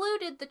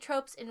included the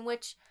tropes in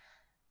which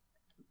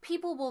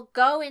people will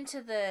go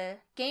into the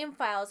game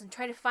files and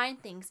try to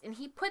find things. And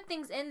he put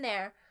things in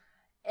there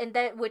and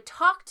that would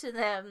talk to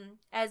them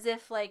as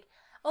if, like,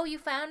 oh, you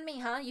found me,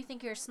 huh? You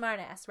think you're a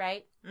smartass,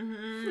 right?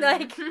 Mm-hmm.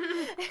 Like,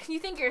 you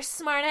think you're a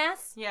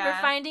smartass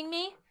for finding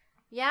me?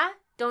 Yeah?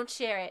 Don't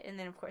share it. And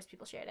then, of course,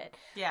 people shared it.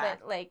 Yeah.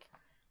 But, like,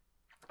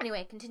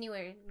 anyway, continue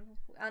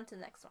on to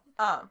the next one.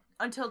 Oh,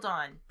 Until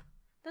Dawn.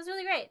 That was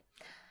really great.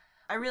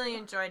 I really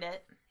enjoyed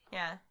it.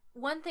 Yeah.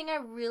 One thing I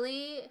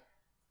really...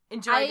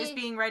 Enjoyed is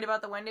being right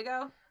about the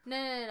Wendigo?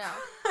 No.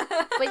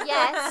 But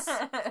yes.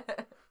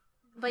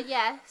 But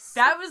yes.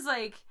 That was,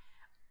 like...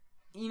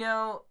 you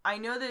know, I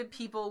know that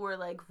people were,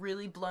 like,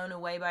 really blown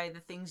away by the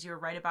things you were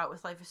right about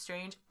with Life is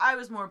Strange. I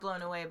was more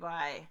blown away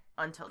by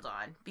Until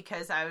Dawn,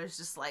 because I was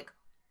just like,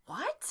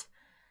 what?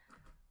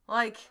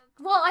 Like...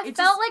 Well, I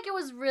felt like it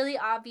was really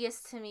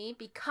obvious to me,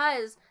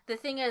 because the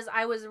thing is,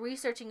 I was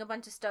researching a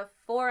bunch of stuff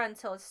for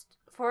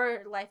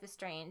Life is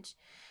Strange.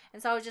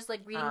 And so I was just,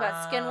 like, reading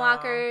about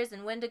skinwalkers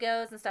and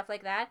wendigos and stuff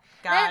like that.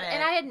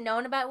 And I had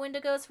known about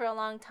wendigos for a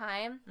long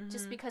time,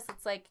 just because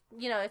it's, like,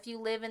 you know, if you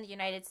live in the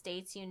United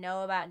States, you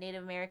know about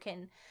Native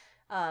American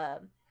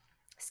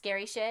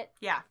scary shit.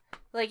 Yeah.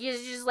 Like, you're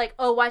just like,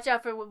 oh, watch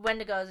out for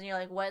wendigos. And you're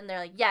like, what? And they're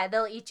like, yeah,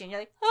 they'll eat you. And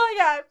you're like, oh,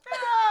 my God.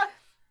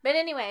 But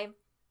anyway,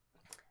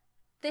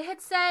 they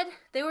had said,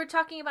 they were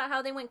talking about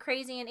how they went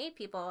crazy and ate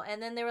people.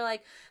 And then they were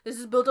like, this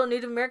is built on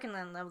Native American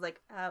land. And I was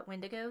like,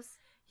 wendigos?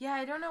 Yeah,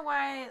 I don't know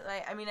why,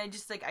 like, I mean, I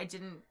just, like, I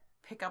didn't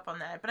pick up on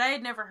that. But I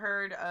had never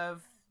heard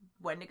of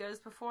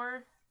wendigos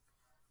before.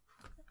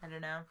 I don't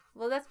know.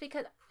 Well, that's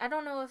because, I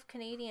don't know if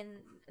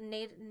Canadian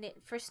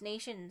First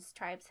Nations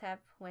tribes have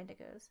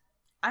wendigos.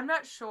 I'm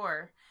not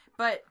sure.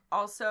 But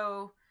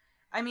also,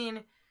 I mean,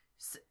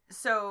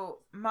 so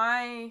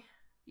my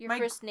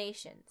First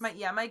Nations.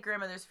 My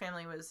grandmother's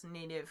family was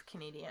Native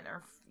Canadian,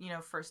 or, you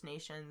know, First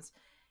Nations.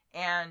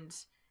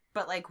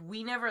 But, like,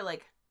 we never,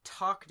 like,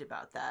 talked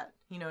about that.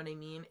 You know what I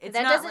mean? That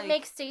doesn't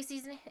make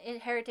Stacy's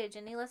heritage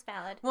any less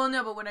valid. Well,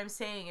 no, but what I'm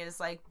saying is,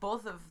 like,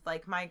 both of,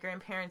 like, my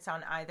grandparents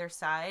on either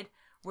side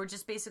were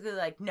just basically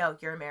like, no,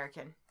 you're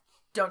American.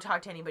 Don't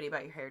talk to anybody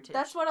about your heritage.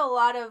 That's what a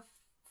lot of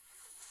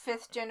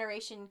fifth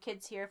generation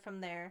kids hear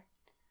from their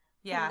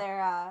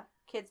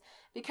kids,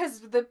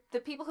 because the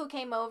people who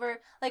came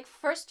over, like,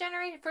 first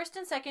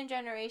and second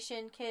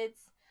generation kids,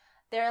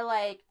 they're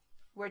like,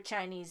 we're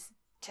Chinese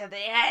to the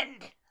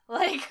end.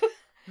 Like,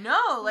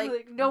 no,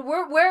 like no,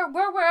 we're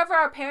wherever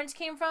our parents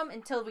came from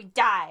until we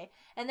die.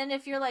 And then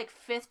if you're like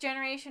fifth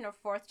generation or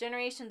fourth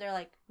generation, they're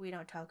like, we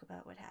don't talk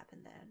about what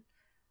happened then.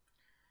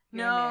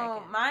 You're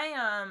no, American.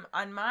 my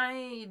on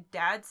my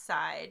dad's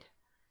side,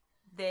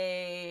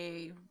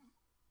 they.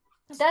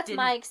 That's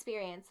my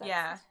experience.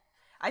 Yeah,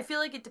 I feel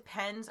like it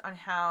depends on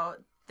how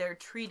they're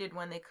treated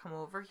when they come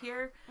over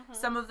here. Mm-hmm.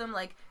 Some of them,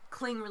 like,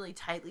 cling really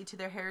tightly to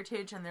their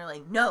heritage, and they're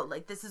like, no,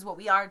 like, this is what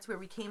we are. It's where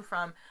we came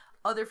from.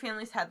 Other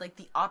families had, like,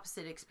 the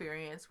opposite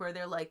experience, where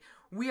they're like,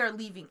 we are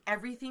leaving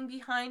everything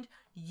behind.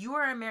 You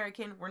are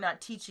American. We're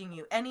not teaching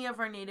you any of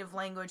our native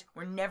language.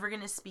 We're never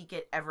going to speak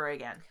it ever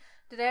again.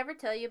 Did I ever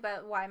tell you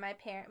about why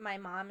my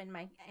mom and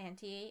my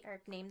auntie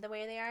are named the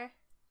way they are?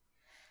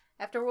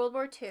 After World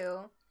War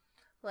II,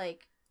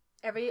 like,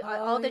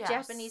 all the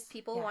Japanese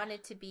people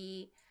wanted to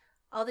be...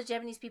 All the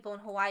Japanese people in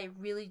Hawaii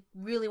really,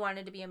 really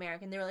wanted to be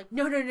American. They were like,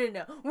 no.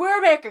 We're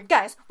American,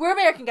 guys. We're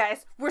American,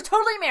 guys. We're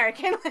totally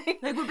American.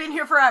 Like, we've been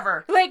here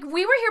forever. Like,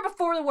 we were here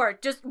before the war.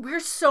 Just, we're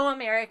so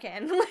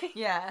American.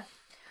 Yeah.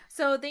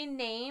 So they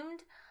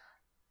named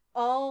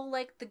all,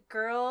 like, the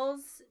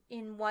girls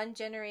in one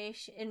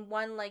generation, in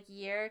one, like,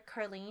 year,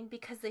 Carlene,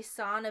 because they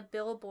saw on a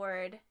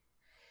billboard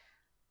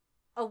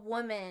a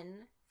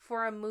woman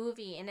for a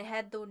movie, and it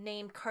had the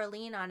name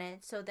Carlene on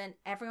it. So then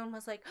everyone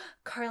was like,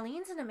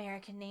 Carlene's an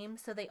American name,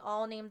 so they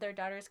all named their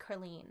daughters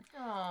Carlene.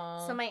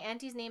 Aww. So my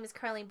auntie's name is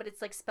Carlene, but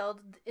it's, like, spelled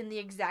in the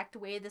exact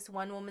way this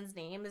one woman's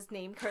name is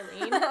named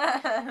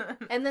Carlene.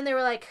 And then they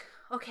were like,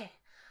 okay,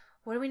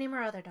 what do we name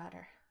our other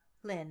daughter?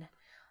 Lynn.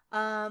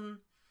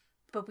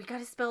 But we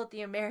gotta spell it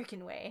the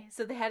American way.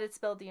 So they had it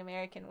spelled the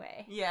American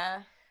way.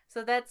 Yeah.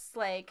 So that's,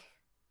 like...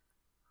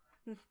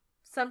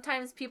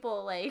 Sometimes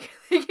people, like,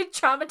 they get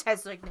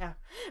traumatized, like, no,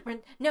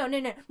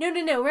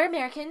 we're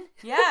American.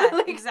 Yeah,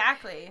 like,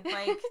 exactly.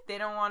 Like, they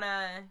don't want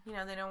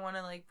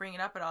to, like, bring it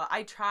up at all.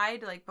 I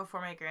tried, like, before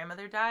my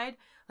grandmother died,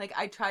 like,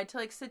 I tried to,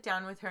 like, sit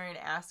down with her and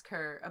ask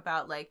her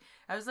about, like,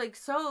 I was like,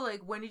 so,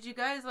 like, when did you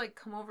guys, like,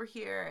 come over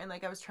here? And,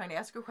 like, I was trying to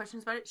ask her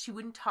questions about it. She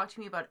wouldn't talk to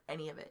me about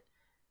any of it.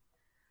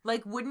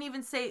 Like, didn't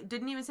even say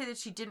that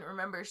she didn't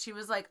remember. She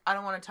was like, I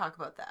don't want to talk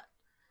about that.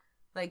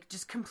 Like,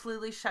 just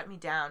completely shut me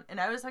down. And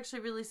I was actually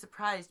really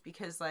surprised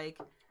because, like...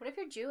 What if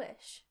you're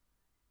Jewish?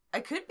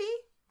 I could be.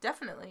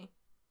 Definitely.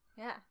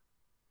 Yeah.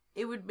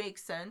 It would make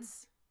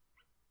sense.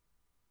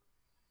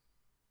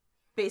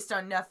 Based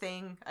on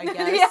nothing, I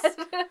guess. Yes.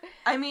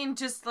 I mean,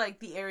 just,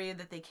 like, the area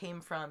that they came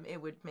from, it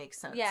would make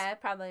sense. Yeah,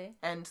 probably.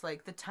 And,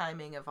 like, the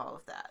timing of all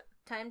of that.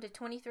 Time to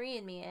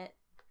 23andMe it.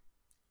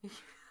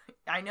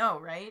 I know,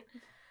 right?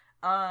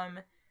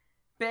 But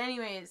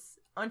anyways,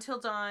 Until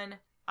Dawn...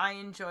 I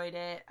enjoyed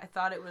it. I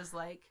thought it was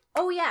like...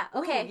 Oh, yeah.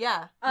 Okay. Ooh,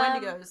 yeah.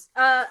 Wendigos.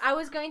 I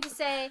was going to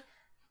say,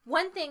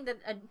 one thing that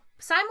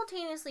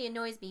simultaneously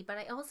annoys me, but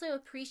I also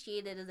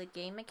appreciate it as a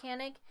game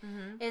mechanic,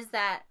 is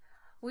that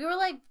we were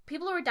like,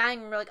 people were dying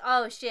and we were like,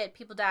 oh, shit,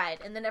 people died.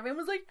 And then everyone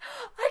was like,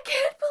 I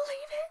can't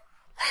believe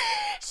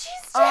it.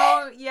 She's dead.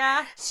 Oh,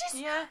 yeah.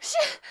 She's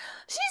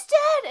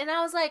dead. And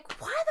I was like,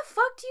 why the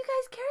fuck do you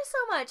guys care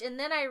so much? And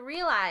then I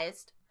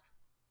realized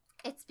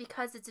it's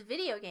because it's a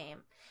video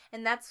game.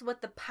 And that's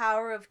what the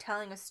power of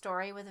telling a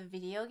story with a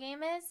video game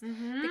is.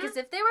 Mm-hmm. Because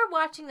if they were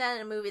watching that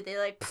in a movie, they're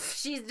like,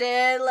 she's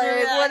dead,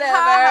 like,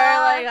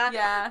 whatever. my god.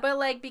 Yeah. But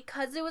like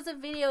because it was a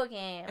video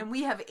game, And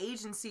we have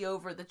agency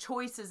over the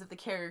choices of the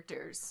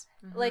characters.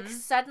 like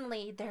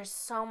suddenly there's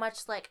so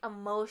much like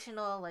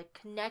emotional like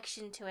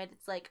connection to it.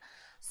 It's like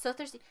so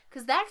thirsty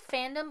because that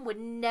fandom would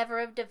never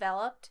have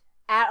developed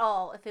at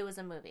all if it was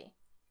a movie.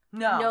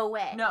 No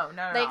way. No,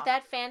 not at Like all.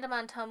 that fandom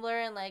on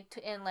Tumblr and like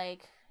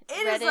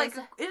It is like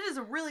it is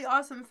a really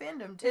awesome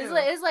fandom too.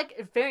 It's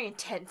like very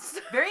intense.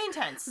 Very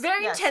intense.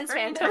 Very Yes, intense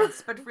very fandom.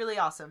 intense, but really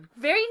awesome.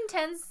 Very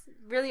intense,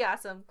 really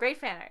awesome, great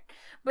fan art.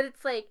 But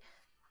it's like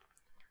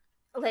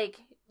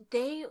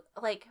they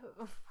like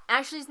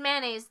Ashley's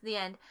mayonnaise. The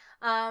end.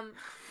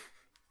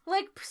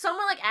 Like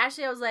someone like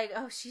Ashley, I was like,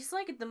 oh, she's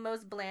like the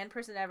most bland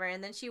person ever.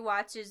 And then she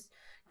watches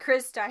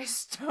Chris die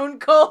stone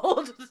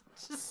cold.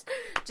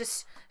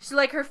 just she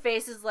like her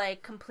face is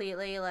like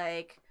completely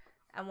like,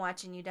 I'm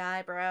watching you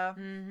die, bro.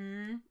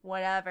 Mm-hmm.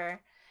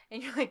 Whatever.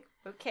 And you're like,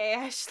 okay,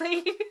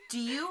 Ashley. Do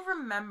you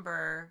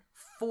remember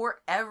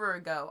forever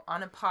ago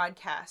on a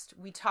podcast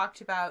we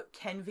talked about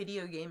can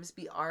video games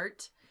be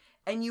art?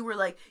 And you were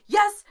like,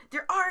 yes,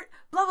 they're art,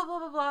 blah, blah, blah,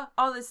 blah, blah,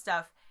 all this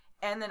stuff.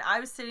 And then I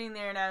was sitting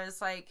there and I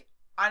was like,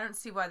 I don't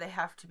see why they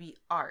have to be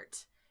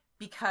art.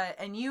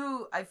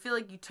 I feel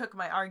like you took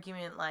my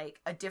argument like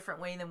a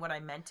different way than what I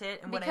meant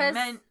it. And what I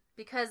meant...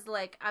 Because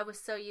like I was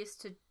so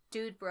used to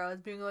dude bros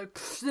being like,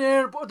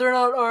 they're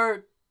not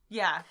art.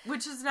 Yeah,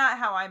 which is not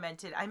how I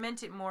meant it. I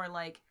meant it more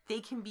like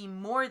they can be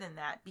more than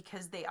that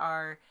because they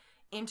are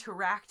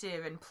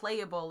interactive and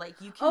playable.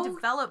 Like you can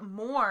develop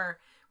more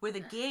with a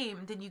game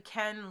than you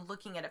can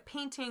looking at a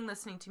painting,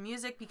 listening to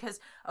music, because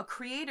a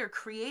creator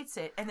creates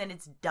it and then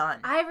it's done.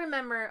 I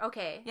remember,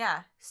 okay.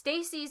 Yeah.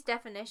 Stacy's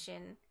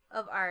definition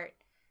of art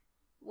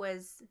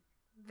was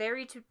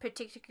very to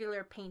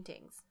particular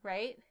paintings,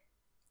 right?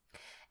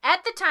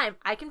 At the time,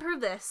 I can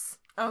prove this.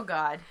 Oh,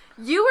 God.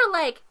 You were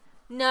like,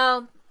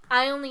 no,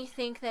 I only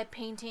think that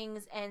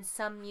paintings and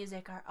some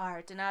music are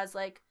art. And I was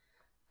like,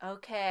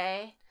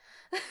 okay.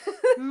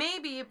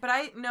 Maybe, but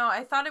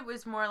I thought it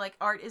was more like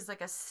art is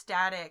like a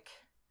static,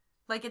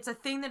 like it's a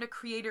thing that a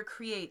creator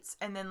creates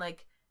and then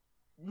like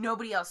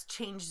nobody else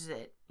changes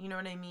it. You know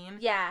what I mean?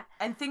 Yeah.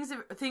 And things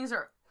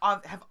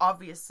have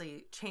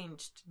obviously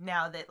changed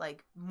now that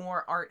like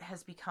more art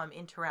has become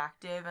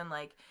interactive and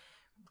like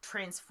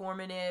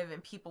transformative,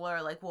 and people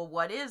are like, well,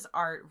 what is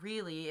art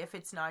really if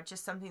it's not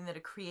just something that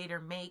a creator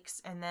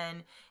makes and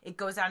then it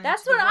goes out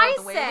into the world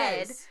the way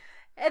it is?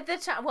 At the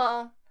time.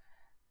 Well,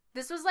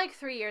 this was like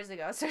 3 years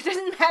ago, so it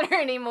doesn't matter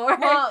anymore.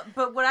 Well,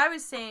 but what I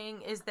was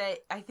saying is that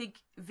I think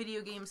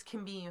video games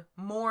can be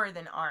more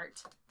than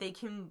art. They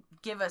can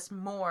give us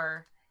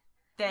more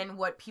than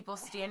what people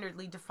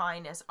standardly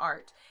define as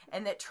art.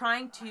 And that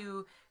trying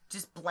to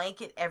just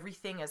blanket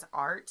everything as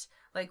art,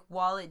 like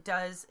while it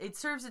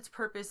serves its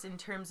purpose in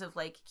terms of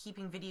like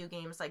keeping video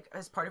games like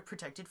as part of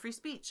protected free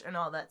speech and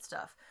all that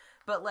stuff.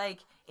 But like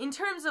in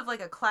terms of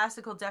like a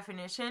classical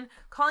definition,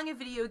 calling a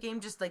video game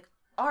just like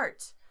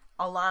art,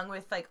 along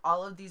with like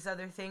all of these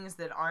other things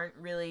that aren't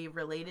really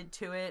related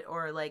to it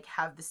or like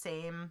have the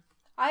same.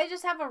 I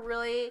just have a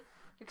really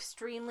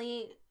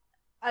extremely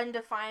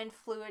undefined,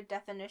 fluid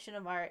definition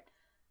of art.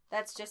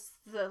 That's just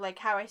like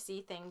how I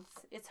see things.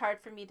 It's hard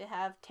for me to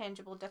have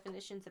tangible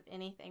definitions of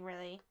anything,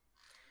 really.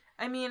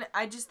 I mean,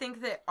 I just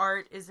think that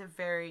art is a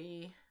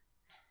very.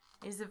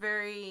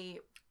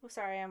 Oh,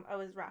 sorry, I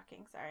was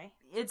rocking. Sorry.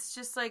 It's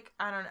just like,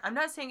 I don't know. I'm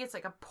not saying it's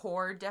like a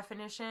poor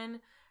definition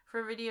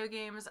for video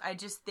games. I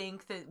just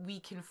think that we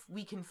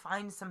can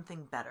find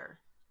something better.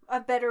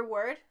 A better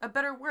word? A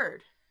better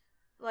word.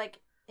 Like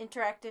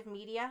interactive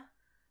media?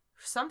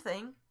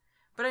 Something.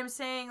 But I'm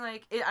saying,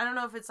 like, I don't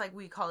know if it's, like,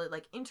 we call it,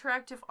 like,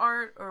 interactive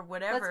art or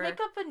whatever. Let's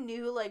make up a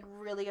new, like,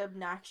 really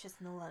obnoxious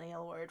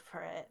millennial word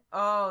for it.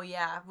 Oh,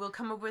 yeah. We'll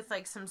come up with,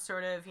 like, some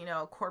sort of, you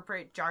know,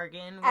 corporate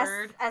jargon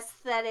word.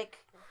 Aesthetic.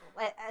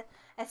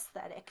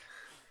 Aesthetic.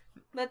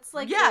 That's,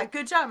 like... Yeah,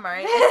 good job,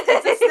 Mari.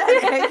 It's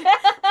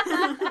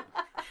aesthetic.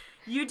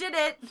 You did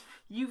it.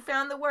 You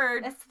found the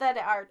word.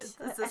 Aesthetic art.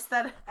 It's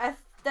aesthetic.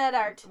 Aesthetic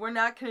art. We're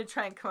not going to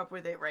try and come up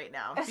with it right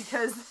now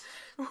because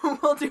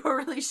we'll do a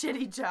really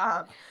shitty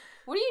job.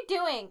 What are you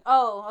doing?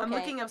 Oh, okay. I'm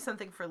looking up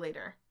something for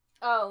later.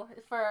 Oh,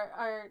 for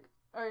our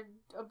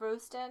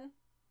Brewston?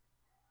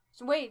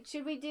 Wait,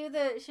 should we do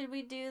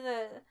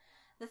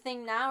the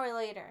thing now or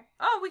later?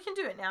 Oh, we can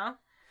do it now.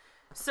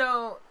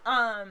 So,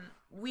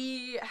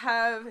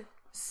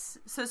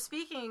 so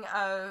speaking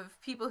of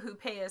people who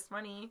pay us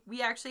money,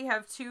 we actually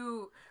have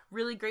two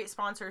really great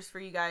sponsors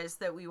for you guys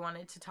that we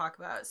wanted to talk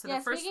about. So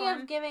the first speaking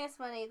of giving us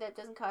money that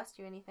doesn't cost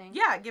you anything.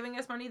 Yeah, giving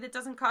us money that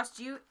doesn't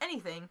cost you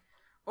anything.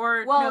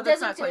 Or, well, no,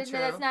 that's not quite true.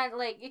 That's not,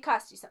 like, it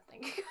costs you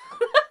something.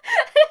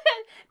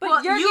 But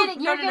well, you're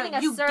getting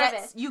a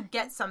service. You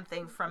get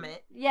something from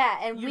it. Yeah,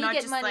 and you're we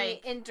get money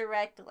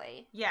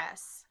indirectly.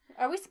 Yes.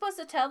 Are we supposed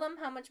to tell them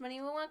how much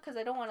money we want? Because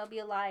I don't want to be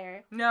a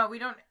liar. No, we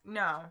don't.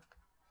 No.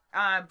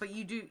 But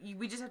you do.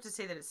 We just have to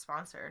say that it's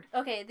sponsored.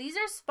 Okay, these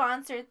are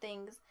sponsored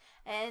things,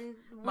 and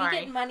we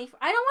get money.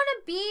 I don't want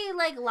to be,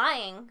 like,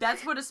 lying.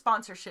 That's what a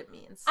sponsorship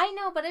means. I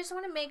know, but I just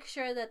want to make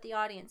sure that the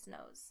audience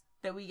knows.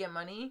 That we get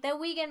money? That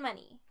we get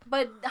money.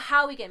 But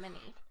how we get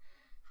many?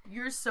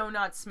 You're so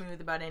not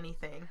smooth about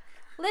anything.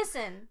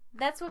 Listen,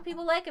 that's what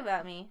people like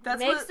about me.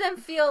 That's it makes them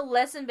feel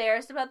less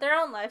embarrassed about their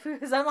own life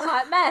because I'm a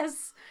hot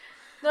mess.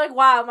 They're like,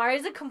 wow,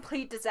 Mari's a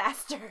complete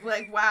disaster.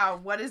 Like, wow,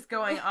 what is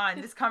going on?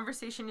 This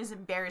conversation is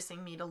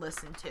embarrassing me to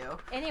listen to.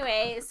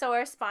 Anyway, so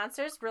our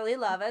sponsors really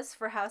love us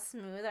for how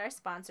smooth our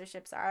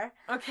sponsorships are.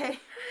 Okay.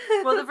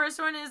 Well, the first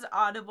one is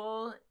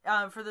Audible.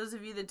 For those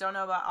of you that don't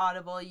know about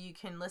Audible, you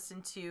can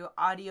listen to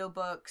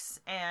audiobooks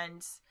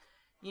and,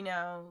 you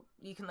know,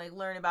 you can, like,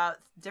 learn about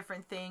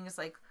different things.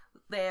 Like,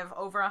 they have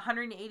over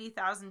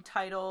 180,000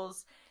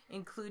 titles,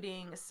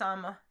 including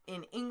some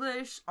in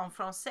English, en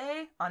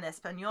français, en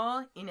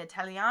espagnol, in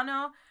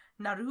italiano,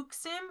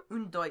 naruxim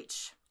und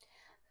Deutsch.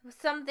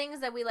 Some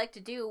things that we like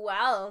to do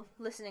while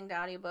listening to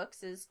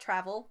audiobooks is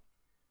travel.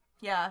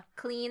 Yeah.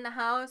 Clean the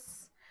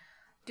house.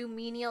 Do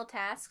menial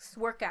tasks.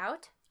 Work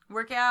out.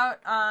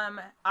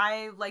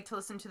 I like to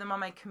listen to them on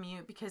my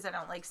commute because I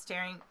don't like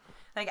staring.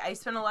 Like, I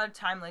spend a lot of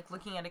time, like,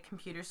 looking at a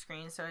computer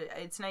screen, so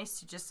it's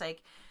nice to just,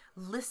 like,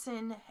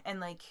 listen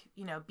and, like,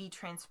 you know, be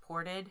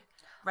transported.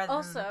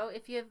 Also,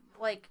 if you have,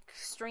 like,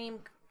 extreme,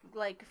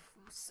 like,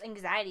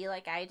 anxiety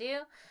like I do,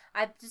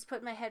 I just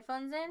put my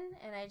headphones in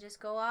and I just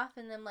go off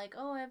and I'm like,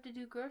 oh, I have to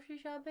do grocery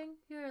shopping?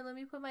 Here, let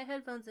me put my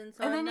headphones in.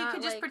 So and then you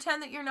can just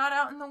pretend that you're not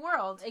out in the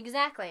world.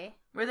 Exactly.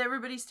 With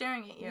everybody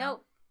staring at you.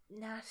 Nope.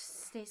 Not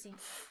Stacy.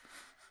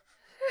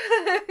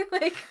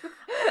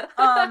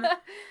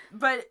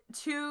 But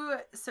two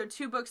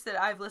books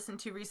that I've listened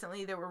to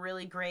recently that were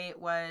really great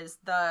was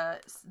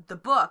the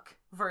book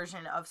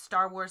version of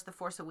Star Wars The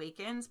Force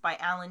Awakens by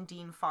Alan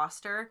Dean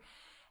Foster.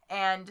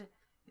 And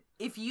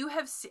if you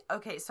have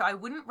so I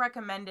wouldn't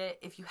recommend it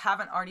if you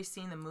haven't already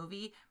seen the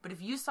movie, but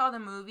if you saw the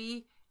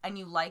movie and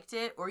you liked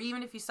it, or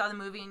even if you saw the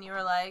movie and you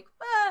were like,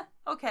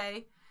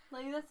 okay,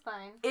 like, that's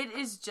fine. It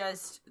is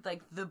just,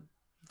 like, the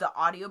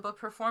audiobook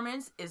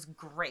performance is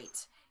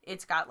great.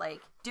 It's got,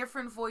 like,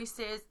 different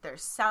voices,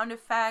 there's sound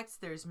effects,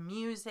 there's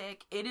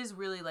music. It is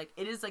really, like,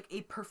 it is, like,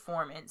 a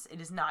performance.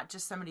 It is not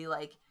just somebody,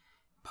 like,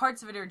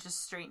 parts of it are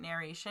just straight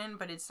narration,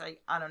 but it's,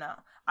 like, I don't know.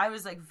 I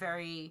was, like,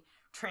 very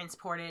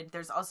transported.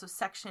 There's also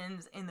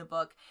sections in the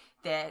book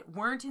that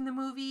weren't in the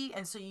movie,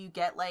 and so you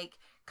get, like,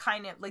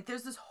 kind of, like,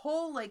 there's this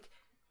whole, like,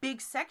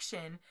 big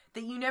section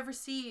that you never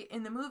see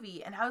in the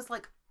movie, and I was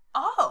like,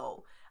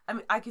 oh! I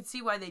mean, I could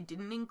see why they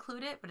didn't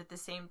include it, but at the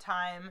same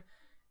time,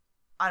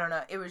 I don't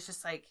know. It was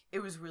just, like, it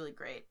was really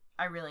great.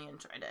 I really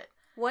enjoyed it.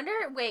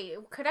 Wait,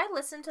 could I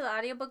listen to the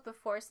audiobook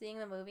before seeing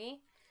the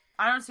movie?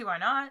 I don't see why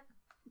not.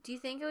 Do you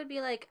think it would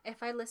be like,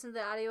 if I listened to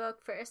the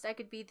audiobook first, I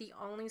could be the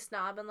only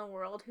snob in the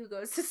world who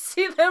goes to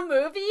see the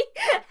movie?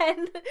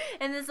 And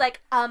it's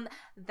like,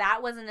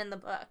 that wasn't in the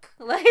book.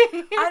 Like,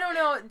 I don't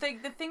know.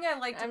 The thing I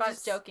liked about... I'm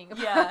just joking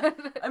about Yeah.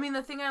 it. I mean,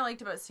 the thing I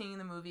liked about seeing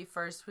the movie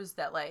first was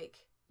that,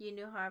 like... You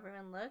knew how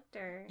everyone looked,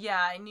 or...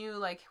 Yeah, I knew,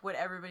 like, what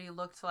everybody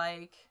looked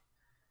like.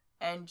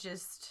 And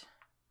just...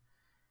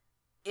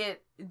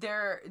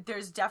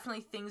 There's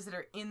definitely things that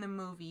are in the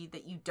movie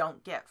that you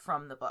don't get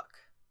from the book.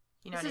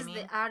 You know what I mean?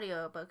 This is the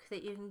audiobook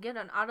that you can get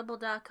on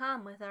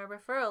audible.com with our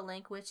referral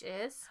link, which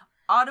is...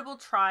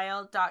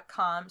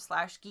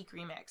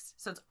 audibletrial.com/geekremix.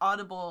 So it's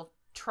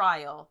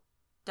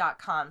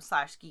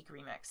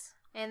audibletrial.com/geekremix.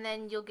 And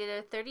then you'll get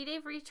a 30-day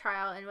free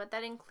trial, and what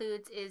that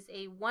includes is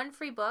one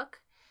free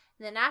book.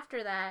 And then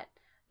after that,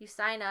 you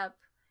sign up,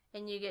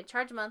 and you get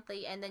charged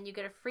monthly, and then you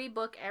get a free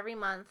book every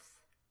month,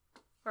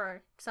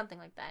 or something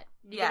like that.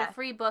 You get a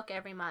free book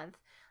every month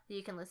that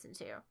you can listen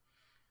to.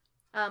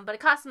 But it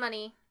costs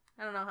money.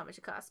 I don't know how much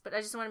it costs, but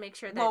I just want to make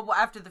sure that... Well,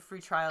 after the free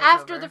trial is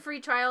After over. the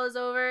free trial is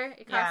over,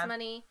 it costs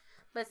money,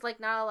 but it's, like,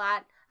 not a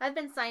lot. I've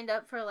been signed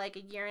up for, like,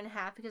 a year and a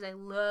half because I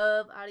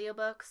love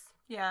audiobooks.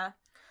 Yeah.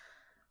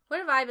 What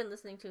have I been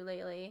listening to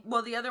lately?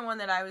 Well, the other one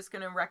that I was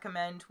going to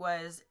recommend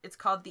it's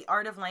called The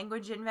Art of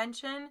Language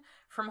Invention,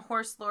 From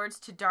Horse Lords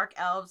to Dark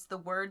Elves, The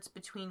Words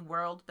Behind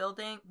World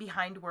Building,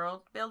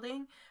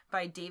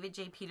 by David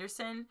J.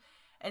 Peterson.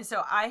 And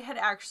so I had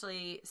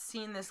actually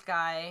seen this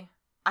guy,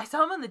 I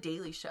saw him on The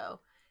Daily Show,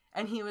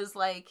 and he was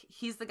like,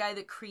 he's the guy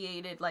that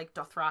created, like,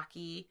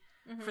 Dothraki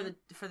for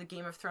the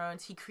Game of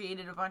Thrones. He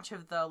created a bunch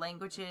of the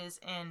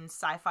languages in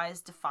Sci-Fi's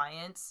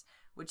Defiance,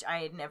 which I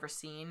had never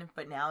seen,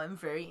 but now I'm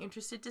very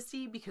interested to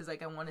see because,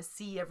 like, I want to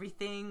see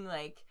everything,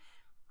 like,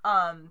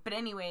 but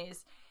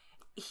anyways,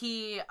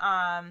 he,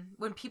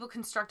 when people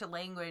construct a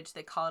language,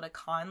 they call it a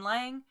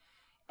conlang,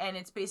 and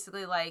it's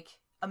basically, like,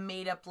 a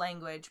made-up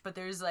language, but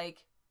there's,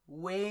 like,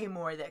 way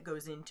more that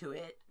goes into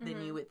it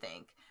than you would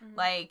think.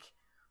 Like,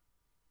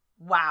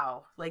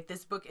 wow, like,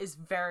 this book is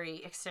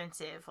very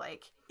extensive.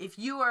 Like, if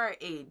you are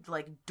a,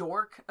 like,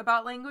 dork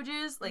about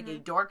languages, like a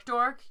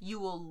dork,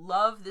 you will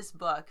love this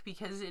book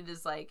because it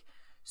is, like,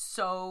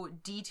 so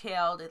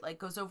detailed. It, like,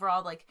 goes over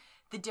all, like,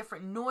 the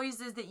different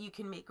noises that you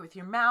can make with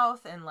your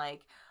mouth and,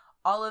 like,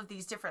 all of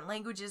these different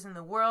languages in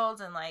the world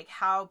and, like,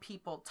 how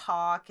people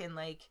talk and,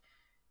 like,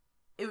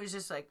 it was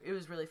just, like, it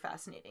was really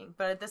fascinating.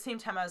 But at the same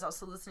time, I was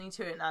also listening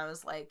to it and I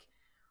was like,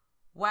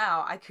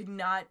 wow, I could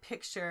not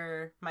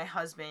picture my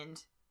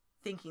husband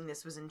thinking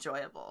this was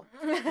enjoyable,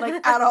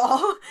 like, at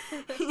all.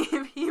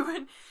 He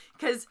would,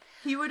 because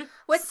he would...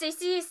 What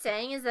Stacey is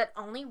saying is that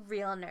only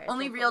real nerds...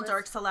 Only real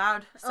dorks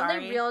allowed. Sorry.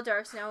 Only real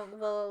dorks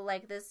will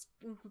like this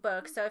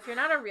book. So if you're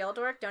not a real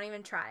dork, don't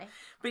even try.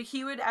 But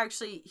he would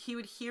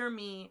hear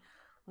me,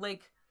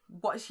 like...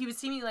 He would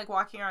see me, like,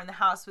 walking around the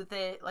house with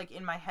it, like,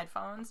 in my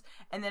headphones,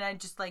 and then I'd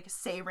just, like,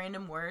 say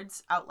random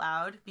words out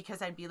loud, because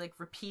I'd be, like,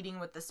 repeating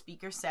what the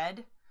speaker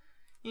said,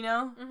 you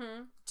know?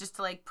 Mm-hmm. Just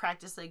to, like,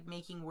 practice, like,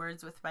 making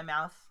words with my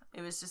mouth.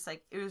 It was just,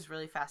 like, it was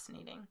really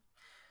fascinating.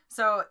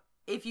 So,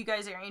 if you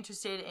guys are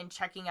interested in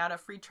checking out a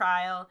free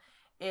trial,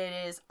 it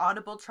is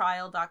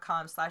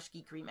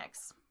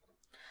audibletrial.com/geekremix.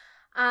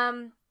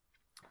 One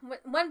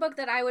book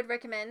that I would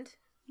recommend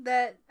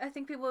that I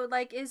think people would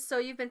like is So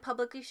You've Been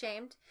Publicly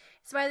Shamed.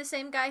 It's by the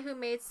same guy who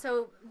made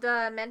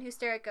The Men Who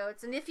Stare at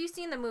Goats. And if you've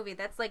seen the movie,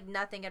 that's like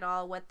nothing at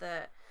all what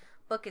the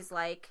book is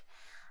like.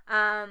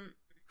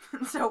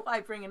 So why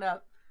bring it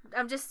up?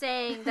 I'm just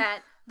saying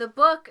that the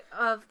book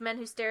of Men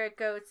Who Stare at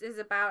Goats is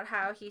about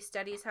how he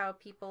studies how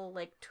people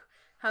like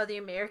how the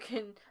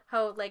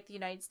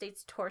United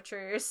States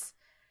tortures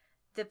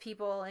the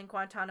people in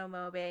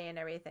Guantanamo Bay and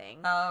everything.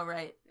 Oh,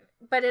 right.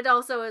 But it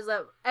also is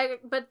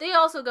but they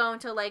also go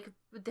into like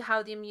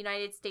how the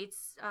United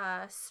States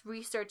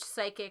research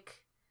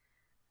psychic.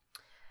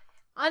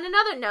 On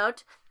another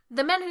note,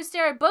 The Men Who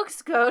Stare at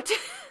Goats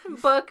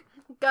book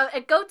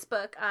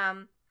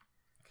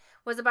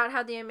was about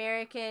how the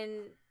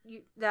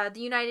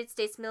United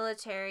States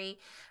military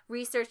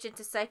researched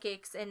into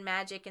psychics and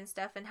magic and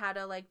stuff and how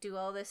to like do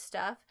all this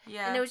stuff.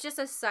 Yeah. And it was just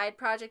a side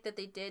project that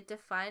they did to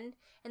fund.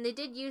 And they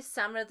did use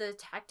some of the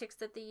tactics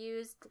that they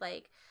used,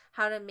 like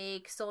how to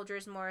make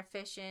soldiers more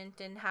efficient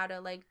and how to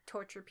like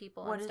torture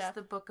people and stuff. What is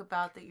the book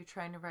about that you're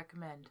trying to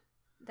recommend?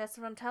 That's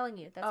what I'm telling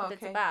you. That's what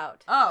it's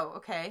about. Oh,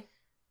 okay.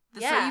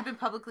 Yeah. So You've Been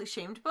Publicly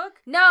Shamed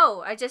book?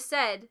 No, I just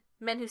said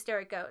Men Who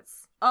Stare at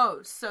Goats. Oh,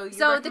 so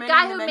you're the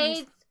guy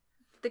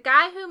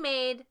who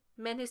made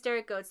Men Who Stare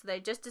at Goats that I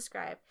just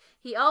described,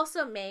 he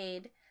also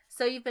made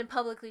So You've Been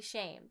Publicly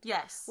Shamed.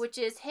 Yes. Which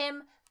is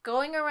him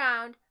going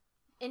around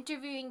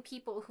interviewing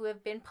people who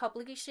have been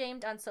publicly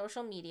shamed on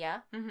social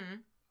media.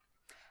 Mm-hmm.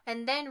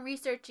 And then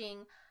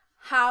researching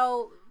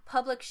how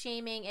public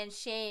shaming and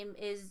shame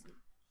is,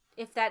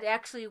 if that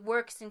actually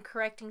works in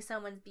correcting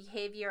someone's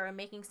behavior or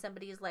making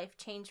somebody's life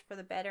change for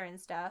the better and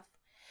stuff.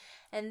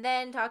 And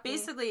then talking...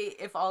 Basically,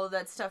 if all of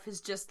that stuff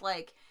is just,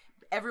 like,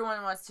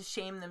 everyone wants to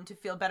shame them to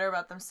feel better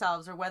about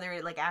themselves or whether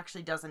it, like,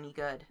 actually does any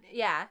good.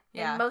 Yeah.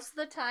 Yeah. And most of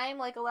the time,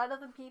 like, a lot of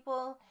the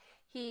people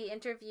he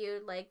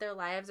interviewed, like, their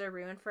lives are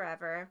ruined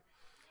forever.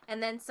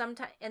 And then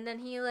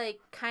he, like,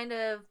 kind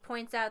of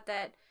points out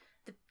that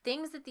the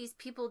things that these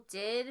people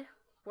did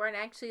weren't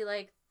actually,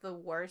 like, the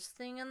worst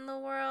thing in the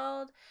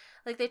world.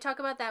 Like, they talk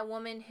about that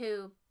woman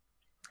who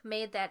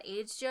made that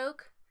AIDS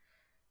joke.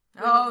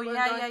 Oh,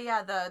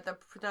 yeah.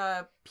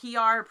 The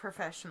PR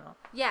professional.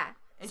 Yeah.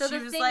 And so she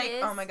the was thing like,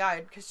 is, oh my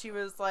god, because she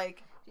was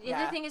like...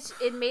 The thing is,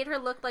 it made her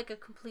look like a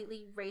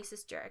completely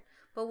racist jerk.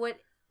 But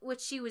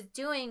what she was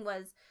doing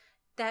was,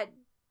 that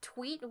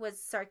tweet was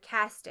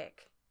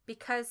sarcastic.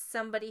 Because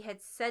somebody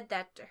had said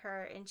that to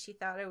her and she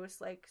thought it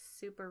was, like,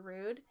 super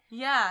rude.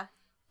 Yeah.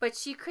 But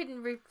she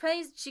couldn't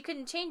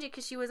change it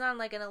because she was on,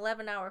 like, an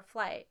 11-hour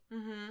flight.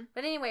 Mm-hmm.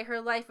 But anyway,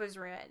 her life was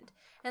ruined.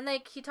 And,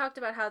 like, he talked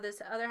about how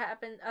this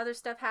other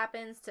stuff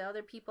happens to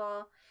other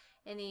people.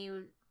 And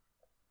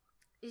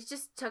it's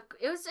just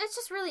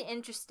really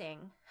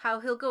interesting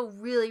how he'll go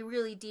really,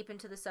 really deep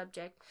into the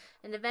subject.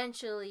 And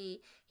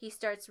eventually he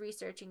starts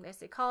researching the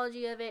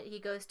psychology of it. He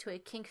goes to a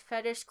kink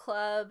fetish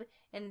club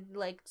and,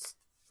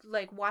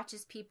 like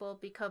watches people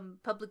become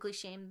publicly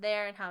shamed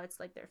there and how it's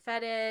like their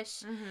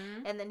fetish.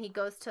 Mm-hmm. And then he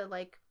goes to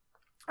like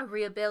a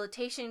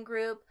rehabilitation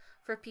group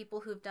for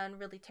people who've done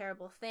really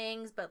terrible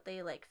things but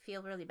they like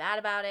feel really bad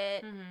about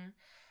it.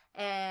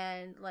 Mm-hmm.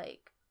 And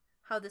like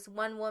how this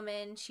one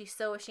woman, she's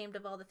so ashamed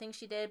of all the things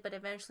she did, but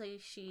eventually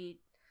she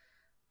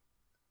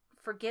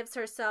forgives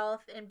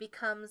herself and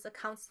becomes a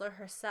counselor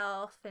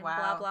herself and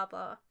blah blah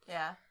blah.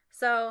 Yeah.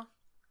 So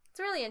it's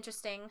really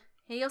interesting.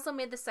 He also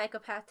made the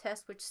psychopath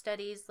test, which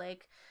studies,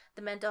 like,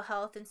 the mental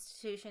health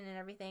institution and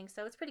everything.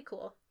 So it's pretty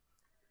cool.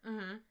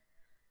 Mm-hmm.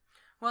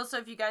 Well, so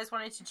if you guys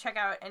wanted to check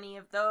out any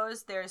of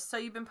those, there's So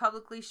You've Been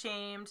Publicly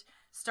Shamed,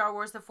 Star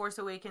Wars The Force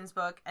Awakens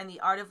book, and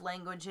The Art of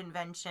Language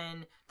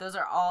Invention. Those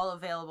are all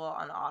available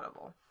on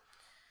Audible.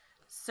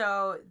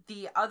 So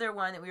the other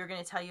one that we were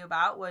going to tell you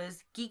about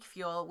was Geek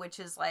Fuel, which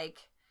is,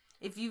 like,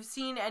 if you've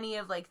seen any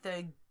of, like,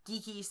 the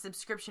geeky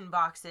subscription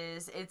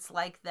boxes, it's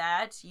like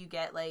that. You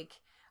get, like,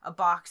 a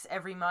box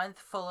every month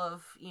full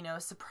of, you know,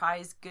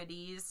 surprise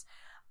goodies.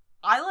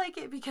 I like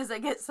it because I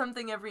get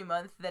something every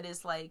month that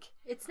is like...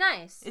 It's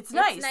nice. It's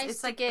nice.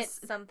 It's like get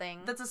something.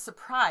 That's a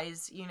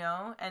surprise, you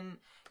know? And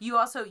you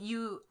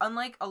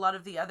unlike a lot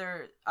of the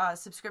other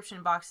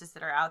subscription boxes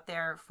that are out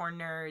there for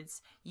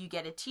nerds, you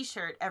get a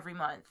t-shirt every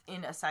month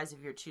in a size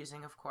of your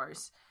choosing, of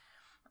course.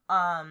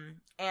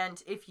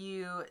 And if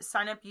you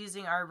sign up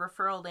using our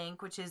referral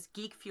link, which is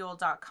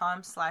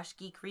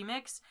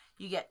geekfuel.com/geekremix,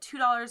 you get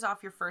 $2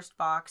 off your first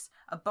box,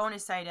 a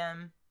bonus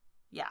item.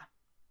 Yeah.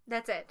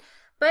 That's it.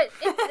 But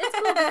it's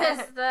cool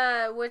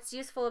because what's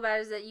useful about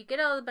it is that you get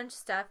a bunch of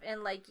stuff,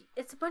 and like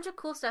it's a bunch of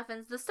cool stuff,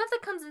 and the stuff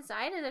that comes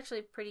inside is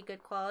actually pretty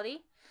good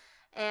quality.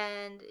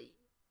 And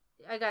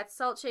I got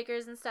salt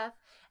shakers and stuff.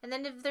 And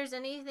then if there's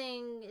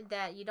anything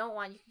that you don't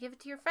want, you can give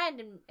it to your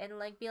friend and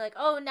like be like,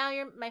 oh, now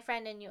you're my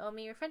friend and you owe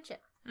me your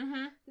friendship.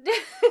 Mm-hmm.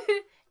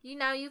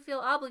 You feel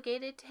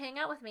obligated to hang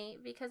out with me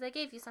because I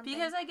gave you something.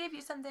 Because I gave you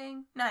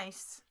something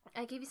nice.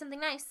 I gave you something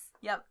nice.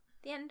 Yep.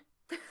 The end.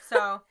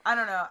 So, I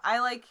don't know. I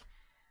like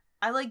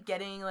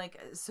getting like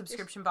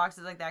subscription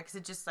boxes like that because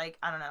it just like,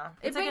 I don't know.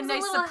 It's like a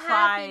nice surprise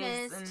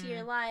happiness to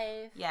your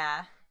life.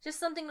 Yeah. Just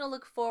something to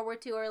look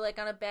forward to, or like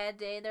on a bad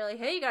day, they're like,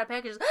 "Hey, you got a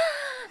package." I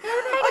got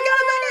a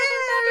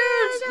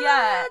package.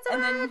 Yeah,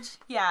 and then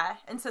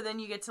and so then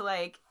you get to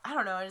like, I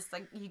don't know, it's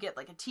like you get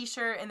like a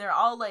T-shirt, and they're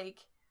all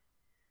like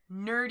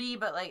nerdy,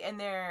 but like, and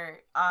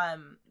they're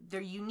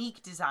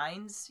unique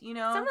designs, you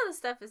know. Some of the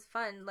stuff is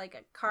fun,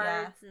 like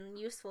cards and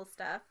useful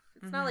stuff.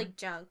 It's not like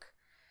junk.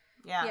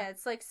 Yeah,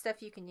 it's like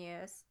stuff you can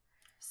use.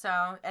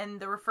 So,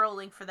 and the referral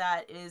link for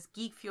that is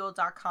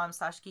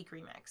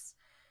geekfuel.com/geekremix.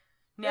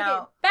 Now,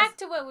 okay, back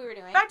to what we were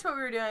doing.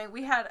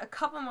 We had a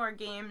couple more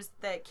games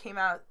that came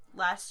out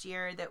last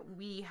year that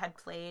we had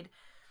played.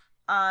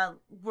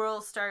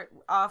 We'll start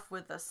off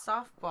with a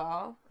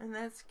softball, and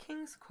that's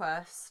King's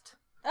Quest.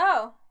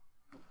 Oh.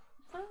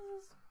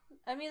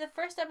 I mean, the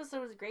first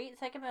episode was great. The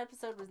second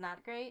episode was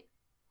not great.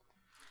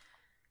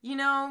 You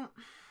know,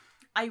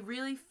 I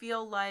really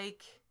feel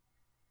like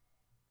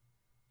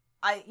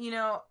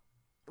the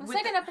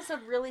second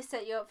episode really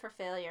set you up for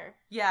failure.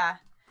 Yeah.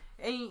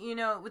 And, you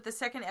know, with the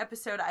second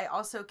episode, I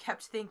also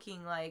kept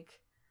thinking,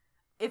 like,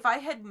 if I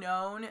had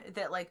known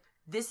that, like,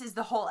 this is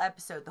the whole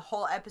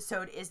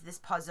episode is this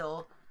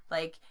puzzle,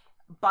 like,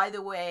 by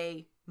the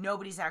way,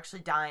 nobody's actually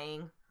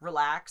dying,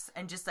 relax,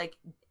 and just, like,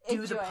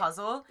 do the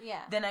puzzle,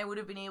 then I would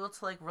have been able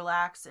to, like,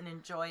 relax and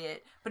enjoy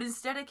it. But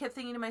instead, I kept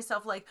thinking to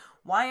myself, like,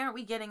 why aren't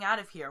we getting out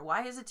of here?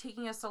 Why is it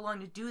taking us so long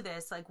to do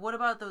this? Like, what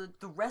about the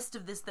rest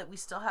of this that we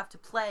still have to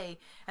play?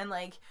 And,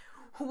 like,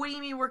 what do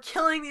you mean we're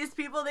killing these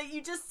people that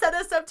you just set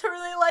us up to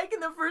really like in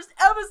the first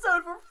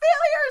episode for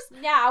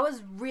failures? Yeah, I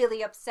was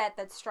really upset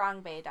that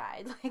Strongbay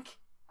died. Like,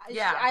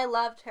 I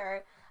loved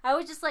her. I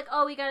was just like,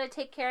 oh, we gotta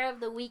take care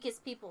of the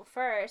weakest people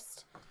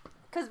first.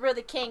 Because we're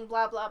the king,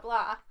 blah, blah,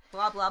 blah.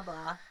 Blah, blah,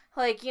 blah.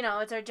 Like, you know,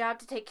 it's our job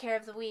to take care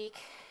of the weak.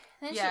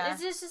 And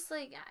it's just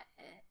like,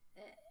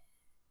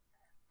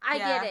 I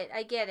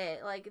get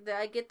it. Like,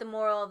 I get the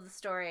moral of the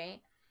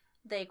story.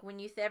 Like, when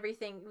we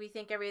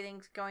think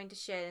everything's going to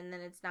shit, and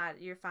then it's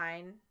not, you're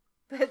fine.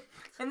 But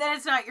and then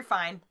it's not, you're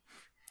fine.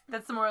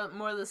 That's the moral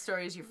of the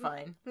story is you're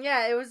fine.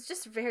 Yeah, it was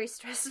just very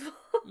stressful.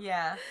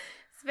 Yeah.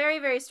 It's very,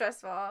 very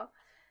stressful.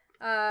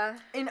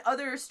 In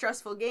other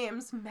stressful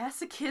games,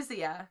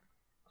 Massachusetts.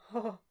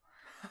 Oh.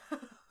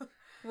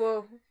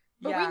 Whoa.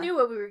 But we knew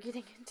what we were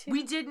getting into.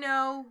 We did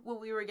know what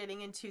we were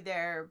getting into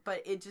there,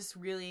 but it just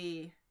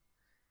really...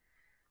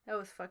 That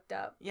was fucked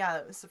up. Yeah,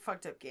 that was a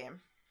fucked up game.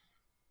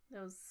 It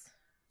was...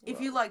 If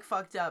you like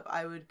fucked up,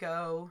 I would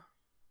go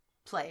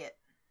play it.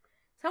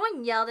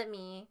 Someone yelled at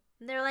me.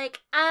 They're like,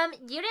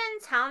 you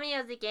didn't tell me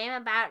it was a game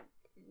about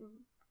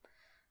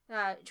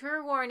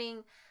trigger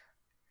warning,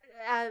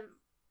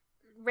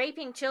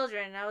 raping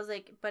children. And I was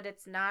like, but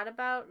it's not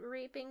about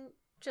raping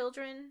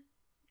children.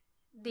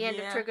 The end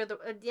of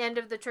the end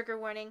of the trigger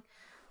warning.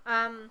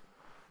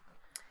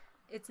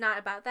 It's not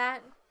about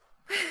that.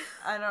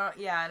 I don't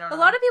know. A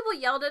lot of people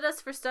yelled at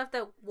us for stuff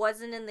that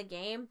wasn't in the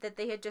game, that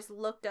they had just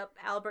looked up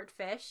Albert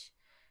Fish.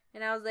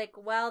 And I was like,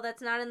 well,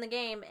 that's not in the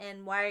game,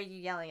 and why are you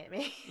yelling at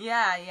me?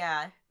 Yeah.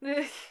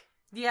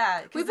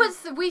 Yeah. We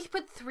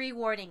put 3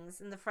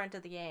 warnings in the front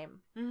of the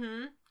game.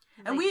 Mm-hmm.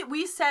 And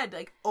we said,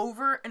 like,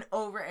 over and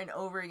over and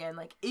over again,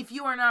 like, if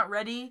you are not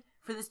ready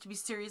for this to be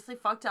seriously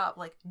fucked up,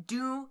 like,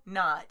 do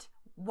not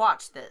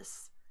watch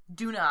this.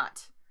 Do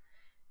not.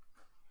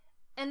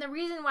 And the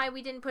reason why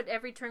we didn't put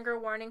every trigger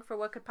warning for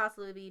what could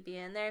possibly be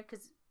in there,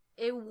 because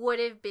it would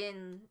have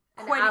been...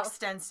 quite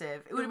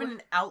extensive. It would have been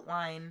an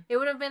outline. It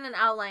would have been an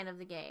outline of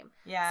the game.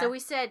 Yeah. So we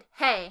said,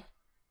 hey,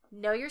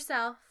 know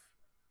yourself.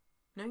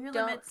 Know your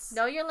limits.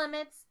 Know your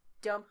limits.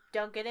 Don't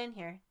get in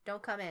here.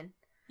 Don't come in.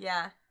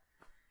 Yeah.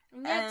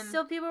 And yet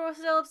still people were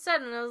still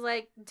upset, and I was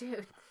like,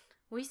 dude,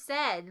 we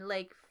said,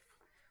 like,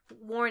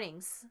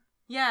 warnings.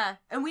 Yeah.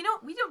 And we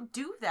don't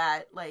do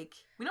that. Like,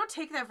 we don't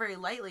take that very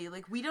lightly.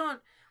 Like, we don't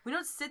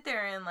sit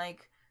there and,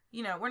 like,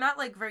 you know, we're not,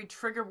 like, very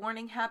trigger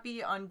warning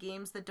happy on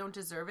games that don't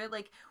deserve it.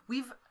 Like,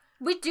 we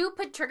do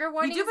put trigger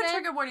warnings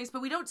trigger warnings,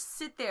 but we don't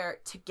sit there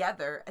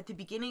together at the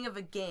beginning of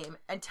a game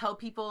and tell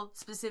people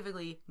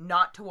specifically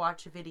not to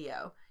watch a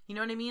video. You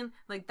know what I mean?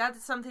 Like,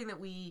 that's something that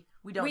we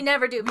don't. We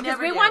never do, because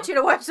we want you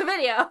to watch the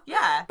video.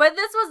 Yeah. But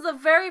this was the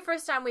very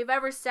first time we've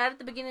ever sat at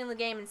the beginning of the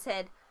game and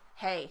said,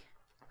 hey,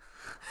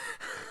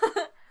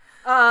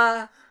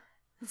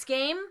 this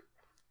game,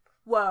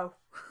 whoa.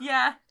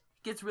 Yeah.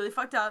 gets really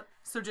fucked up.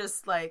 So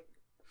just like,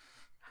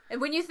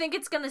 and when you think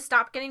it's gonna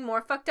stop getting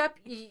more fucked up,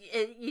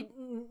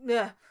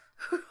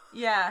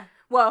 yeah.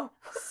 Whoa.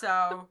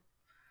 So,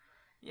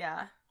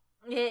 yeah.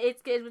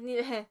 It's good.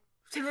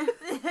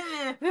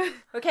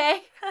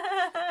 Okay.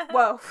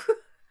 Whoa.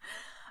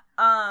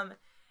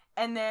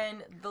 And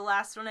then the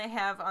last one I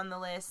have on the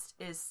list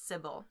is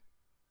Sybil.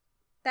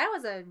 That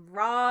was a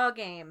raw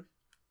game.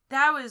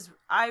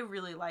 I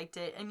really liked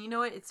it. And you know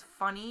what? It's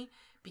funny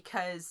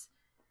because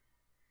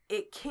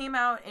it came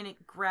out and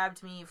it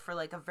grabbed me for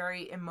like a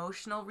very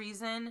emotional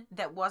reason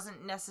that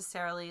wasn't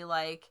necessarily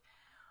like,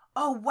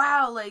 oh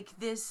wow, like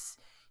this,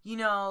 you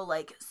know,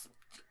 like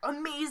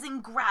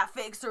amazing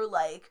graphics or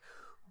like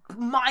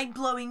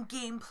mind-blowing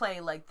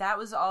gameplay. Like that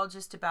was all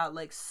just about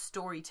like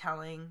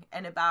storytelling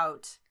and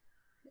about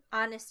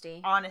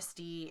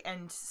honesty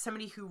and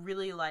somebody who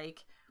really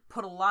like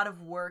put a lot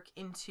of work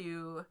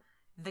into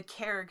the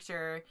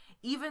character,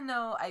 even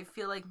though I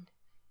feel like,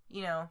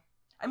 you know,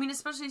 I mean,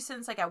 especially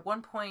since like at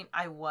one point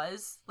I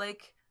was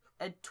like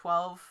a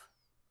 12,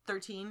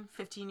 13,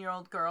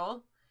 15-year-old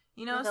girl,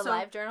 you know, with a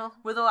live journal.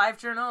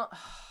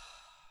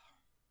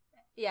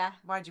 Yeah.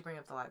 Why'd you bring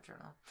up the live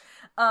journal?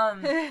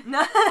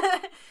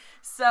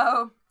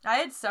 So I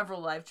had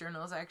several live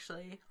journals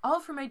actually, all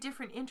for my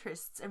different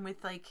interests and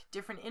with like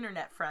different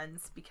internet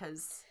friends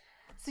because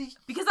I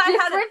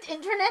had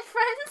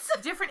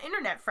different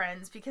internet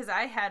friends because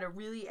I had a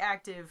really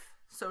active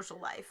social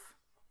life.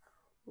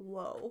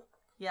 Whoa.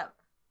 Yep.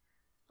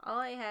 All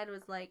I had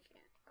was like,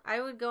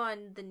 I would go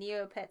on the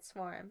Neopets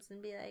forums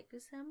and be like,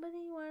 does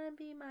somebody want to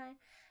be my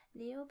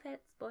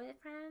Neopets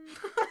boyfriend?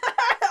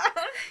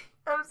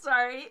 I'm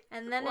sorry.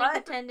 And then I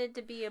pretended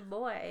to be a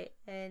boy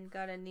and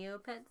got a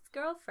Neopets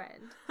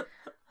girlfriend.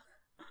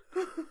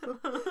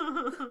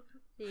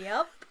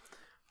 Yep.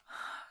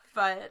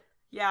 But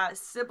yeah,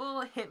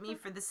 Sybil hit me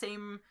for the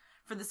same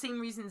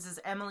reasons as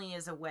Emily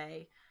is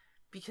Away,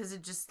 because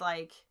it just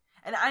like,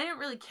 and I didn't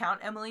really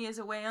count Emily is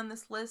Away on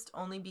this list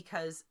only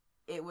because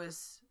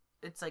it's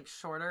like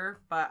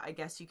shorter, but I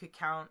guess you could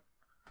count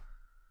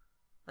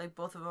like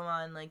both of them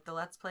on like the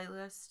Let's Play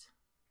list.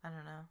 I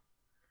don't know.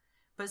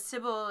 But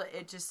Sybil,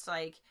 it just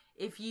like,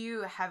 if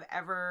you have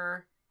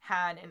ever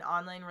had an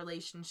online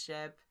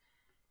relationship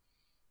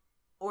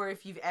or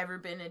if you've ever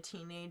been a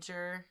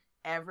teenager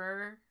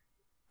ever,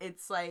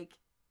 it's like,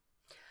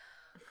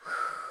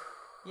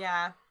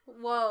 yeah.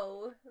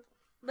 Whoa.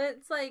 But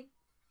it's like,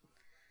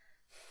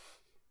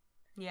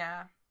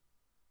 yeah.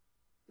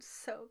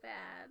 So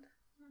bad.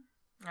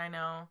 I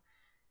know.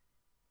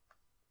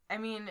 I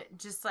mean,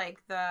 just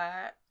like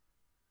the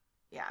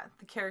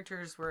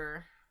characters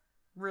were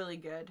really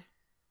good.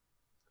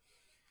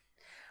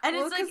 And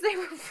it's like they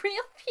were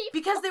real people.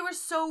 Because they were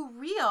so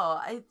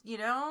real,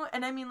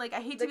 and I mean, like,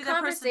 I hate to be that person. The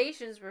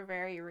conversations were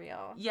very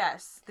real.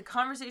 Yes, the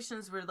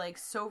conversations were, like,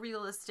 so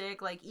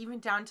realistic, like, even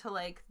down to,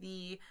 like,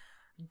 the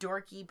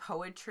dorky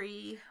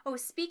poetry. Oh,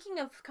 speaking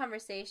of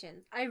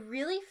conversations, I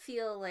really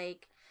feel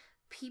like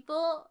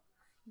people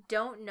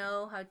don't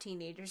know how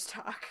teenagers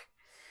talk.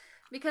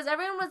 Because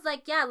everyone was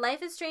like, yeah,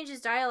 Life is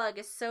Strange's dialogue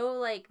is so,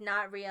 like,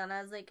 not real. And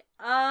I was like,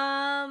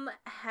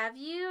 have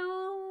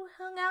you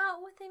hung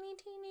out with any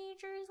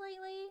teenagers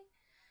lately?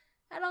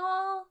 At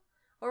all?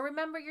 Or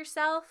remember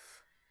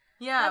yourself?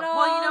 Yeah,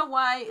 well, you know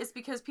why? It's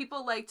because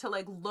people like to,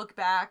 like, look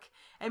back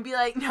and be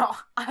like, no,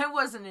 I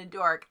wasn't a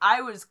dork.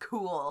 I was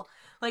cool.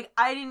 Like,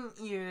 I didn't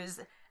use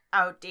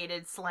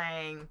outdated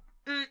slang.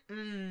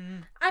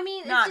 I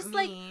mean, Not it's just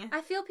me. like, I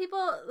feel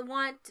people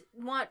want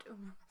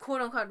quote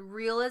unquote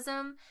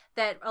realism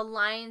that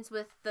aligns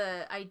with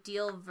the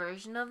ideal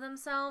version of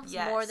themselves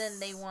more than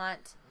they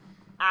want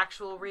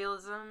actual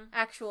realism.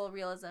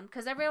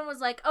 Because everyone was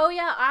like, oh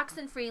yeah,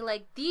 Oxenfree,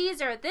 like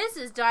this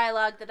is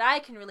dialogue that I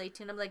can relate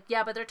to, and I'm like,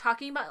 yeah, but they're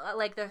talking about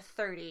like they're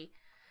 30.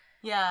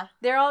 Yeah,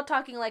 they're all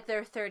talking like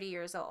they're 30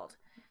 years old,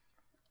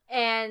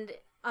 and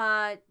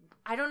I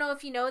don't know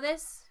if you know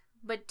this,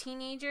 but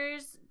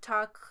teenagers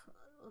talk.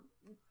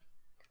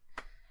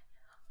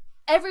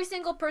 Every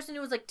single person who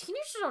was like,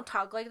 teenagers don't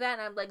talk like that,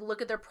 and I'm like,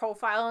 look at their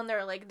profile, and they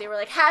were like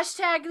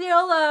hashtag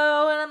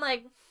YOLO, and I'm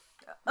like,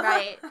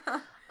 right,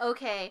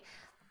 okay.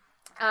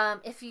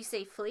 If you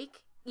say fleek,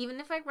 even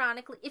if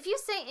ironically, if you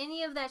say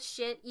any of that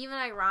shit, even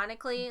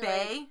ironically,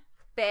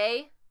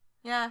 bae,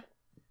 yeah,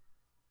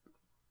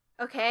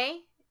 okay,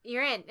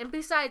 you're in. And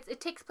besides,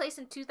 it takes place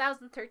in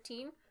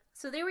 2013,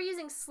 so they were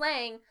using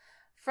slang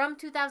from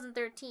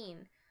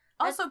 2013.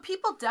 Also,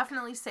 people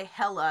definitely say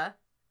hella.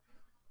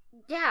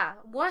 Yeah,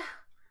 what?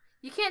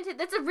 You can't.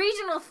 That's a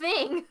regional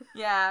thing.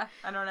 Yeah,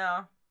 I don't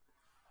know.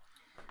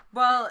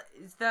 Well,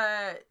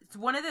 on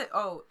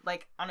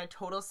a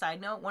total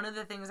side note, one of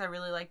the things I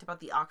really liked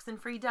about the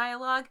Oxenfree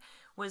dialogue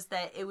was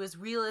that it was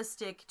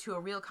realistic to a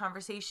real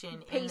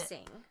conversation.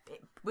 Pacing.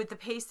 with the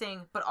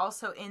pacing, but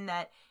also in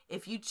that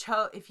if you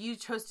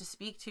chose to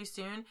speak too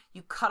soon,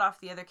 you cut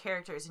off the other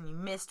characters and you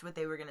missed what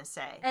they were gonna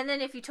say. And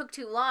then if you took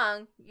too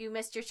long, you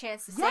missed your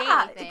chance to say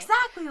anything.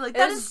 Exactly. Like,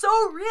 that is so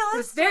realistic. It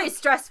was very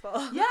stressful.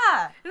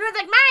 Yeah. And it was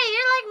like, Mari,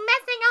 you're like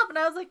messing up. And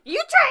I was like,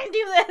 you try and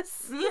do this.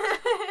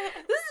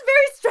 This is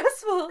very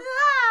stressful.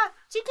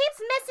 She keeps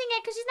missing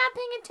it because she's not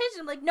paying attention.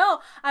 I'm like,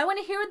 no, I want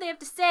to hear what they have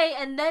to say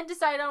and then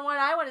decide on what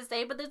I want to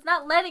say, but it's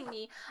not letting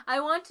me.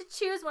 I want to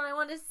choose what I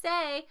want to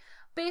say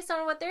based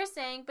on what they're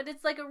saying, but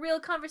it's like a real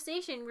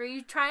conversation where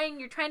you're trying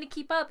to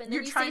keep up, and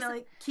then you're trying to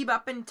like keep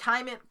up and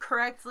time it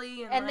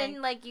correctly, and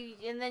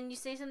then you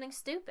say something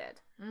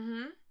stupid.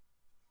 Mm-hmm.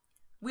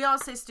 We all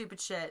say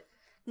stupid shit.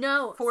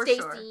 No, for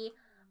Stacey.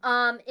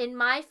 Sure. In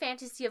my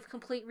fantasy of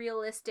complete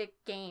realistic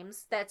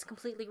games, that's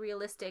completely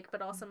realistic,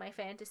 but also my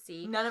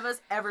fantasy. None of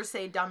us ever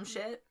say dumb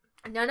shit.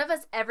 None of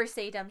us ever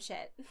say dumb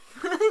shit.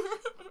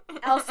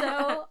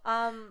 Also,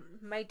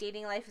 my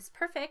dating life is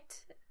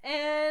perfect,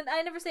 and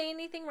I never say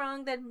anything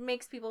wrong that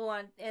makes people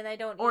want, and I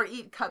don't... Or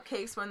eat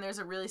cupcakes when there's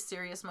a really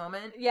serious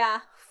moment. Yeah.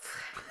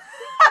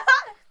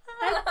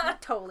 I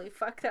totally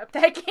fucked up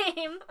that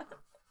game.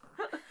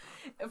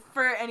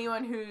 For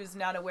anyone who's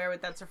not aware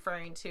what that's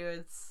referring to,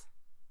 it's...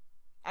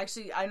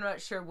 Actually, I'm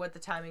not sure what the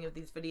timing of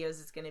these videos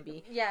is going to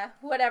be. Yeah,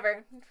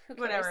 whatever. Who cares?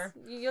 Whatever.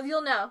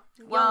 You'll know.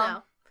 You'll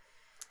know.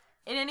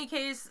 In any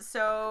case,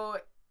 so...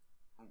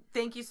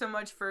 Thank you so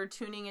much for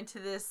tuning into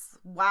this,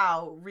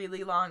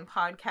 really long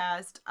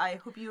podcast. I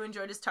hope you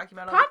enjoyed us talking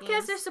about all the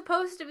games. Podcasts are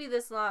supposed to be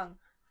this long.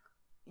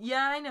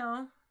 Yeah, I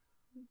know.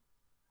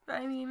 But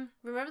I mean...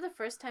 Remember the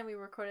first time we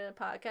recorded a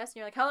podcast and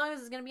you're like, how long is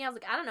this going to be? I was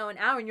like, I don't know, an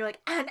hour. And you're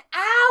like, an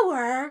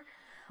hour?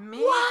 Me?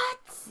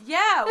 What?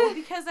 Yeah,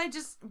 because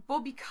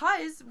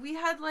we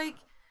had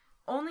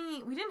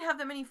we didn't have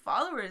that many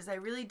followers. I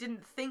really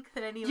didn't think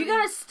that any... You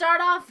gotta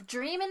start off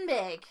dreaming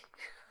big.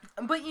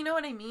 But you know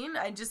what I mean?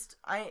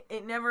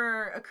 It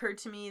never occurred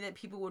to me that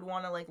people would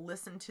want to,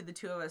 listen to the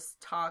two of us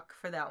talk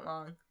for that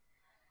long.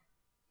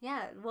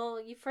 Yeah, well,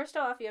 you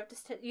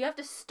have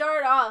to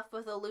start off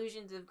with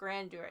illusions of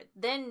grandeur,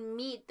 then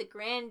meet the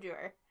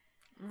grandeur.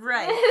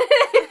 Right.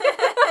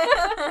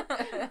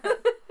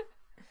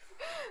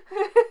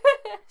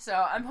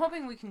 So, I'm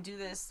hoping we can do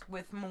this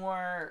with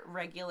more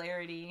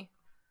regularity.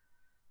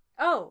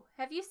 Oh,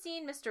 have you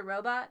seen Mr.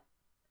 Robot?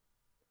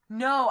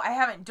 No, I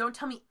haven't. Don't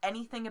tell me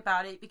anything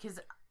about it because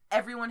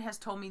everyone has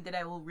told me that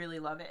I will really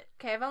love it.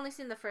 Okay, I've only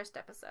seen the first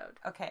episode.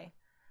 Okay.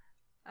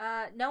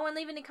 No one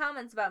leave any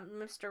comments about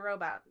Mr.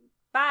 Robot.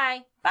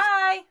 Bye.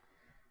 Bye.